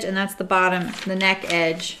top edge and that's the bottom, the neck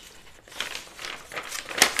edge.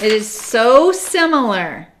 It is so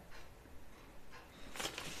similar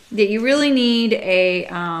that you really need a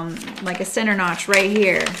like a center notch right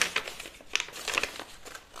here,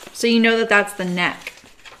 so you know that that's the neck.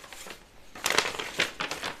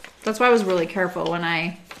 That's why I was really careful when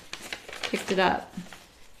I picked it up.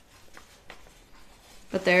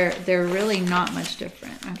 But they're really not much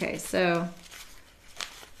different. Okay, so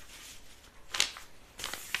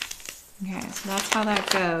that's how that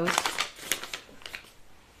goes.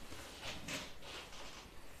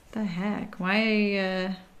 The heck?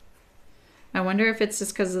 Why? I wonder if it's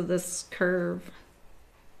just because of this curve.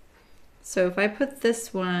 So if I put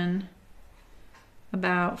this one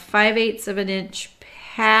about 5/8 of an inch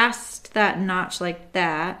past that notch like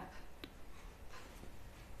that.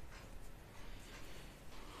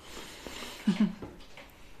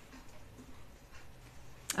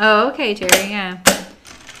 Oh, okay, Terry, yeah.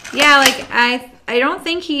 Yeah, like I don't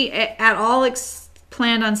think he at all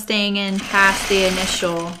planned on staying in past the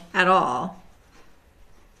initial at all.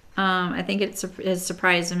 I think it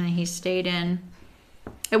surprised him that he stayed in.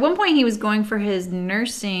 At one point, he was going for his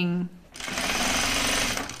nursing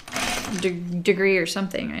degree or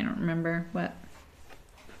something. I don't remember what.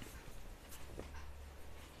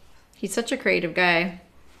 He's such a creative guy.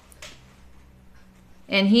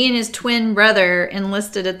 And he and his twin brother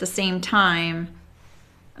enlisted at the same time.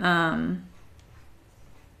 They're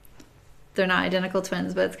not identical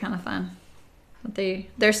twins, but it's kind of fun. But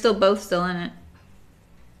they're both still in it.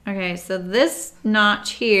 Okay, so this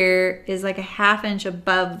notch here is like a 1/2 inch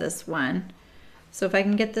above this one. So if I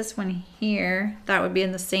can get this one here, that would be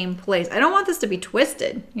in the same place. I don't want this to be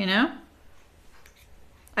twisted, you know?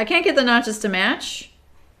 I can't get the notches to match.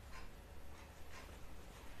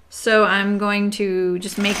 So I'm going to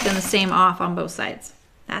just make them the same off on both sides.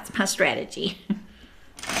 That's my strategy.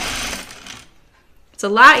 It's a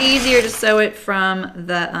lot easier to sew it from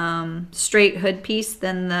the straight hood piece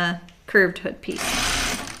than the curved hood piece.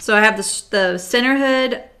 So I have the center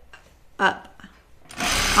hood up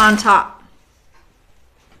on top.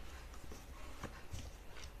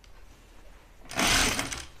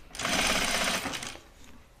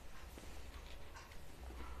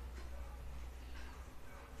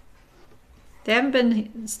 They haven't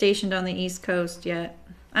been stationed on the East Coast yet.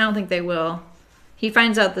 I don't think they will. He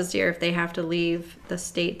finds out this year if they have to leave the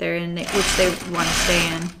state they're in, which they want to stay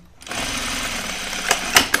in.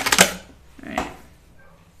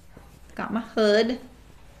 Got my hood.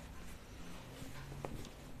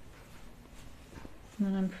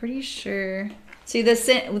 And I'm pretty sure. See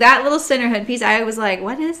that little center hood piece, I was like,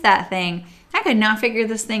 what is that thing? I could not figure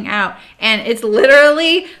this thing out. And it's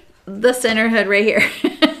literally the center hood right here.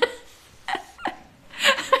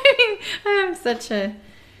 I mean,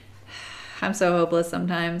 I'm so hopeless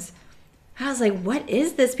sometimes. I was like, what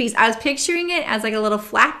is this piece? I was picturing it as like a little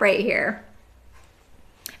flap right here.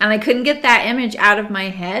 And I couldn't get that image out of my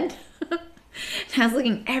head. I was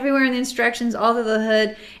looking everywhere in the instructions, all through the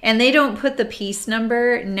hood, and they don't put the piece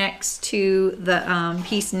number next to the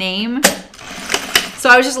piece name. So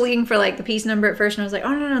I was just looking for like the piece number at first, and I was like,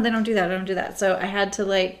 oh no, they don't do that, I don't do that. So I had to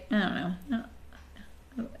like, I don't know.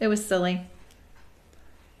 It was silly.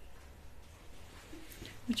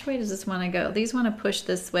 Which way does this want to go? These want to push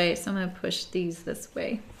this way, so I'm going to push these this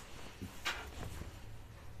way.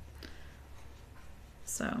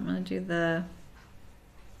 So I'm gonna do the,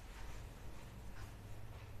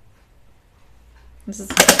 this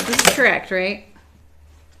is correct, right?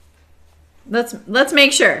 Let's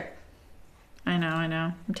make sure. I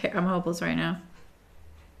know. I'm hopeless right now.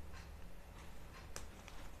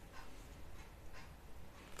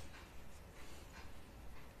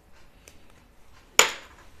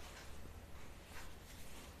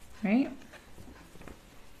 Right?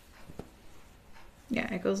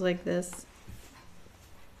 Yeah, it goes like this.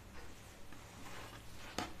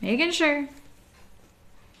 Making sure.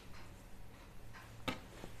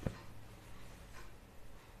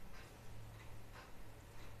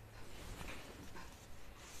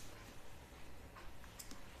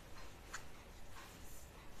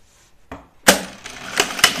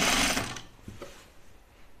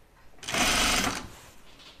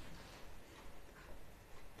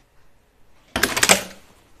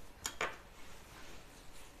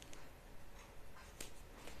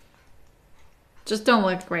 Just don't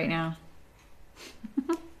look right now.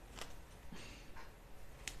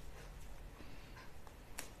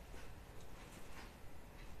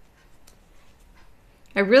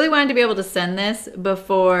 I really wanted to be able to send this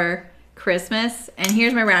before Christmas, and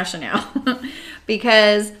here's my rationale.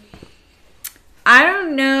 Because I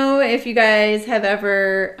don't know if you guys have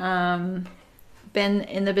ever been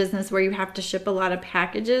in the business where you have to ship a lot of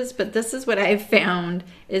packages, but this is what I've found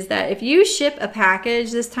is that if you ship a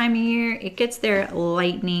package this time of year, it gets there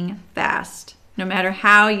lightning fast, no matter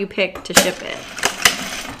how you pick to ship it.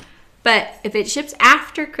 But if it ships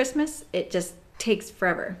after Christmas, it just takes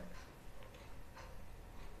forever.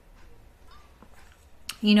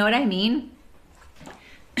 You know what I mean?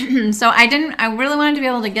 So I really wanted to be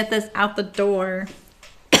able to get this out the door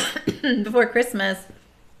before Christmas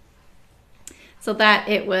so that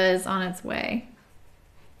it was on its way.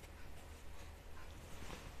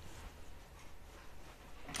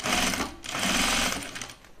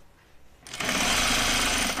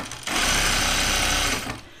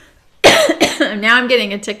 Now I'm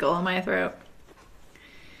getting a tickle in my throat.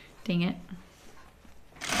 Dang it.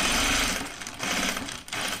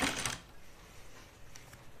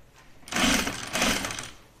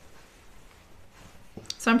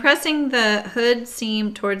 So I'm pressing the hood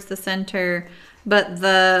seam towards the center, but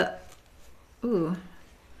the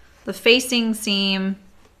facing seam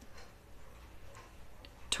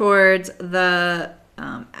towards the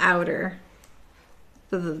outer,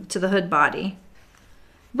 to the hood body.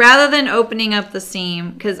 Rather than opening up the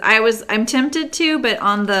seam, because I'm tempted to, but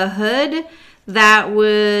on the hood, that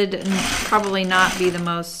would probably not be the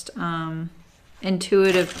most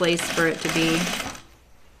intuitive place for it to be.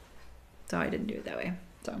 So I didn't do it that way.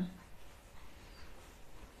 So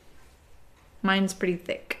mine's pretty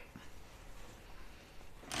thick.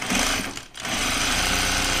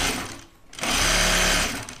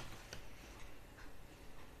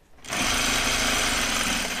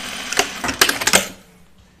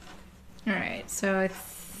 All right, so I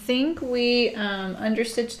think we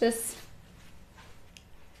understitch this.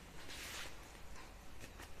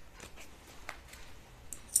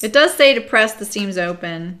 It does say to press the seams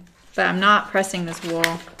open, but I'm not pressing this wool.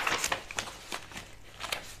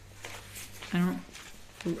 I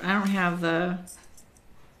don't have the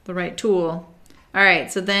right tool. All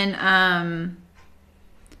right, so then I'm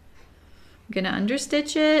gonna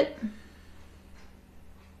understitch it.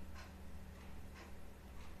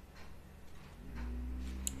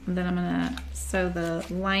 And then I'm gonna sew the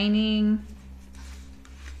lining.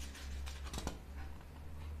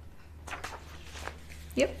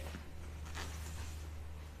 Yep.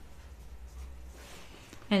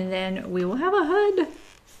 And then we will have a hood.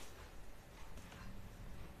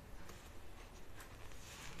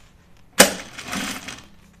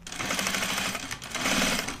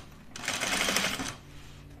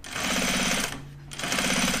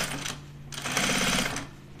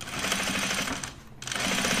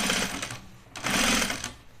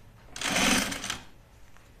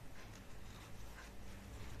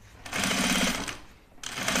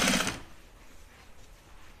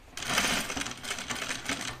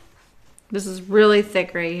 This is really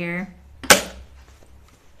thick right here.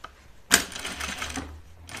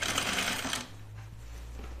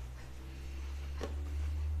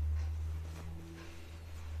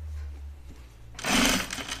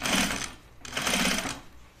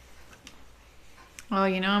 Oh,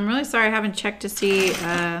 you know, I'm really sorry I haven't checked to see you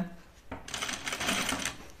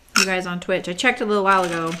guys on Twitch. I checked a little while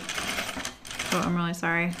ago. Oh, I'm really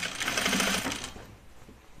sorry.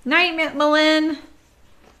 Night, Malin.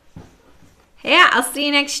 Yeah, I'll see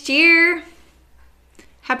you next year.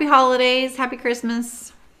 Happy holidays, happy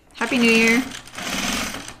Christmas, happy New Year.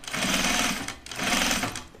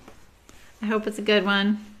 I hope it's a good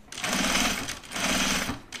one.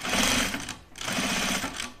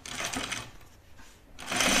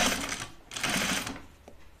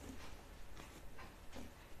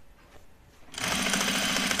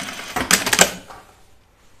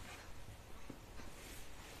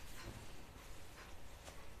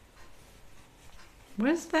 What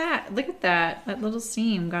is that? Look at that. That little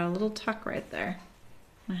seam got a little tuck right there.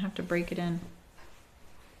 I have to break it in.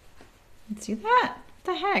 See that?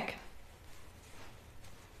 What the heck?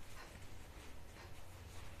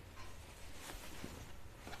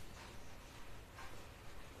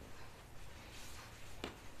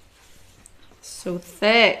 So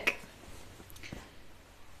thick.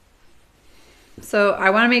 So I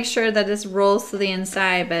want to make sure that this rolls to the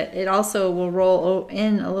inside, but it also will roll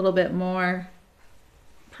in a little bit more.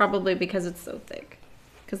 Probably because it's so thick,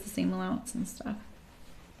 because the seam allowance and stuff.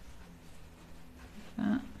 Like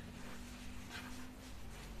that.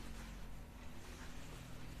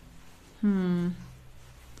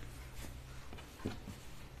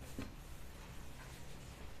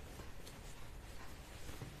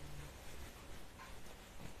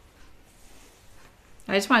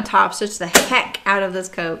 I just want to top stitch the heck out of this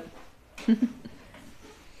coat.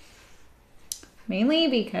 Mainly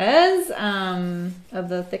because of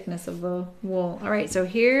the thickness of the wool. All right, so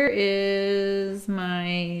here is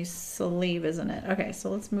my sleeve, isn't it? Okay, so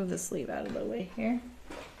let's move the sleeve out of the way here.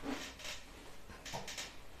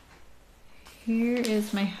 Here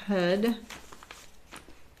is my hood.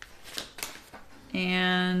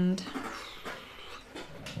 And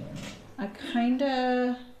I kind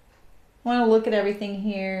of want to look at everything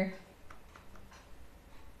here.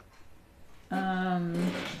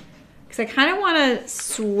 Because I kind of want to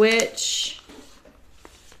switch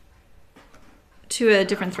to a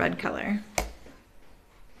different thread color.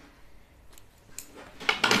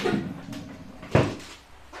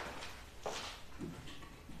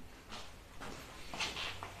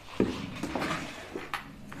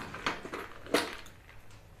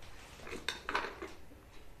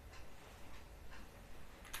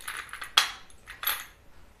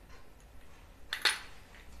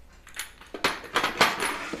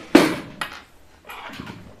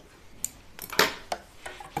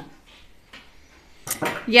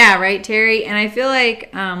 Yeah, right, Terry. And I feel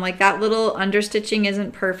like that little understitching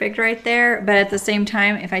isn't perfect right there, but at the same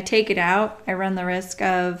time, if I take it out, I run the risk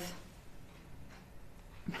of,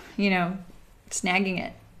 you know, snagging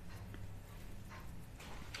it.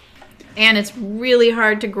 And it's really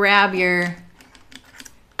hard to grab your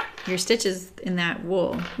stitches in that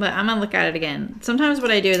wool. But I'm gonna look at it again. Sometimes what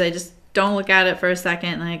I do is I just don't look at it for a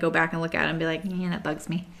second, and then I go back and look at it and be like, yeah, that bugs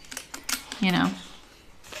me, you know.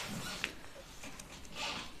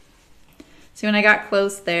 See, when I got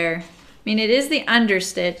close there, I mean, it is the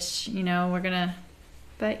understitch, you know, we're gonna,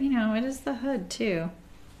 but you know, it is the hood too.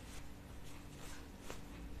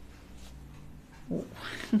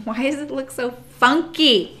 Why does it look so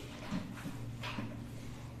funky?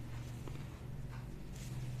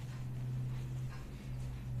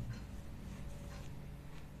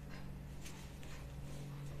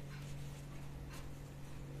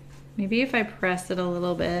 Maybe if I press it a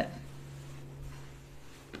little bit.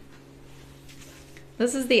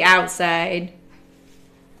 This is the outside.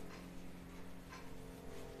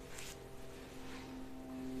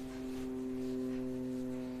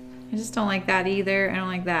 I just don't like that either. I don't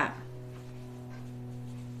like that.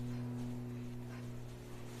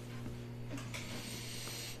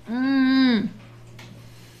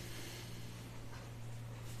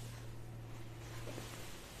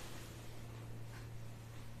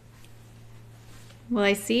 Will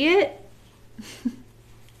I see it?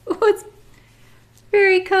 Oh, it's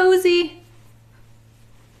very cozy.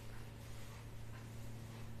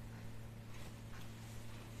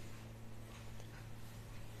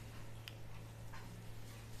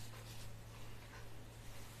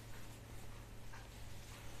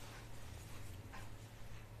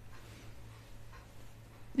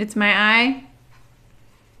 It's my eye.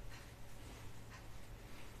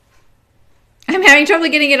 I'm having trouble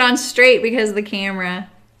getting it on straight because of the camera.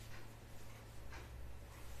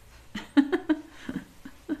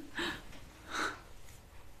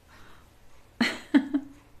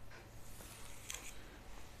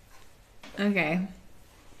 Okay.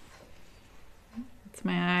 It's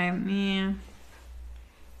my eye. Yeah.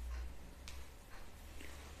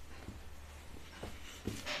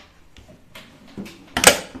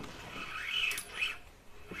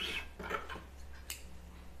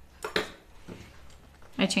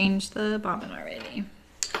 I changed the bobbin already.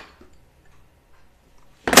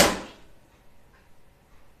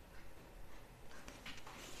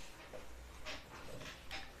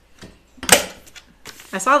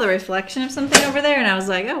 I saw the reflection of something over there and I was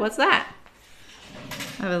like, oh, what's that?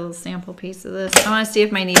 I have a little sample piece of this. I want to see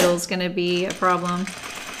if my needle's going to be a problem.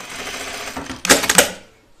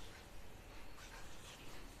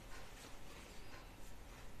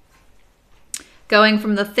 Going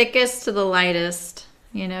from the thickest to the lightest,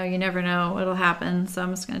 you know, you never know what'll happen. So I'm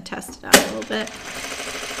just going to test it out a little bit.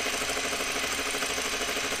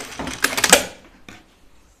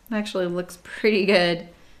 It actually looks pretty good,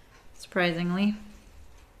 surprisingly.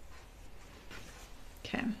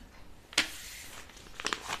 Okay.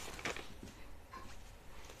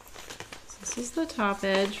 So this is the top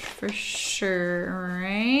edge for sure,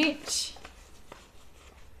 right?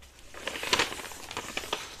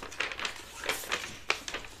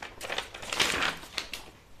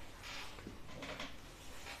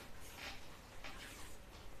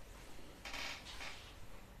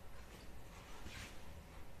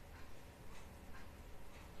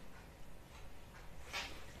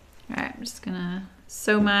 I'm just gonna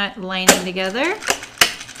sew my lining together.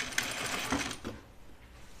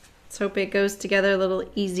 Let's hope it goes together a little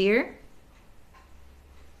easier.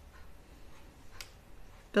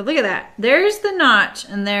 But look at that. There's the notch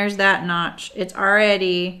and there's that notch. It's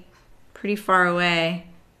already pretty far away.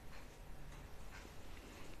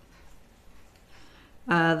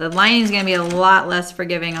 The lining's gonna be a lot less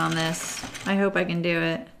forgiving on this. I hope I can do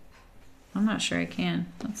it. I'm not sure I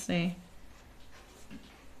can. Let's see.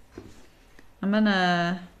 I'm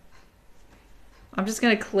just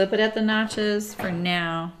gonna clip it at the notches for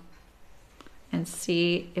now and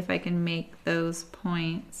see if I can make those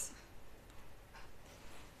points.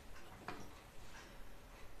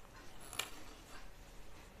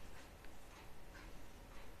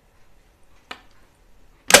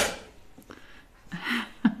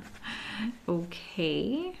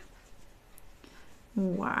 Okay.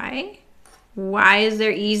 Why? Why is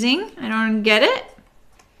there easing? I don't get it.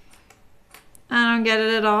 I don't get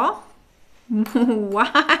it at all.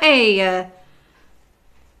 Why?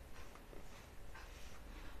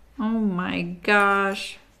 Oh my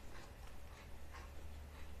gosh.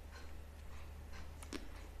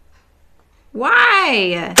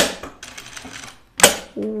 Why?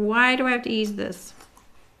 Why do I have to ease this?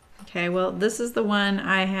 Okay, well, this is the one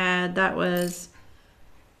I had that was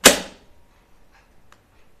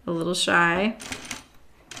a little shy.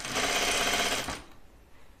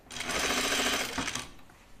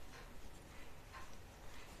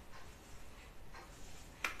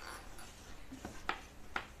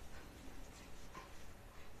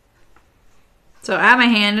 So I have my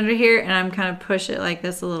hand under here and I'm kind of push it like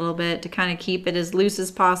this a little bit to kind of keep it as loose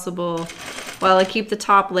as possible while I keep the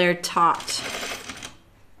top layer taut.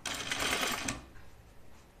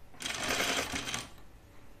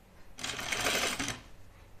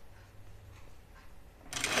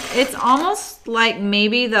 It's almost like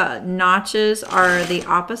maybe the notches are the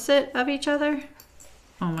opposite of each other.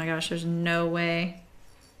 Oh my gosh, there's no way.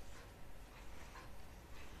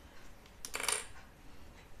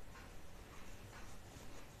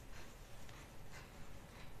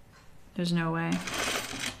 There's no way.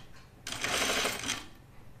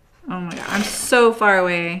 Oh my god, I'm so far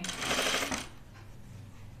away.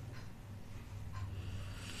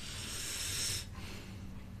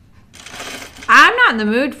 I'm not in the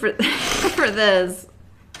mood for for this.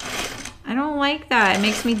 I don't like that. It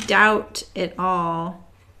makes me doubt it all.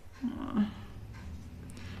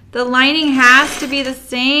 The lining has to be the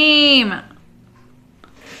same.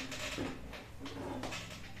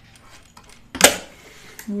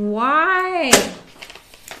 Why?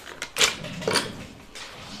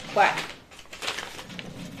 What?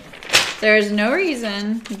 There's no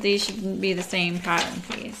reason these shouldn't be the same pattern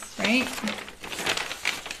piece, right?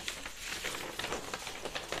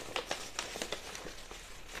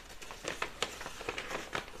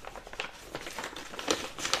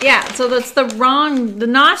 Yeah, so that's the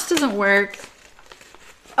notch doesn't work.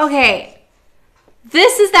 Okay,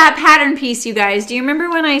 this is that pattern piece, you guys. Do you remember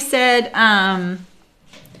when I said that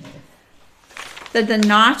the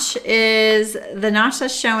notch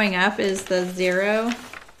that's showing up is the 0?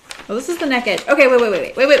 Oh, this is the neck edge. Okay,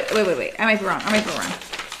 wait. I might be wrong.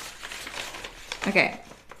 Okay,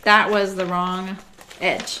 that was the wrong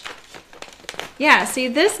edge. Yeah, see,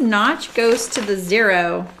 this notch goes to the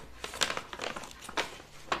 0.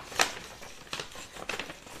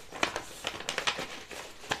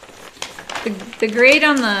 The grade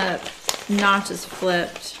on the notch is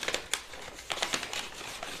flipped.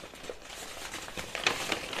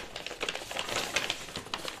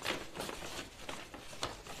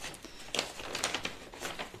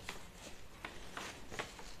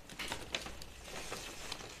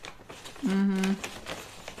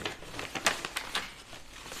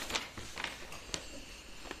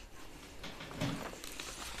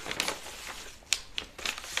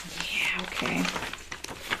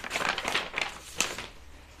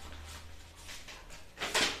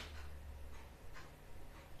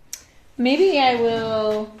 Maybe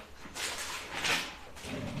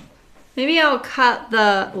I'll cut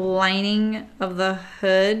the lining of the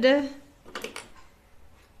hood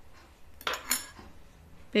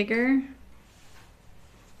bigger.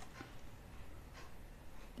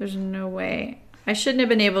 There's no way. I shouldn't have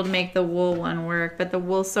been able to make the wool one work, but the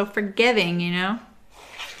wool's so forgiving, you know?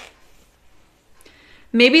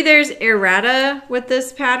 Maybe there's errata with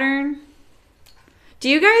this pattern. Do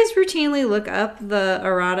you guys routinely look up the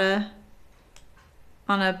errata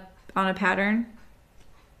on a pattern?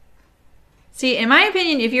 See, in my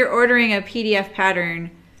opinion, if you're ordering a PDF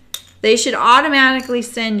pattern, they should automatically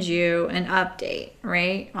send you an update,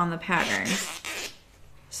 right, on the pattern.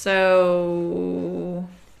 So,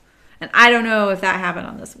 and I don't know if that happened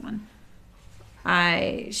on this one.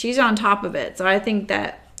 She's on top of it, so I think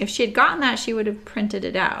that if she had gotten that, she would have printed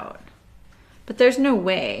it out. But there's no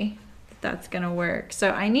way that that's gonna work.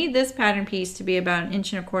 So I need this pattern piece to be about 1.25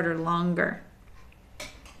 inches longer.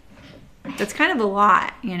 That's kind of a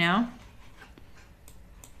lot, you know?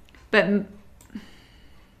 But, and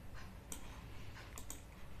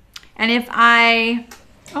if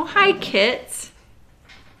oh, hi, Kits.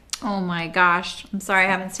 Oh my gosh, I'm sorry I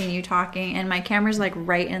haven't seen you talking, and my camera's like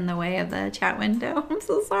right in the way of the chat window. I'm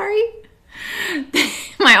so sorry.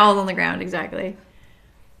 My all's on the ground, exactly.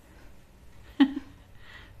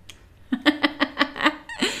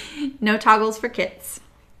 No toggles for Kits.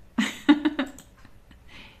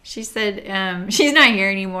 She said, she's not here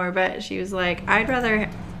anymore, but she was like, I'd rather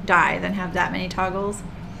die than have that many toggles.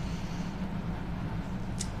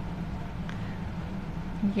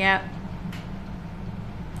 Yep.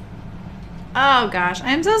 Oh gosh,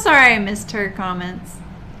 I'm so sorry I missed her comments.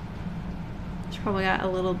 She probably got a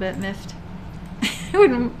little bit miffed. I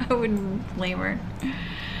wouldn't blame her.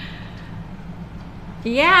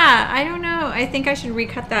 Yeah, I don't know. I think I should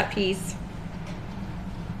recut that piece.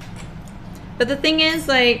 But the thing is,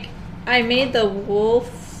 like, I made the wool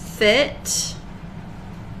fit,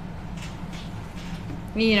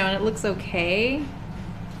 you know, and it looks okay.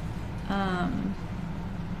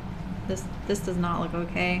 This does not look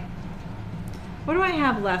okay. What do I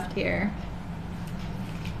have left here?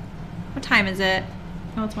 What time is it?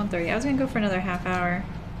 Oh, it's 1:30. I was gonna go for another half hour.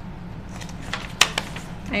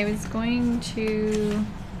 I was going to...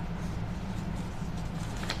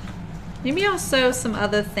 Maybe I'll sew some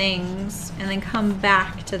other things and then come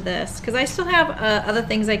back to this, because I still have other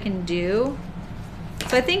things I can do.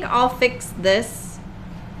 So I think I'll fix this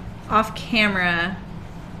off camera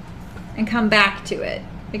and come back to it,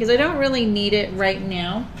 because I don't really need it right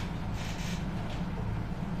now.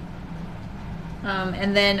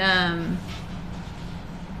 And then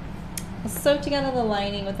I'll sew together the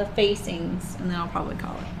lining with the facings, and then I'll probably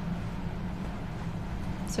call it.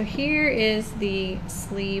 So here is the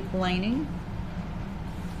sleeve lining.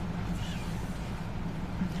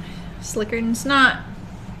 Slicker than snot.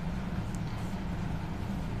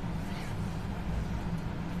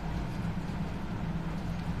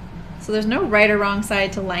 So there's no right or wrong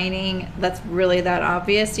side to lining that's really that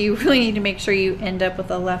obvious. So you really need to make sure you end up with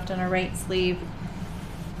a left and a right sleeve.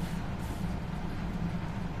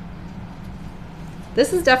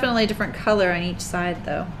 This is definitely a different color on each side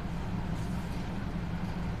though.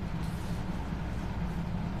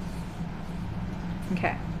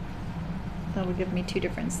 Okay, that'll give me 2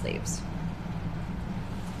 different sleeves.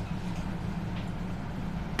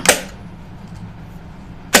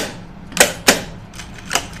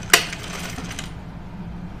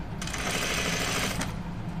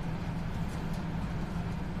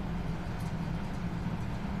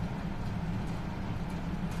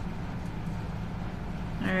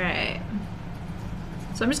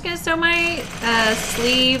 So I'm just going to sew my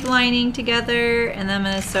sleeve lining together, and then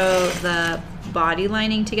I'm going to sew the body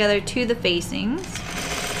lining together to the facings.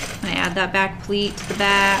 I add that back pleat to the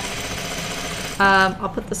back. I'll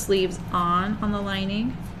put the sleeves on the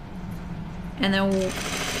lining, and then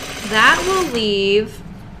that will leave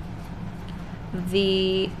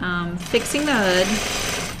the fixing the hood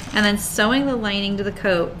and then sewing the lining to the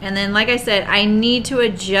coat. And then, like I said, I need to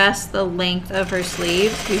adjust the length of her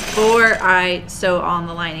sleeves before I sew on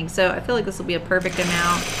the lining. So I feel like this will be a perfect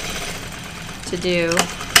amount to do.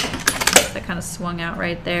 That kind of swung out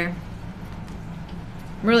right there.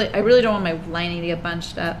 I really don't want my lining to get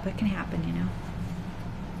bunched up. That can happen, you know.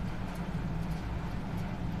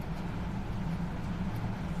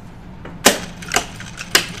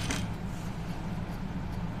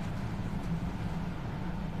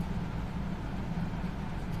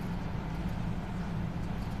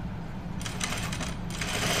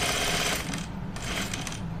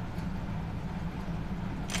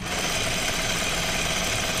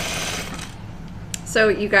 So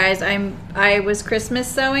you guys, I was Christmas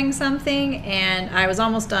sewing something and I was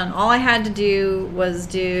almost done. All I had to do was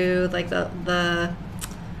do like the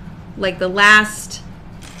last,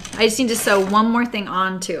 I just need to sew one more thing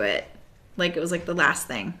onto it. Like it was like the last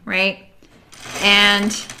thing, right?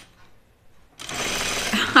 And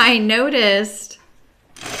I noticed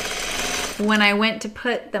when I went to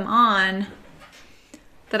put them on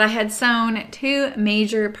that I had sewn 2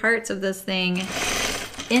 major parts of this thing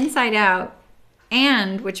inside out,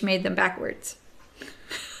 and which made them backwards.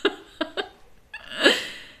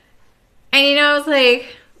 And you know, I was like,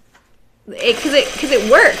 because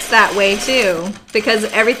it works that way too, because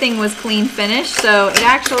everything was clean finished, so it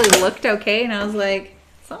actually looked okay, and I was like,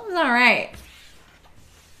 something's not right.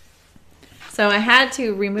 So I had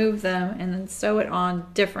to remove them and then sew it on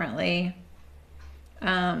differently,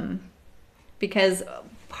 because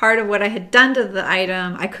part of what I had done to the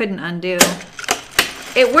item I couldn't undo.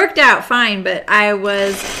 It worked out fine, but I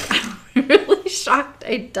was really shocked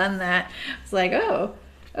I'd done that. I was like, oh,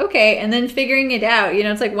 okay. And then figuring it out, you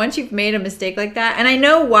know, it's like once you've made a mistake like that, and I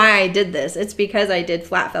know why I did this. It's because I did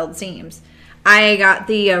flat felled seams. I got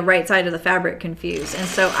the right side of the fabric confused, and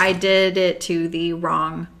so I did it to the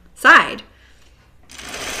wrong side,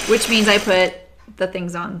 which means I put the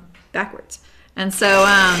things on backwards. And so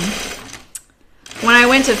when I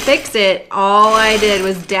went to fix it, all I did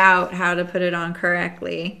was doubt how to put it on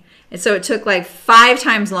correctly. And so it took like 5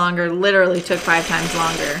 times longer, literally took 5 times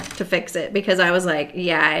longer to fix it, because I was like,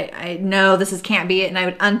 yeah, I know this can't be it. And I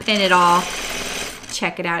would unpin it all,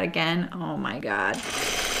 check it out again. Oh my God.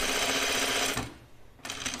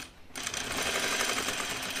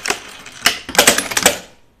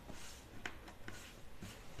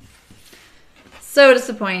 So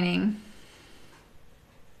disappointing.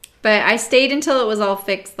 But I stayed until it was all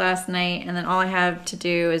fixed last night, and then all I have to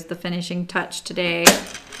do is the finishing touch today.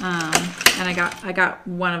 And I got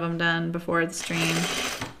one of them done before the stream.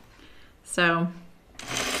 So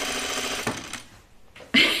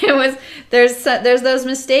it was, there's those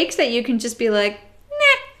mistakes that you can just be like,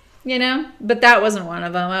 nah, you know, but that wasn't one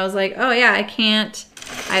of them. I was like, oh yeah,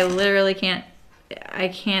 I literally can't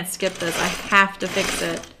skip this. I have to fix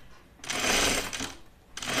it.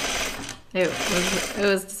 It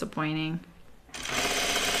was disappointing.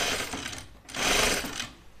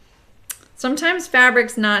 Sometimes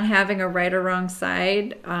fabrics not having a right or wrong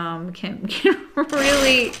side can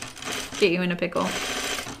really get you in a pickle.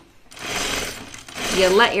 You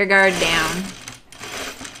let your guard down.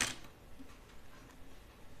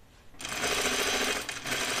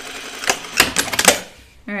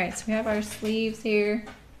 All right, so we have our sleeves here.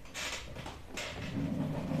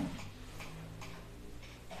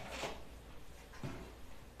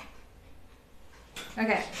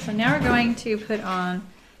 Okay, so now we're going to put on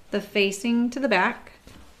the facing to the back,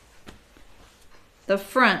 the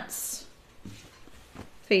fronts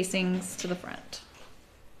facings to the front.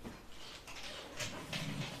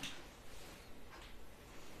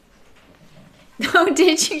 Oh,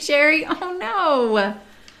 did you, Sherry? Oh no,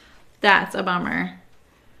 that's a bummer.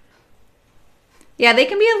 Yeah, they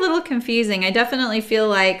can be a little confusing. I definitely feel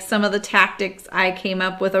like some of the tactics I came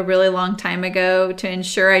up with a really long time ago to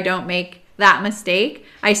ensure I don't make that mistake,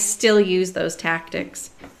 I still use those tactics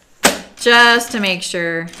just to make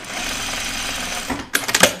sure.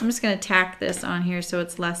 I'm just going to tack this on here so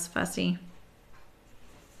it's less fussy.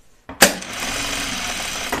 What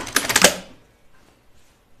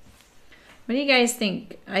do you guys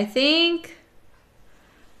think? I think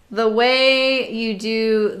the way you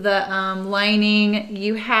do the lining,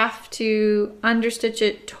 you have to understitch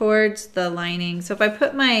it towards the lining. So if I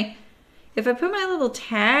put my little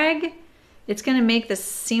tag, it's going to make the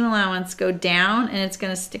seam allowance go down, and it's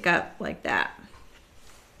going to stick up like that.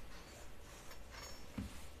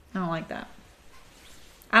 I don't like that.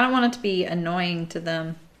 I don't want it to be annoying to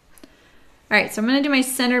them. All right, so I'm going to do my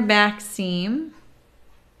center back seam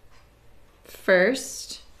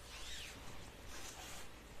first.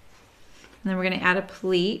 And then we're going to add a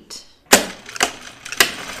pleat.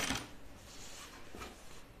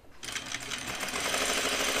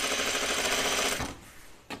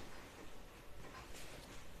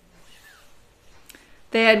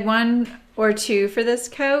 They had 1 or 2 for this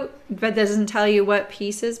coat, but that doesn't tell you what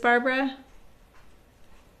pieces, Barbara.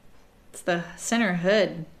 It's the center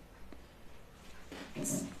hood.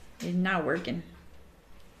 It's not working.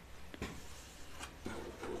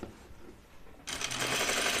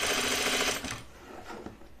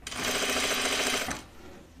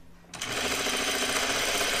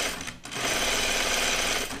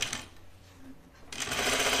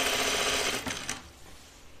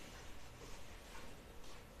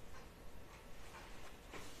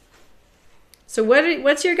 So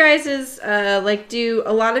what's your guys's like? Do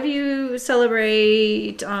a lot of you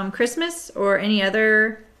celebrate Christmas or any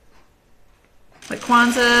other, like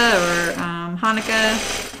Kwanzaa or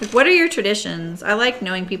Hanukkah? Like, what are your traditions? I like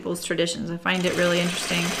knowing people's traditions. I find it really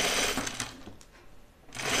interesting.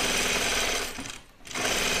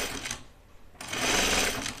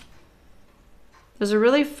 There's a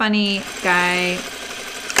really funny guy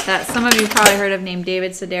that some of you probably heard of named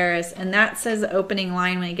David Sedaris, and that says the opening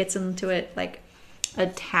line when he gets into it, like a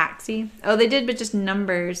taxi. Oh, they did, but just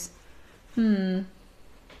numbers. This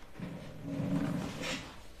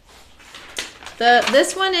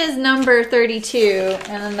one is number 32,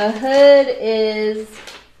 and then the hood is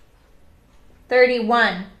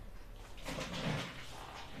 31.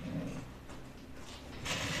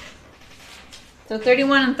 So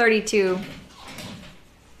 31 and 32.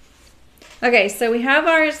 Okay, so we have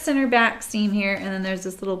our center back seam here, and then there's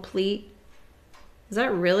this little pleat. Is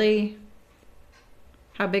that really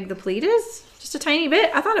how big the pleat is? Just a tiny bit?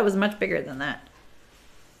 I thought it was much bigger than that.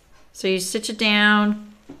 So you stitch it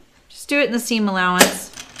down. Just do it in the seam allowance.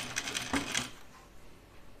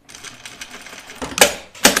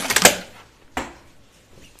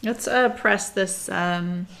 Let's press this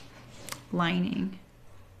lining.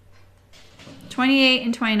 28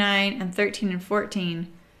 and 29 and 13 and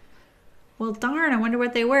 14. Well, darn, I wonder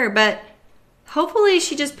what they were, but hopefully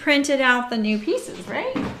she just printed out the new pieces,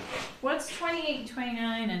 right? What's 28,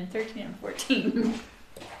 29, and 13 and 14?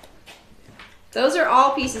 Those are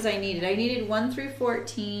all pieces I needed. I needed 1 through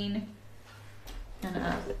 14 and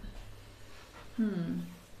up.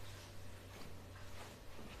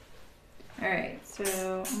 All right,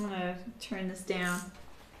 so I'm gonna turn this down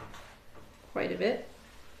quite a bit.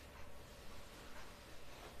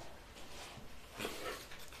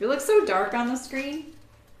 It looks so dark on the screen.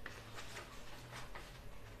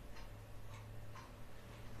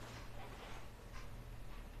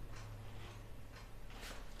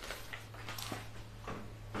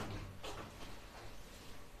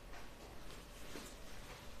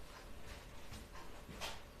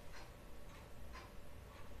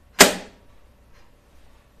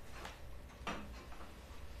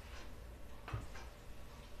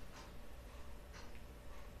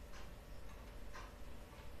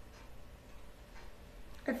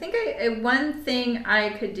 I think one thing I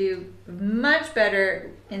could do much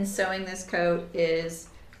better in sewing this coat is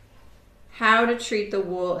how to treat the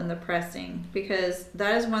wool in the pressing, because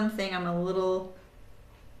that is one thing I'm a little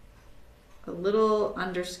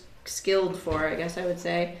underskilled for, I guess I would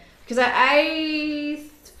say, because I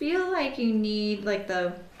feel like you need like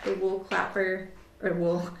the wool clapper or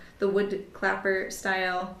the wood clapper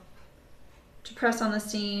style to press on the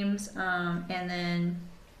seams, and then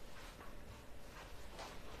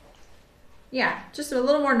yeah, just a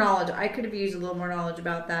little more knowledge. I could have used a little more knowledge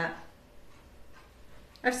about that.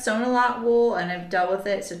 I've sewn a lot wool and I've dealt with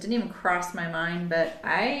it, so it didn't even cross my mind, but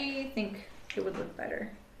I think it would look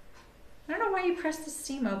better. I don't know why you press the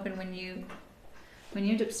seam open when you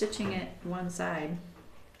end up stitching it one side.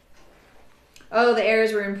 Oh, the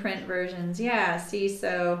errors were in print versions. Yeah, see,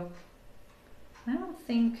 so I don't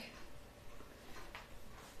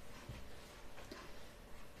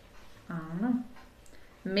know.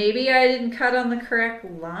 Maybe I didn't cut on the correct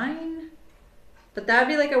line, but that'd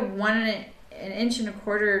be like an 1 inch and a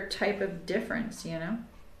quarter type of difference, you know?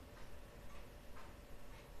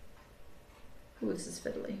 Ooh, this is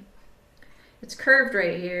fiddly. It's curved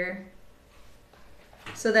right here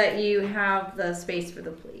so that you have the space for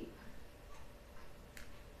the pleat.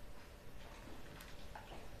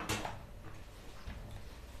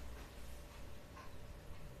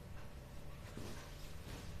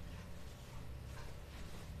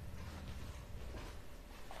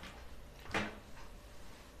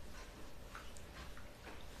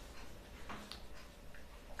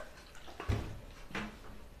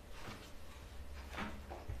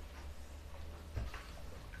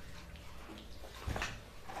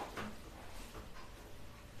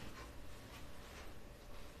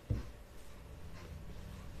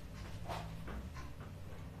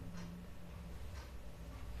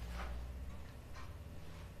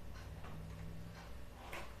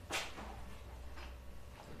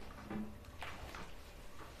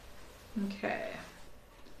 Okay.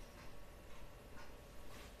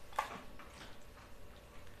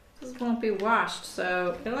 This won't be washed,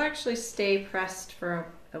 so it'll actually stay pressed for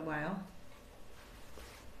a while.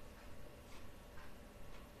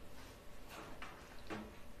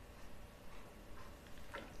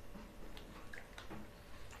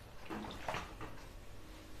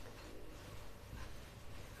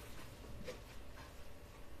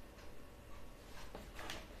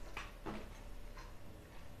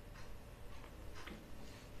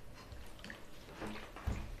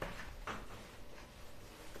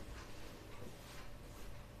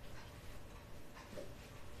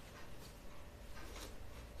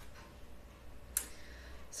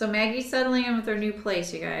 So Maggie's settling in with her new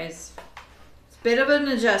place, you guys. It's a bit of an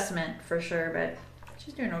adjustment for sure, but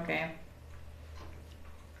she's doing okay.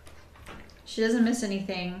 She doesn't miss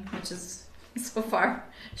anything, which is so far.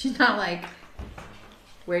 She's not like,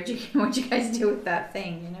 what'd you guys do with that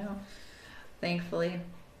thing, you know? Thankfully.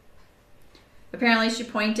 Apparently she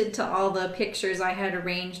pointed to all the pictures I had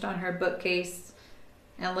arranged on her bookcase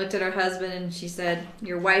and looked at her husband and she said,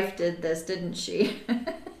 your wife did this, didn't she?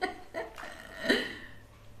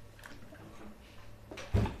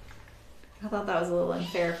 I thought that was a little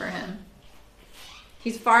unfair for him.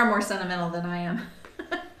 He's far more sentimental than I am.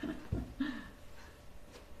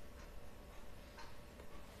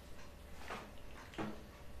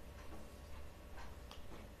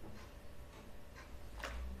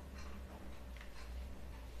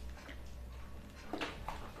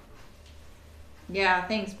 Yeah,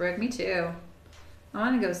 thanks, Brooke. Me too. I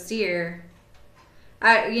want to go see her.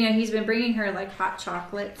 You know, he's been bringing her like hot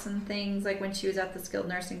chocolates and things, like when she was at the skilled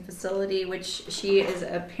nursing facility, which she is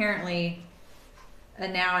apparently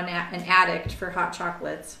now an addict for hot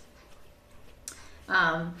chocolates.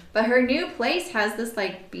 But her new place has this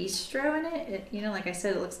like bistro in it. You know, like I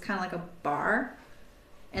said, it looks kind of like a bar.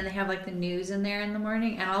 And they have like the news in there in the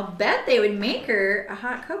morning. And I'll bet they would make her a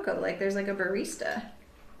hot cocoa. Like there's like a barista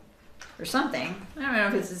or something. I don't know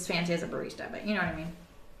if it's as fancy as a barista, but you know what I mean.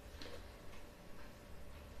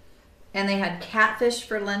 And they had catfish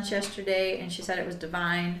for lunch yesterday, and she said it was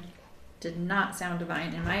divine. Did not sound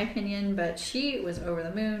divine in my opinion, but she was over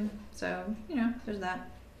the moon. So, you know, there's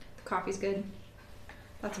that. The coffee's good.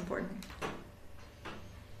 That's important.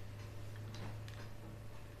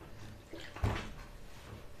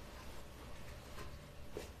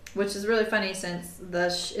 Which is really funny since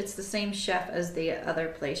it's the same chef as the other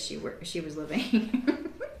place she was living.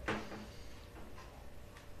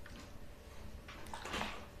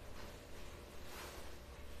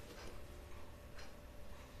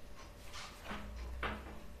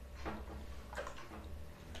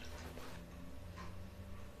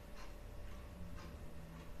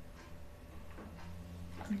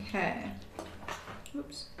 Okay.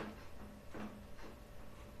 Oops.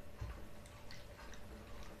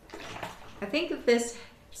 I think if this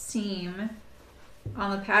seam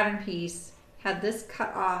on the pattern piece had this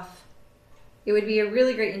cut off, it would be a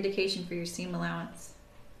really great indication for your seam allowance.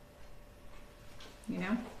 You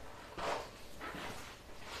know?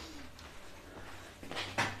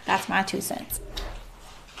 That's my 2 cents.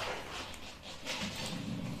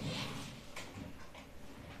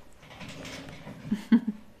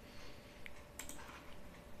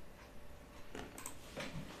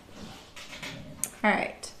 All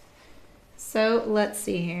right, so let's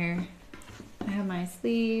see here. I have my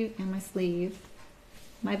sleeve and my sleeve,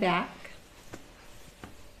 my back,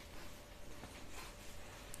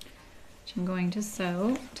 which I'm going to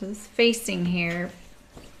sew to this facing here.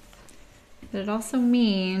 But it also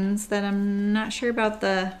means that I'm not sure about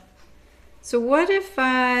the, so what if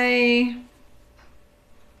I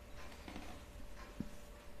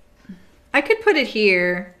could put it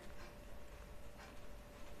here.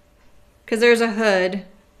 Because there's a hood.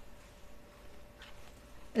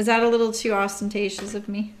 Is that a little too ostentatious of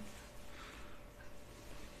me?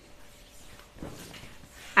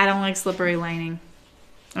 I don't like slippery lining.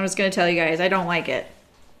 I'm just gonna tell you guys, I don't like it.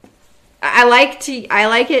 I like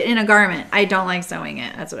it in a garment. I don't like sewing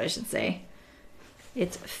it. That's what I should say.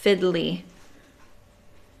 It's fiddly.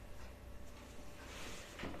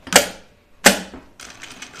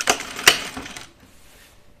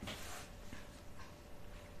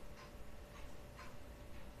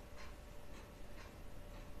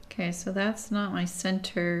 Okay, so that's not my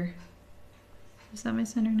center. Is that my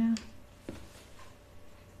center now?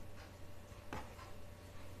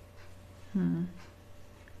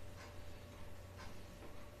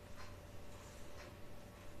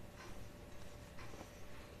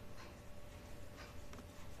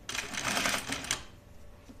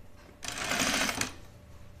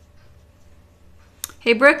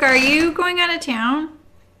 Hey Brooke, are you going out of town?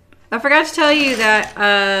 I forgot to tell you that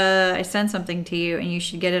I sent something to you and you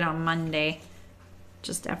should get it on Monday.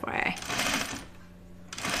 Just FYI.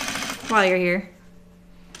 While you're here.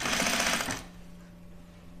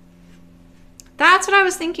 That's what I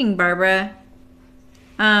was thinking, Barbara.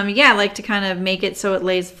 Yeah, I like to kind of make it so it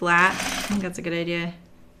lays flat. I think that's a good idea.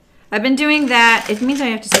 I've been doing that. It means I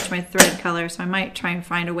have to switch my thread color, so I might try and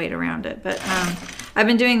find a way around it. But I've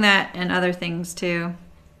been doing that and other things too.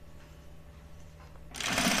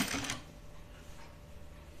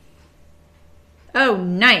 Oh,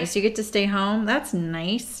 nice. You get to stay home. That's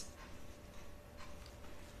nice.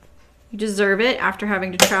 You deserve it after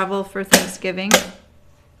having to travel for Thanksgiving.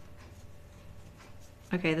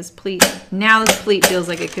 Okay, this pleat, now this pleat feels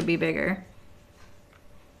like it could be bigger.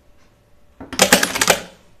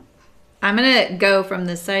 I'm gonna go from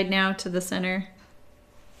this side now to the center.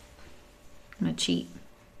 I'm gonna cheat.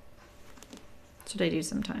 That's what I do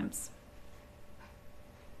sometimes.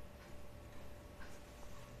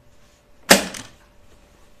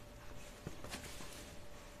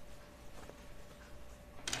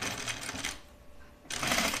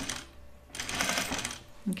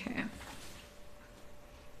 Okay.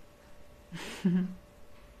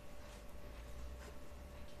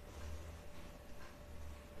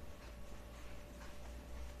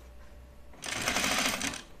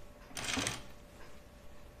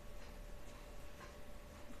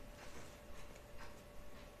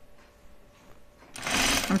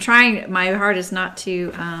 I'm trying my hardest not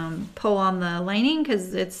to pull on the lining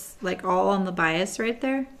because it's like all on the bias right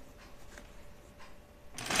there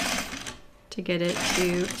to get it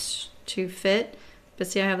to fit. But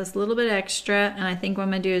see, I have this little bit extra, and I think what I'm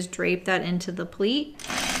gonna do is drape that into the pleat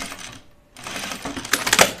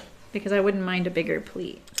because I wouldn't mind a bigger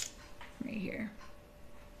pleat right here.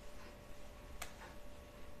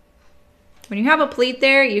 When you have a pleat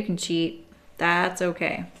there, you can cheat. That's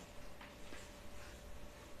okay.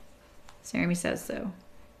 Jeremy says so.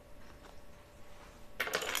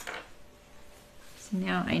 So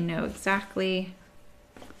now I know exactly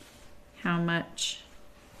how much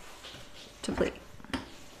to pleat.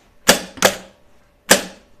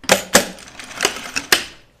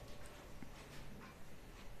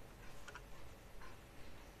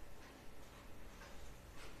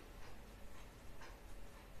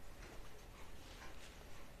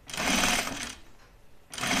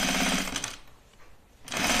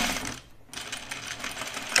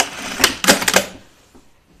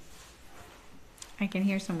 I can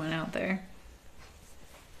hear someone out there.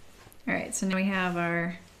 All right, so now we have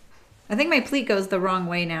our, I think my pleat goes the wrong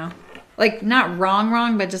way now. Like not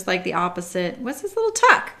wrong, but just like the opposite. What's this little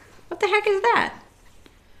tuck? What the heck is that?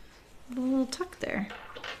 A little tuck there.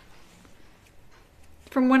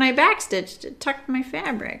 From when I backstitched, it tucked my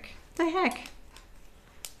fabric. What the heck?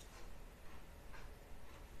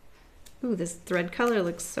 Ooh, this thread color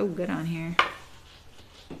looks so good on here.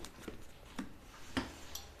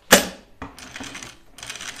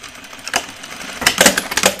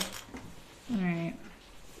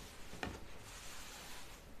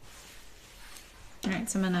 Alright,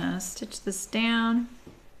 so I'm gonna stitch this down.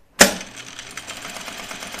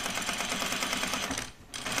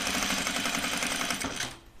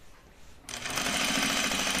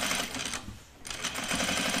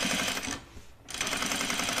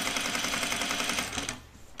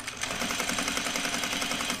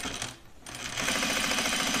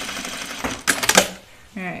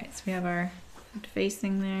 Alright, so we have our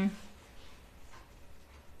facing there.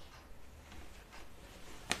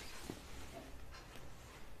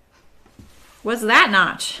 What's that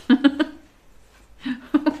notch?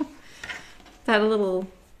 That a little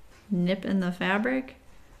nip in the fabric?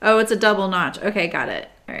 Oh, it's a double notch. Okay, got it.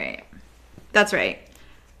 All right. That's right.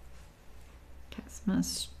 Okay, so I'm going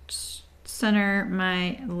to center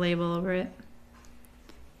my label over it,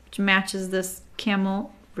 which matches this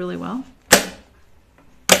camel really well.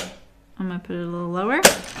 I'm going to put it a little lower.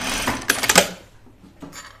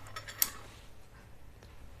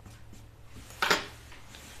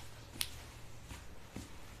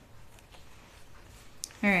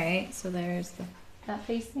 All right, so there's that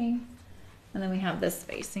facing, and then we have this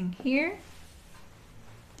facing here.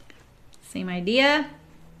 Same idea.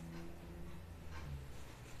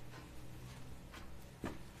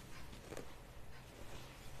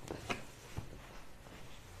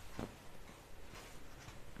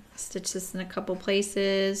 Stitch this in a couple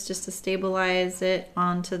places just to stabilize it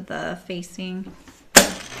onto the facing.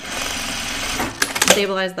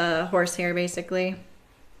 Stabilize the horsehair basically.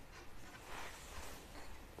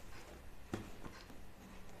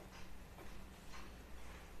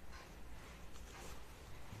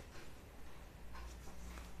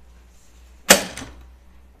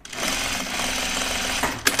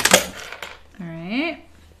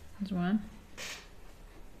 One.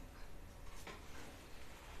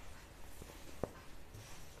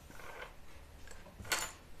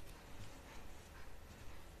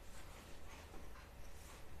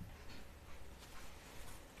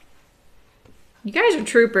 You guys are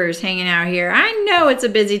troopers hanging out here. I know it's a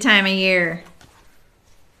busy time of year.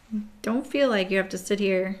 Don't feel like you have to sit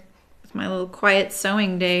here with my little quiet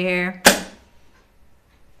sewing day here.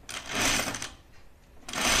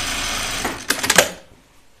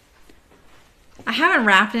 I haven't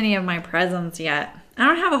wrapped any of my presents yet. I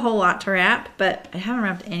don't have a whole lot to wrap, but I haven't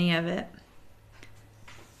wrapped any of it.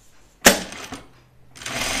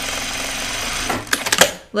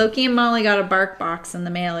 Loki and Molly got a bark box in the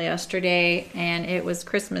mail yesterday, and it was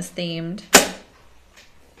Christmas themed.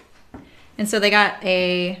 And so they got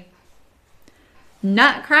a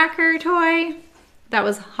Nutcracker toy that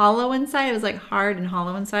was hollow inside. It was like hard and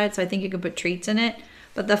hollow inside, so I think you could put treats in it.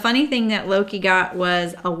 But the funny thing that Loki got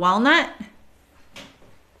was a walnut.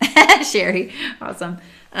 Sherry, awesome.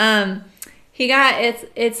 He got,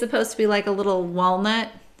 it's supposed to be like a little walnut.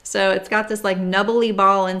 So it's got this like nubbly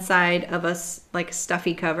ball inside of a like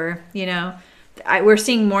stuffy cover, you know. We're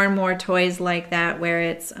seeing more and more toys like that where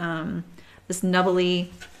it's this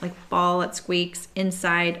nubbly like ball that squeaks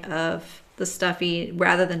inside of the stuffy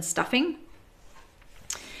rather than stuffing.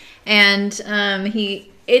 And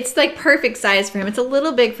it's like perfect size for him. It's a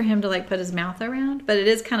little big for him to like put his mouth around, but it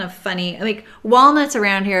is kind of funny. Like walnuts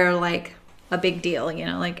around here are like a big deal, you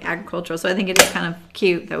know, like agricultural. So I think it is kind of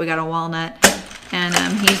cute that we got a walnut. And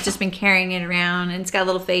he's just been carrying it around, and it's got a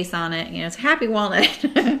little face on it. You know, it's a happy walnut.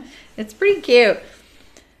 It's pretty cute.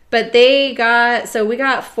 But we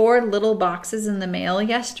got 4 little boxes in the mail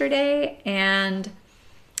yesterday, and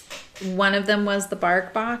one of them was the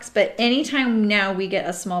bark box. But anytime now we get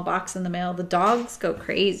a small box in the mail, the dogs go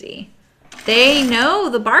crazy. They know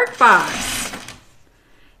the bark box.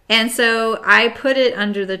 And so I put it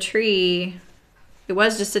under the tree. It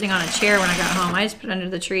was just sitting on a chair when I got home. I just put it under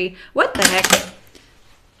the tree. What the heck?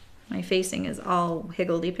 My facing is all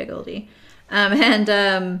higgledy-piggledy.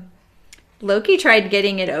 Loki tried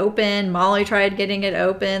getting it open. Molly tried getting it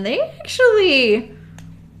open. They actually,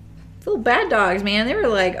 little bad dogs, man. They were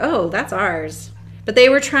like, oh, that's ours. But they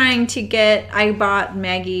were trying to get, I bought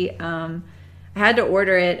Maggie, I had to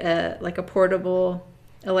order it, like a portable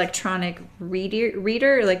electronic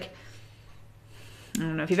reader. Like, I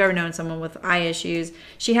don't know if you've ever known someone with eye issues.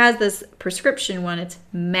 She has this prescription one. It's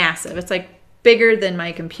massive. It's like bigger than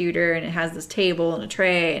my computer, and it has this table and a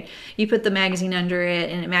tray, and you put the magazine under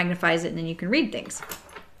it and it magnifies it, and then you can read things.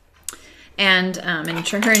 And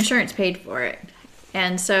her insurance paid for it.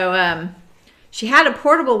 And so she had a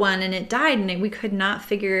portable one, and it died, and we could not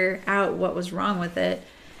figure out what was wrong with it.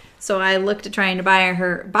 So I looked at trying to buy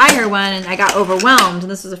her one, and I got overwhelmed.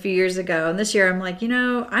 And this was a few years ago. And this year I'm like, you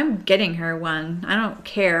know, I'm getting her one. I don't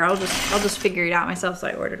care. I'll just figure it out myself. So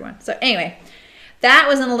I ordered one. So anyway, that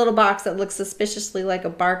was in a little box that looked suspiciously like a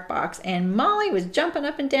bark box. And Molly was jumping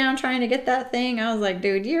up and down trying to get that thing. I was like,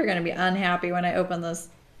 dude, you're going to be unhappy when I open this.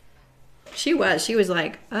 She was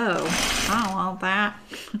like, oh, I don't want that.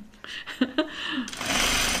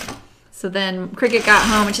 So then Cricket got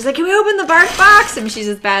home and she's like, can we open the bark box? I mean, she's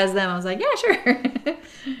as bad as them. I was like, yeah, sure.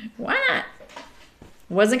 Why not?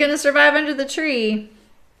 Wasn't going to survive under the tree.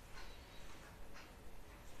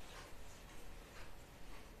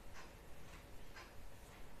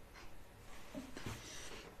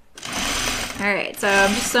 All right, so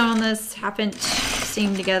I'm just sewing this 1/2 inch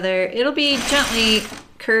seam together. It'll be gently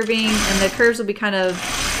curving, and the curves will be kind of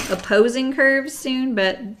opposing curves soon,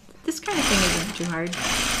 but this kind of thing isn't too hard.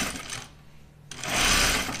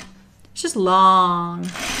 It's just long.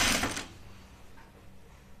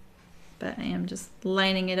 But I am just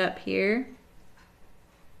lining it up here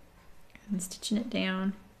and stitching it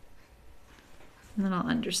down. And then I'll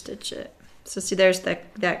understitch it. So see, there's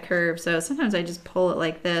that curve. So sometimes I just pull it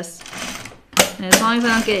like this. And as long as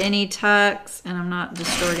I don't get any tucks and I'm not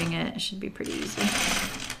distorting it, it should be pretty easy.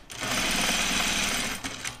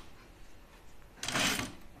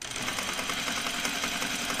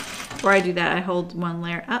 Before I do that, I hold one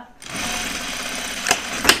layer up.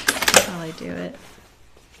 That's how I do it.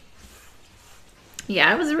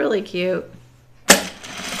 Yeah, it was really cute.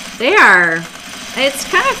 They are. It's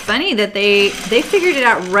kind of funny that they figured it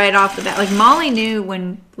out right off the bat. Like Molly knew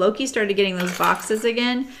when Loki started getting those boxes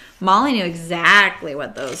again. Molly knew exactly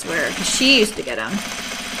what those were because she used to get them.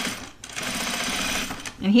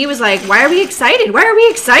 And he was like, "Why are we excited? Why are we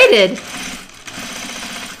excited?"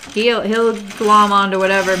 He'll glom onto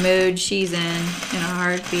whatever mood she's in a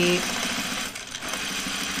heartbeat.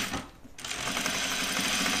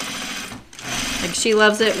 Like she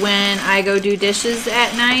loves it when I go do dishes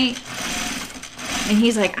at night. And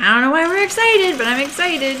he's like, I don't know why we're excited, but I'm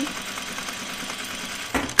excited.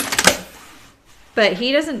 But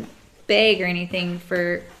he doesn't beg or anything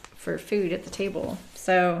for food at the table.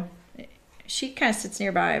 So she kind of sits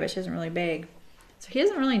nearby, but she doesn't really beg. So he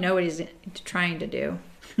doesn't really know what he's trying to do,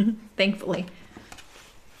 thankfully.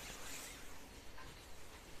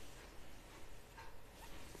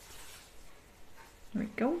 There we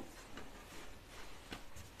go.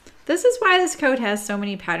 This is why this coat has so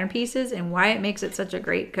many pattern pieces and why it makes it such a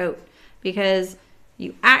great coat. Because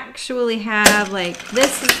you actually have like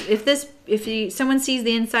this, if someone sees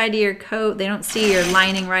the inside of your coat, they don't see your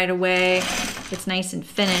lining right away. It's nice and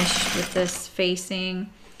finished with this facing.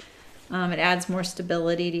 It adds more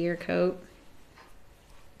stability to your coat.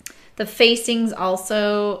 The facings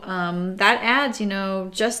also, that adds, you know,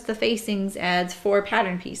 just the facings adds 4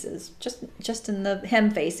 pattern pieces, just in the hem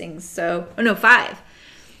facings. So, oh no, 5.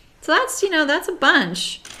 So that's, you know, that's a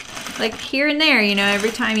bunch. Like here and there, you know,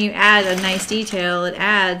 every time you add a nice detail, it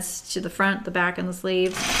adds to the front, the back, and the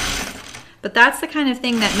sleeves. But that's the kind of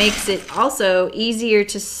thing that makes it also easier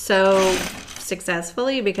to sew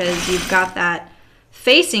successfully, because you've got that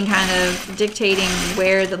facing kind of dictating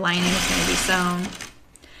where the lining is going to be sewn.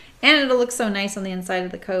 And it'll look so nice on the inside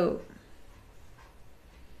of the coat.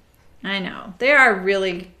 I know. They are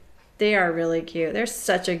really cute. They're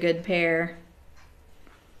such a good pair.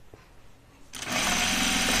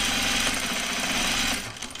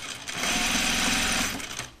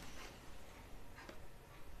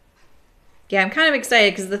 Yeah, I'm kind of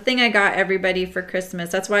excited because the thing I got everybody for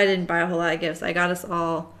Christmas, that's why I didn't buy a whole lot of gifts. I got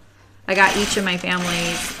each of my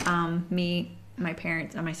families, me, my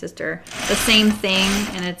parents, and my sister, the same thing,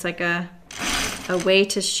 and it's like a way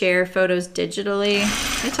to share photos digitally.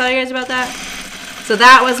 Did I tell you guys about that? So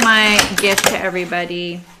that was my gift to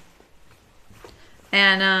everybody.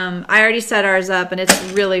 And I already set ours up, and it's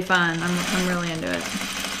really fun. I'm really into it.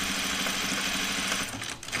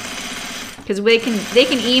 Because they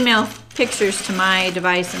can email pictures to my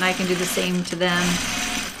device, and I can do the same to them.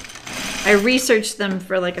 I researched them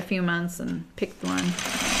for like a few months and picked one.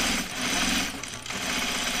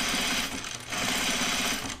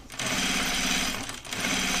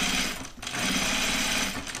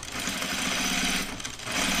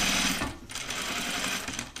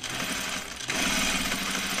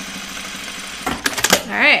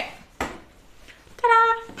 All right.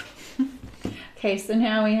 Ta-da! Okay, so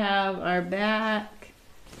now we have our back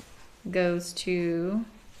goes to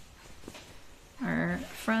our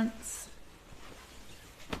fronts.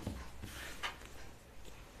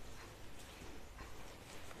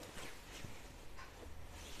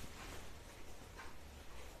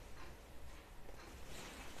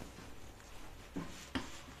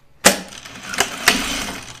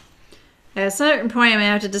 At a certain point, I'm gonna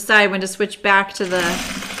have to decide when to switch back to the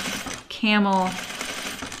camel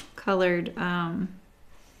colored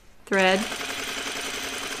thread.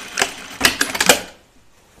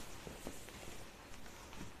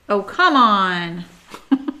 Oh, come on.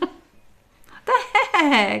 What the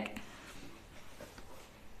heck?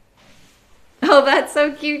 Oh, that's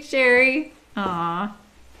so cute, Sherry. Aw.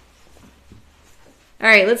 All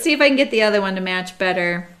right, let's see if I can get the other one to match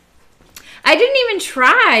better. I didn't even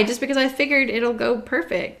try just because I figured it'll go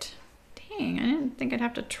perfect. Dang, I didn't think I'd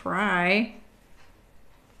have to try.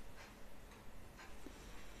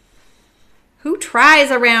 Who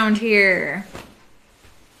tries around here?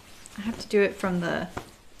 I have to do it from the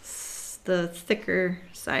thicker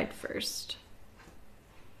side first.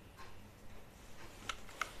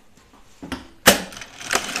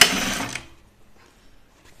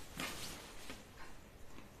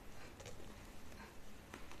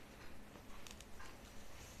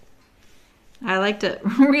 I like to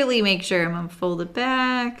really make sure I'm gonna fold it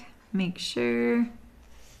back, make sure.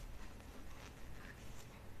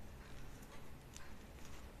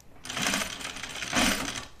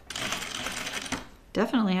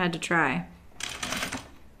 Definitely had to try.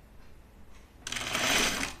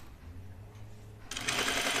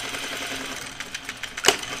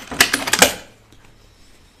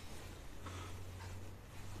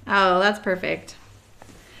 Oh, that's perfect.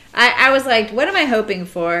 I was like, what am I hoping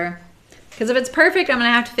for? Because if it's perfect, I'm going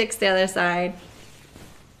to have to fix the other side.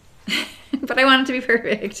 But I want it to be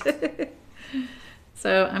perfect.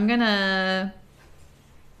 So I'm going to...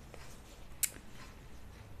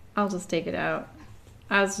 I'll just take it out.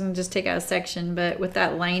 I was going to just take out a section, but with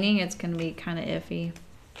that lining, it's going to be kind of iffy.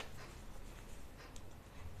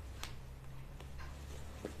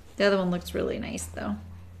 The other one looks really nice, though.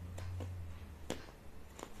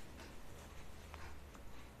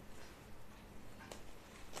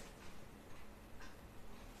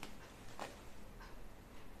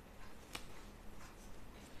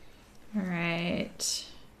 All right.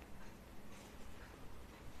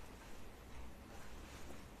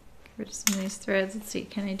 Get rid of some of these threads. Let's see,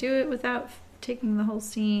 can I do it without taking the whole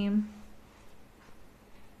seam?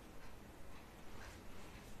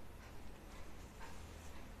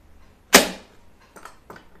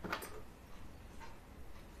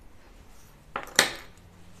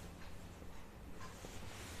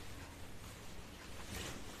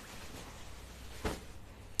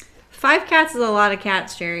 Five cats is a lot of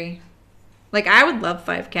cats, Jerry. Like, I would love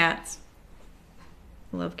 5 cats.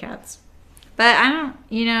 I love cats. But I don't,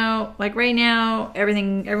 you know, like right now,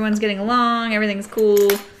 everyone's getting along, everything's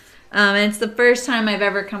cool. And it's the first time I've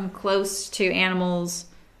ever come close to animals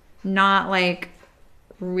not like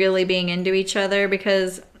really being into each other,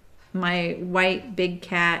 because my white big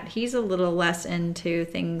cat, he's a little less into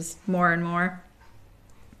things more and more.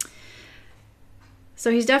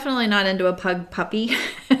 So he's definitely not into a pug puppy.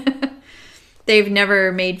 They've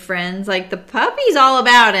never made friends. Like the puppy's all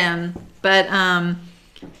about him, but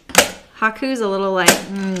Haku's a little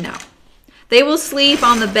like, no. They will sleep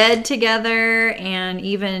on the bed together and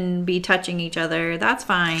even be touching each other. That's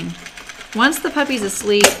fine. Once the puppy's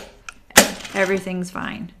asleep, everything's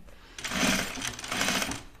fine.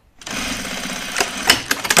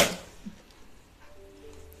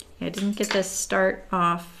 I didn't get this start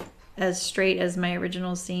off as straight as my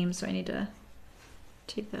original seam, so I need to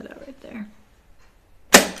take that out right there.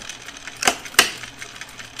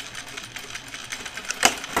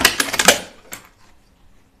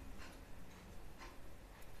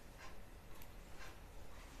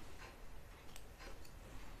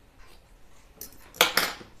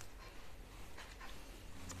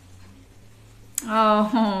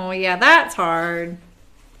 Oh, yeah, that's hard.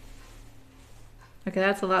 Okay,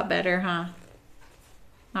 that's a lot better, huh?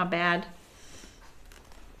 Not bad.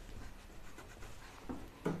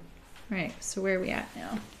 Right, so where are we at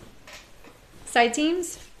now? Side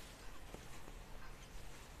seams.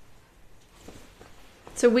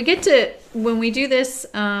 So we get to, when we do this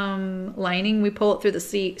lining, we pull it through the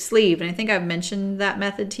sleeve. And I think I've mentioned that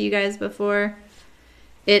method to you guys before.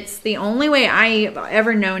 It's the only way I've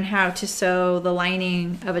ever known how to sew the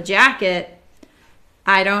lining of a jacket.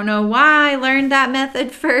 I don't know why I learned that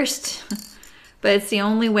method first, but it's the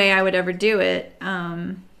only way I would ever do it.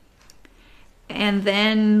 And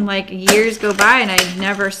then like years go by and I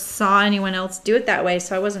never saw anyone else do it that way,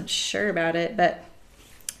 so I wasn't sure about it. But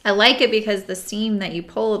I like it because the seam that you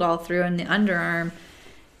pull it all through in the underarm,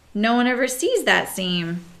 no one ever sees that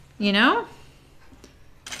seam, you know?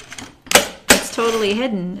 It's totally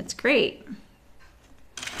hidden. It's great.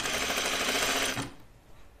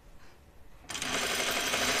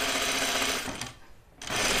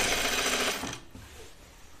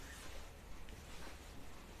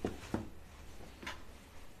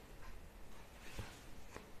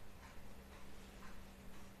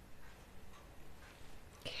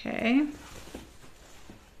 Okay.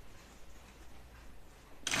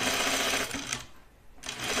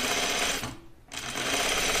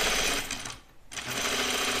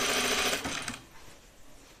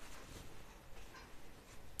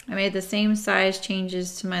 I made the same size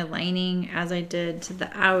changes to my lining as I did to the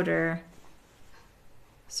outer,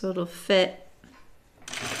 so it'll fit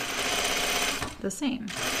the same.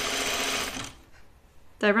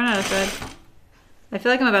 Did I run out of thread? I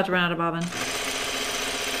feel like I'm about to run out of bobbin.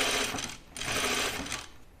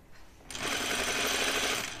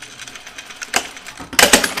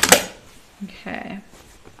 Okay,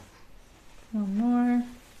 one more.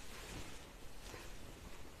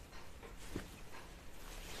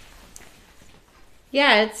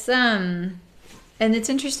 Yeah, it's and it's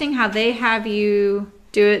interesting how they have you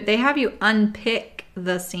do it. They have you unpick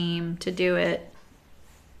the seam to do it.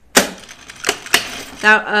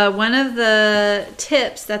 That one of the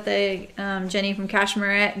tips that the Jenny from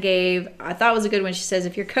Cashmerette gave, I thought was a good one. She says,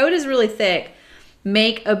 if your coat is really thick,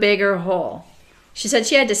 make a bigger hole. She said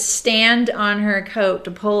she had to stand on her coat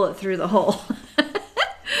to pull it through the hole.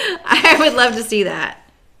 I would love to see that.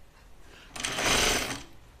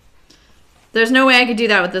 There's no way I could do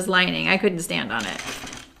that with this lining. I couldn't stand on it.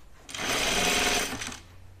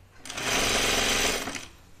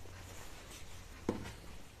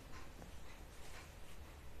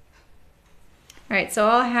 All right, so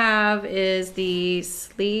all I have is the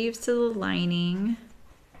sleeves to the lining.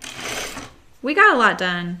 We got a lot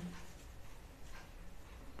done.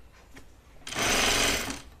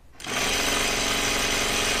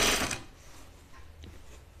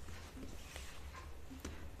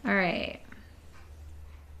 All right.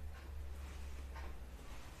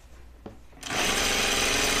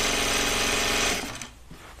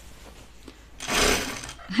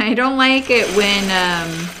 I don't like it when,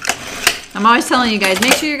 I'm always telling you guys,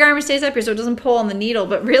 make sure your garment stays up here so it doesn't pull on the needle,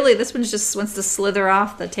 but really this one just wants to slither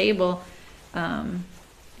off the table, and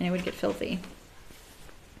it would get filthy.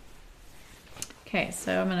 Okay,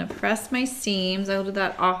 so I'm gonna press my seams. I'll do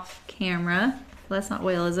that off camera. Well, that's not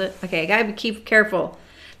oil, is it? Okay, I gotta keep careful.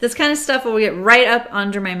 This kind of stuff will get right up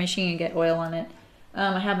under my machine and get oil on it.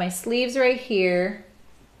 I have my sleeves right here.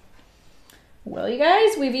 Well, you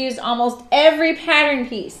guys, we've used almost every pattern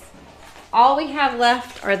piece. All we have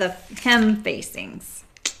left are the hem facings.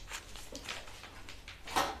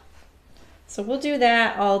 So we'll do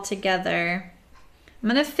that all together. I'm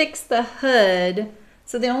gonna fix the hood.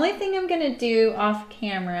 So the only thing I'm gonna do off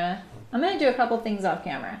camera, I'm gonna do a couple things off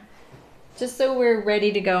camera, just so we're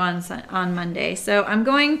ready to go on Monday. So I'm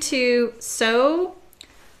going to sew,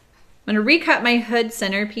 I'm gonna recut my hood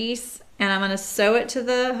centerpiece and I'm gonna sew it to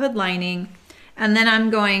the hood lining. And then I'm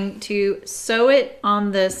going to sew it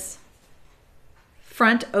on this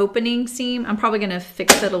front opening seam. I'm probably gonna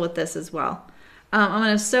fix fiddle with this as well. I'm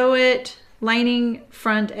gonna sew it lining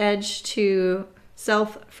front edge to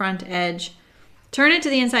self front edge. Turn it to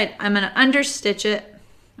the inside. I'm gonna understitch it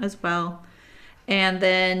as well. And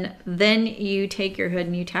then you take your hood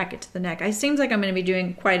and you tack it to the neck. It seems like I'm gonna be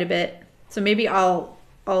doing quite a bit. So maybe I'll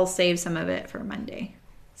save some of it for Monday.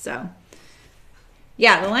 So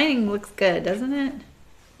yeah, the lining looks good, doesn't it?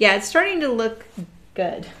 Yeah, it's starting to look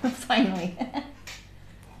good, finally.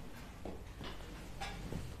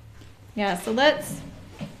 Yeah, so let's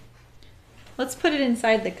put it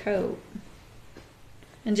inside the coat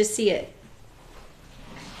and just see it.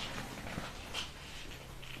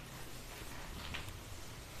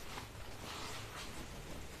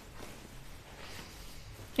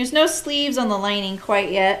 There's no sleeves on the lining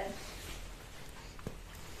quite yet.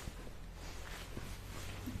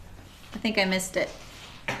 I think I missed it.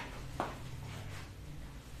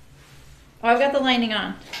 Oh, I've got the lining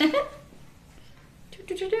on.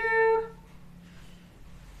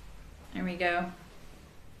 There we go.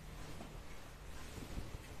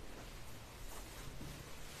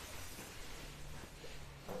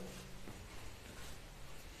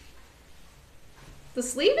 The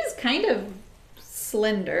sleeve is kind of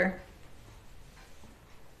slender.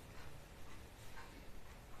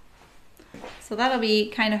 So that'll be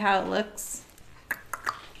kind of how it looks.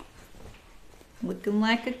 Looking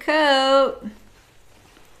like a coat.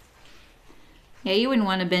 Yeah, you wouldn't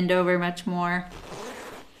want to bend over much more.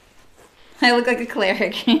 I look like a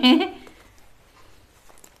cleric. These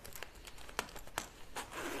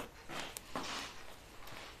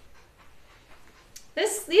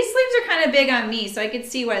sleeves are kind of big on me, so I could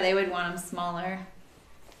see why they would want them smaller.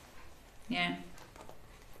 Yeah.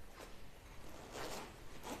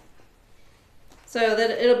 So that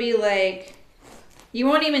it'll be like, you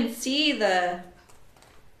won't even see the,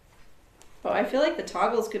 oh, I feel like the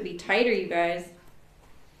toggles could be tighter, you guys.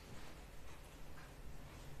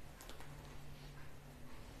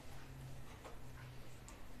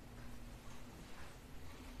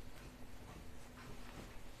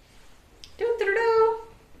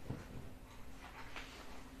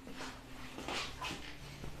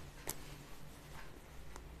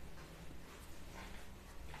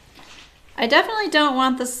 I definitely don't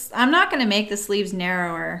want this. I'm not going to make the sleeves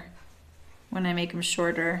narrower when I make them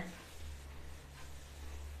shorter.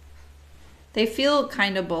 They feel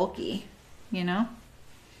kind of bulky, you know?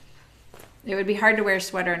 It would be hard to wear a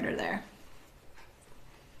sweater under there.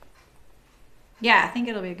 Yeah, I think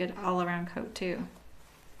it'll be a good all-around coat too.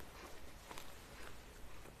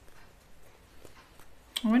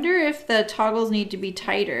 I wonder if the toggles need to be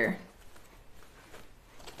tighter.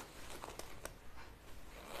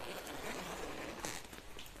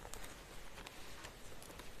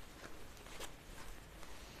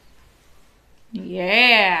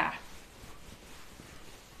 Yeah.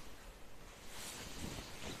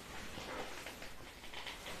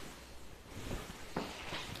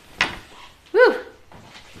 Woo.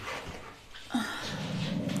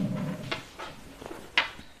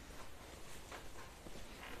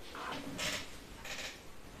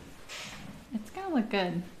 It's gonna look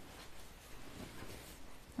good.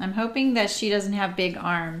 I'm hoping that she doesn't have big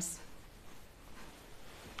arms.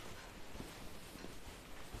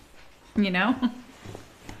 You know?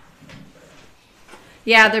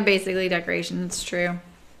 Yeah, they're basically decorations. It's true.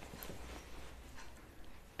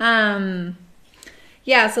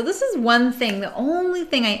 Yeah, so this is one thing. The only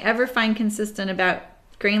thing I ever find consistent about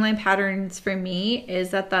Grainline patterns for me is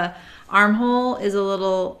that the armhole is a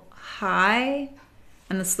little high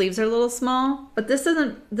and the sleeves are a little small. But this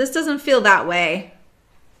doesn't feel that way.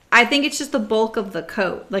 I think it's just the bulk of the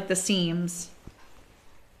coat, like the seams.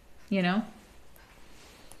 You know?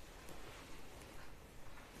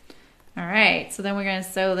 All right, so then we're gonna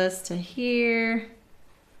sew this to here.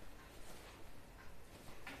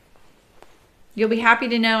 You'll be happy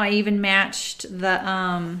to know I even matched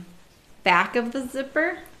the back of the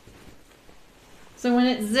zipper. So when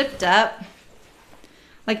it's zipped up,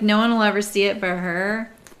 like no one will ever see it but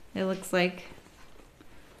her. It looks like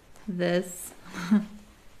this.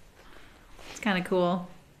 It's kind of cool.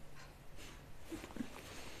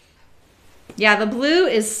 Yeah, the blue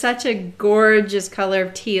is such a gorgeous color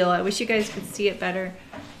of teal. I wish you guys could see it better.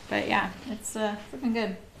 But yeah, it's looking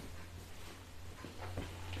good.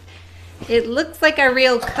 It looks like a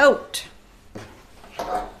real coat.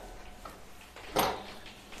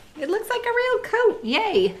 It looks like a real coat.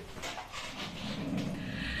 Yay.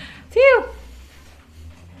 Phew.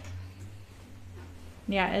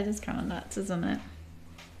 Yeah, it is kind of nuts, isn't it?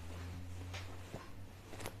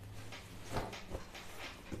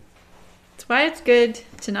 That's why it's good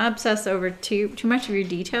to not obsess over too much of your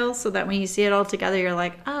details, so that when you see it all together, you're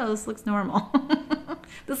like, oh, this looks normal.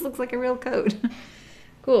 This looks like a real coat.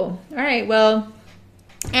 Cool. All right, well,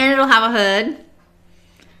 and it'll have a hood.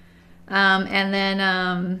 And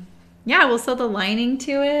then, yeah, we'll sew the lining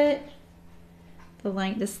to it.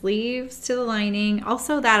 The sleeves to the lining. I'll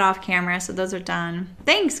sew that off camera, so those are done.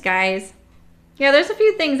 Thanks, guys. Yeah, there's a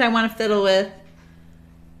few things I want to fiddle with,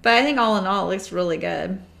 but I think all in all, it looks really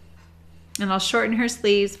good. And I'll shorten her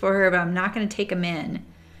sleeves for her, but I'm not going to take them in.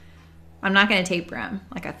 I'm not going to taper them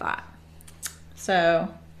like I thought. So,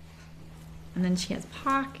 and then she has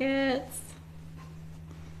pockets.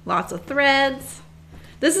 Lots of threads.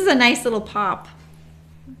 This is a nice little pop,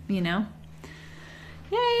 you know.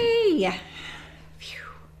 Yay! Phew.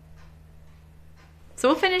 So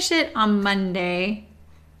we'll finish it on Monday.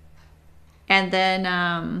 And then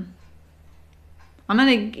I'm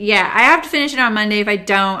gonna, yeah, I have to finish it on Monday. If I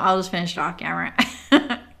don't, I'll just finish it off camera.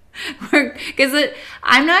 Because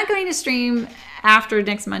I'm not going to stream after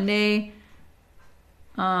next Monday,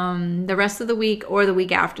 the rest of the week or the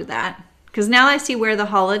week after that. Because now I see where the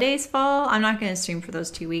holidays fall, I'm not going to stream for those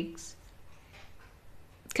 2 weeks.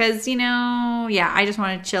 Because, you know, yeah, I just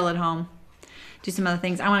want to chill at home. Do some other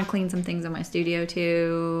things. I want to clean some things in my studio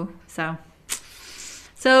too. So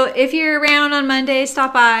if you're around on Monday,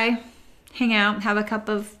 stop by, hang out, have a cup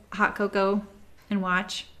of hot cocoa, and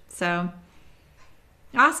watch. So,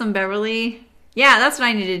 awesome, Beverly. Yeah, that's what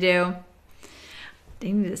I need to do.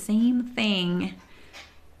 They do the same thing.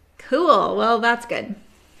 Cool. Well, that's good.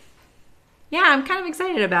 Yeah, I'm kind of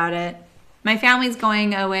excited about it. My family's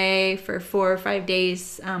going away for 4 or 5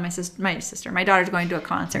 days. My daughter's going to a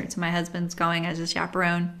concert, so my husband's going as a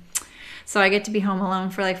chaperone. So I get to be home alone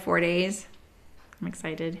for like 4 days. I'm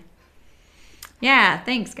excited. Yeah,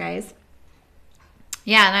 thanks, guys.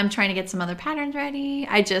 Yeah, and I'm trying to get some other patterns ready.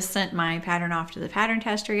 I just sent my pattern off to the pattern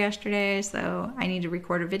tester yesterday, so I need to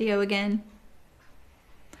record a video again.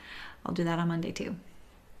 I'll do that on Monday too.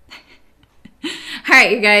 All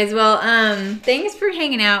right, you guys. Well, thanks for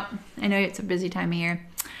hanging out. I know it's a busy time of year.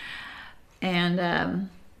 And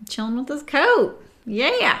chilling with this coat.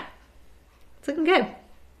 Yeah. It's looking good.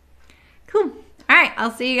 Cool. All right,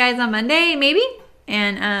 I'll see you guys on Monday, maybe.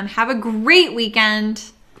 And have a great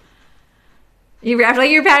weekend. You have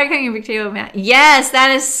like your pattern cutting potato mat. Yes,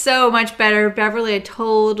 that is so much better. Beverly, I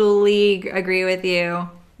totally agree with you.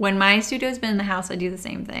 When my studio's been in the house, I do the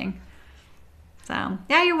same thing. So,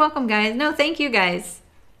 yeah, you're welcome, guys. No, thank you, guys.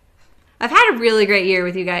 I've had a really great year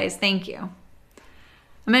with you guys. Thank you.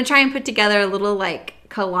 I'm going to try and put together a little, like,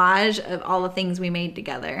 collage of all the things we made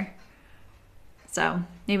together. So,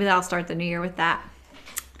 maybe I'll start the new year with that.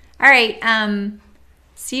 All right.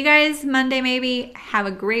 See you guys Monday, maybe. Have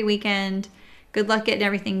a great weekend. Good luck getting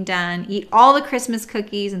everything done. Eat all the Christmas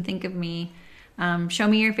cookies and think of me. Show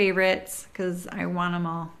me your favorites because I want them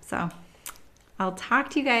all. So, I'll talk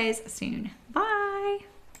to you guys soon. Bye.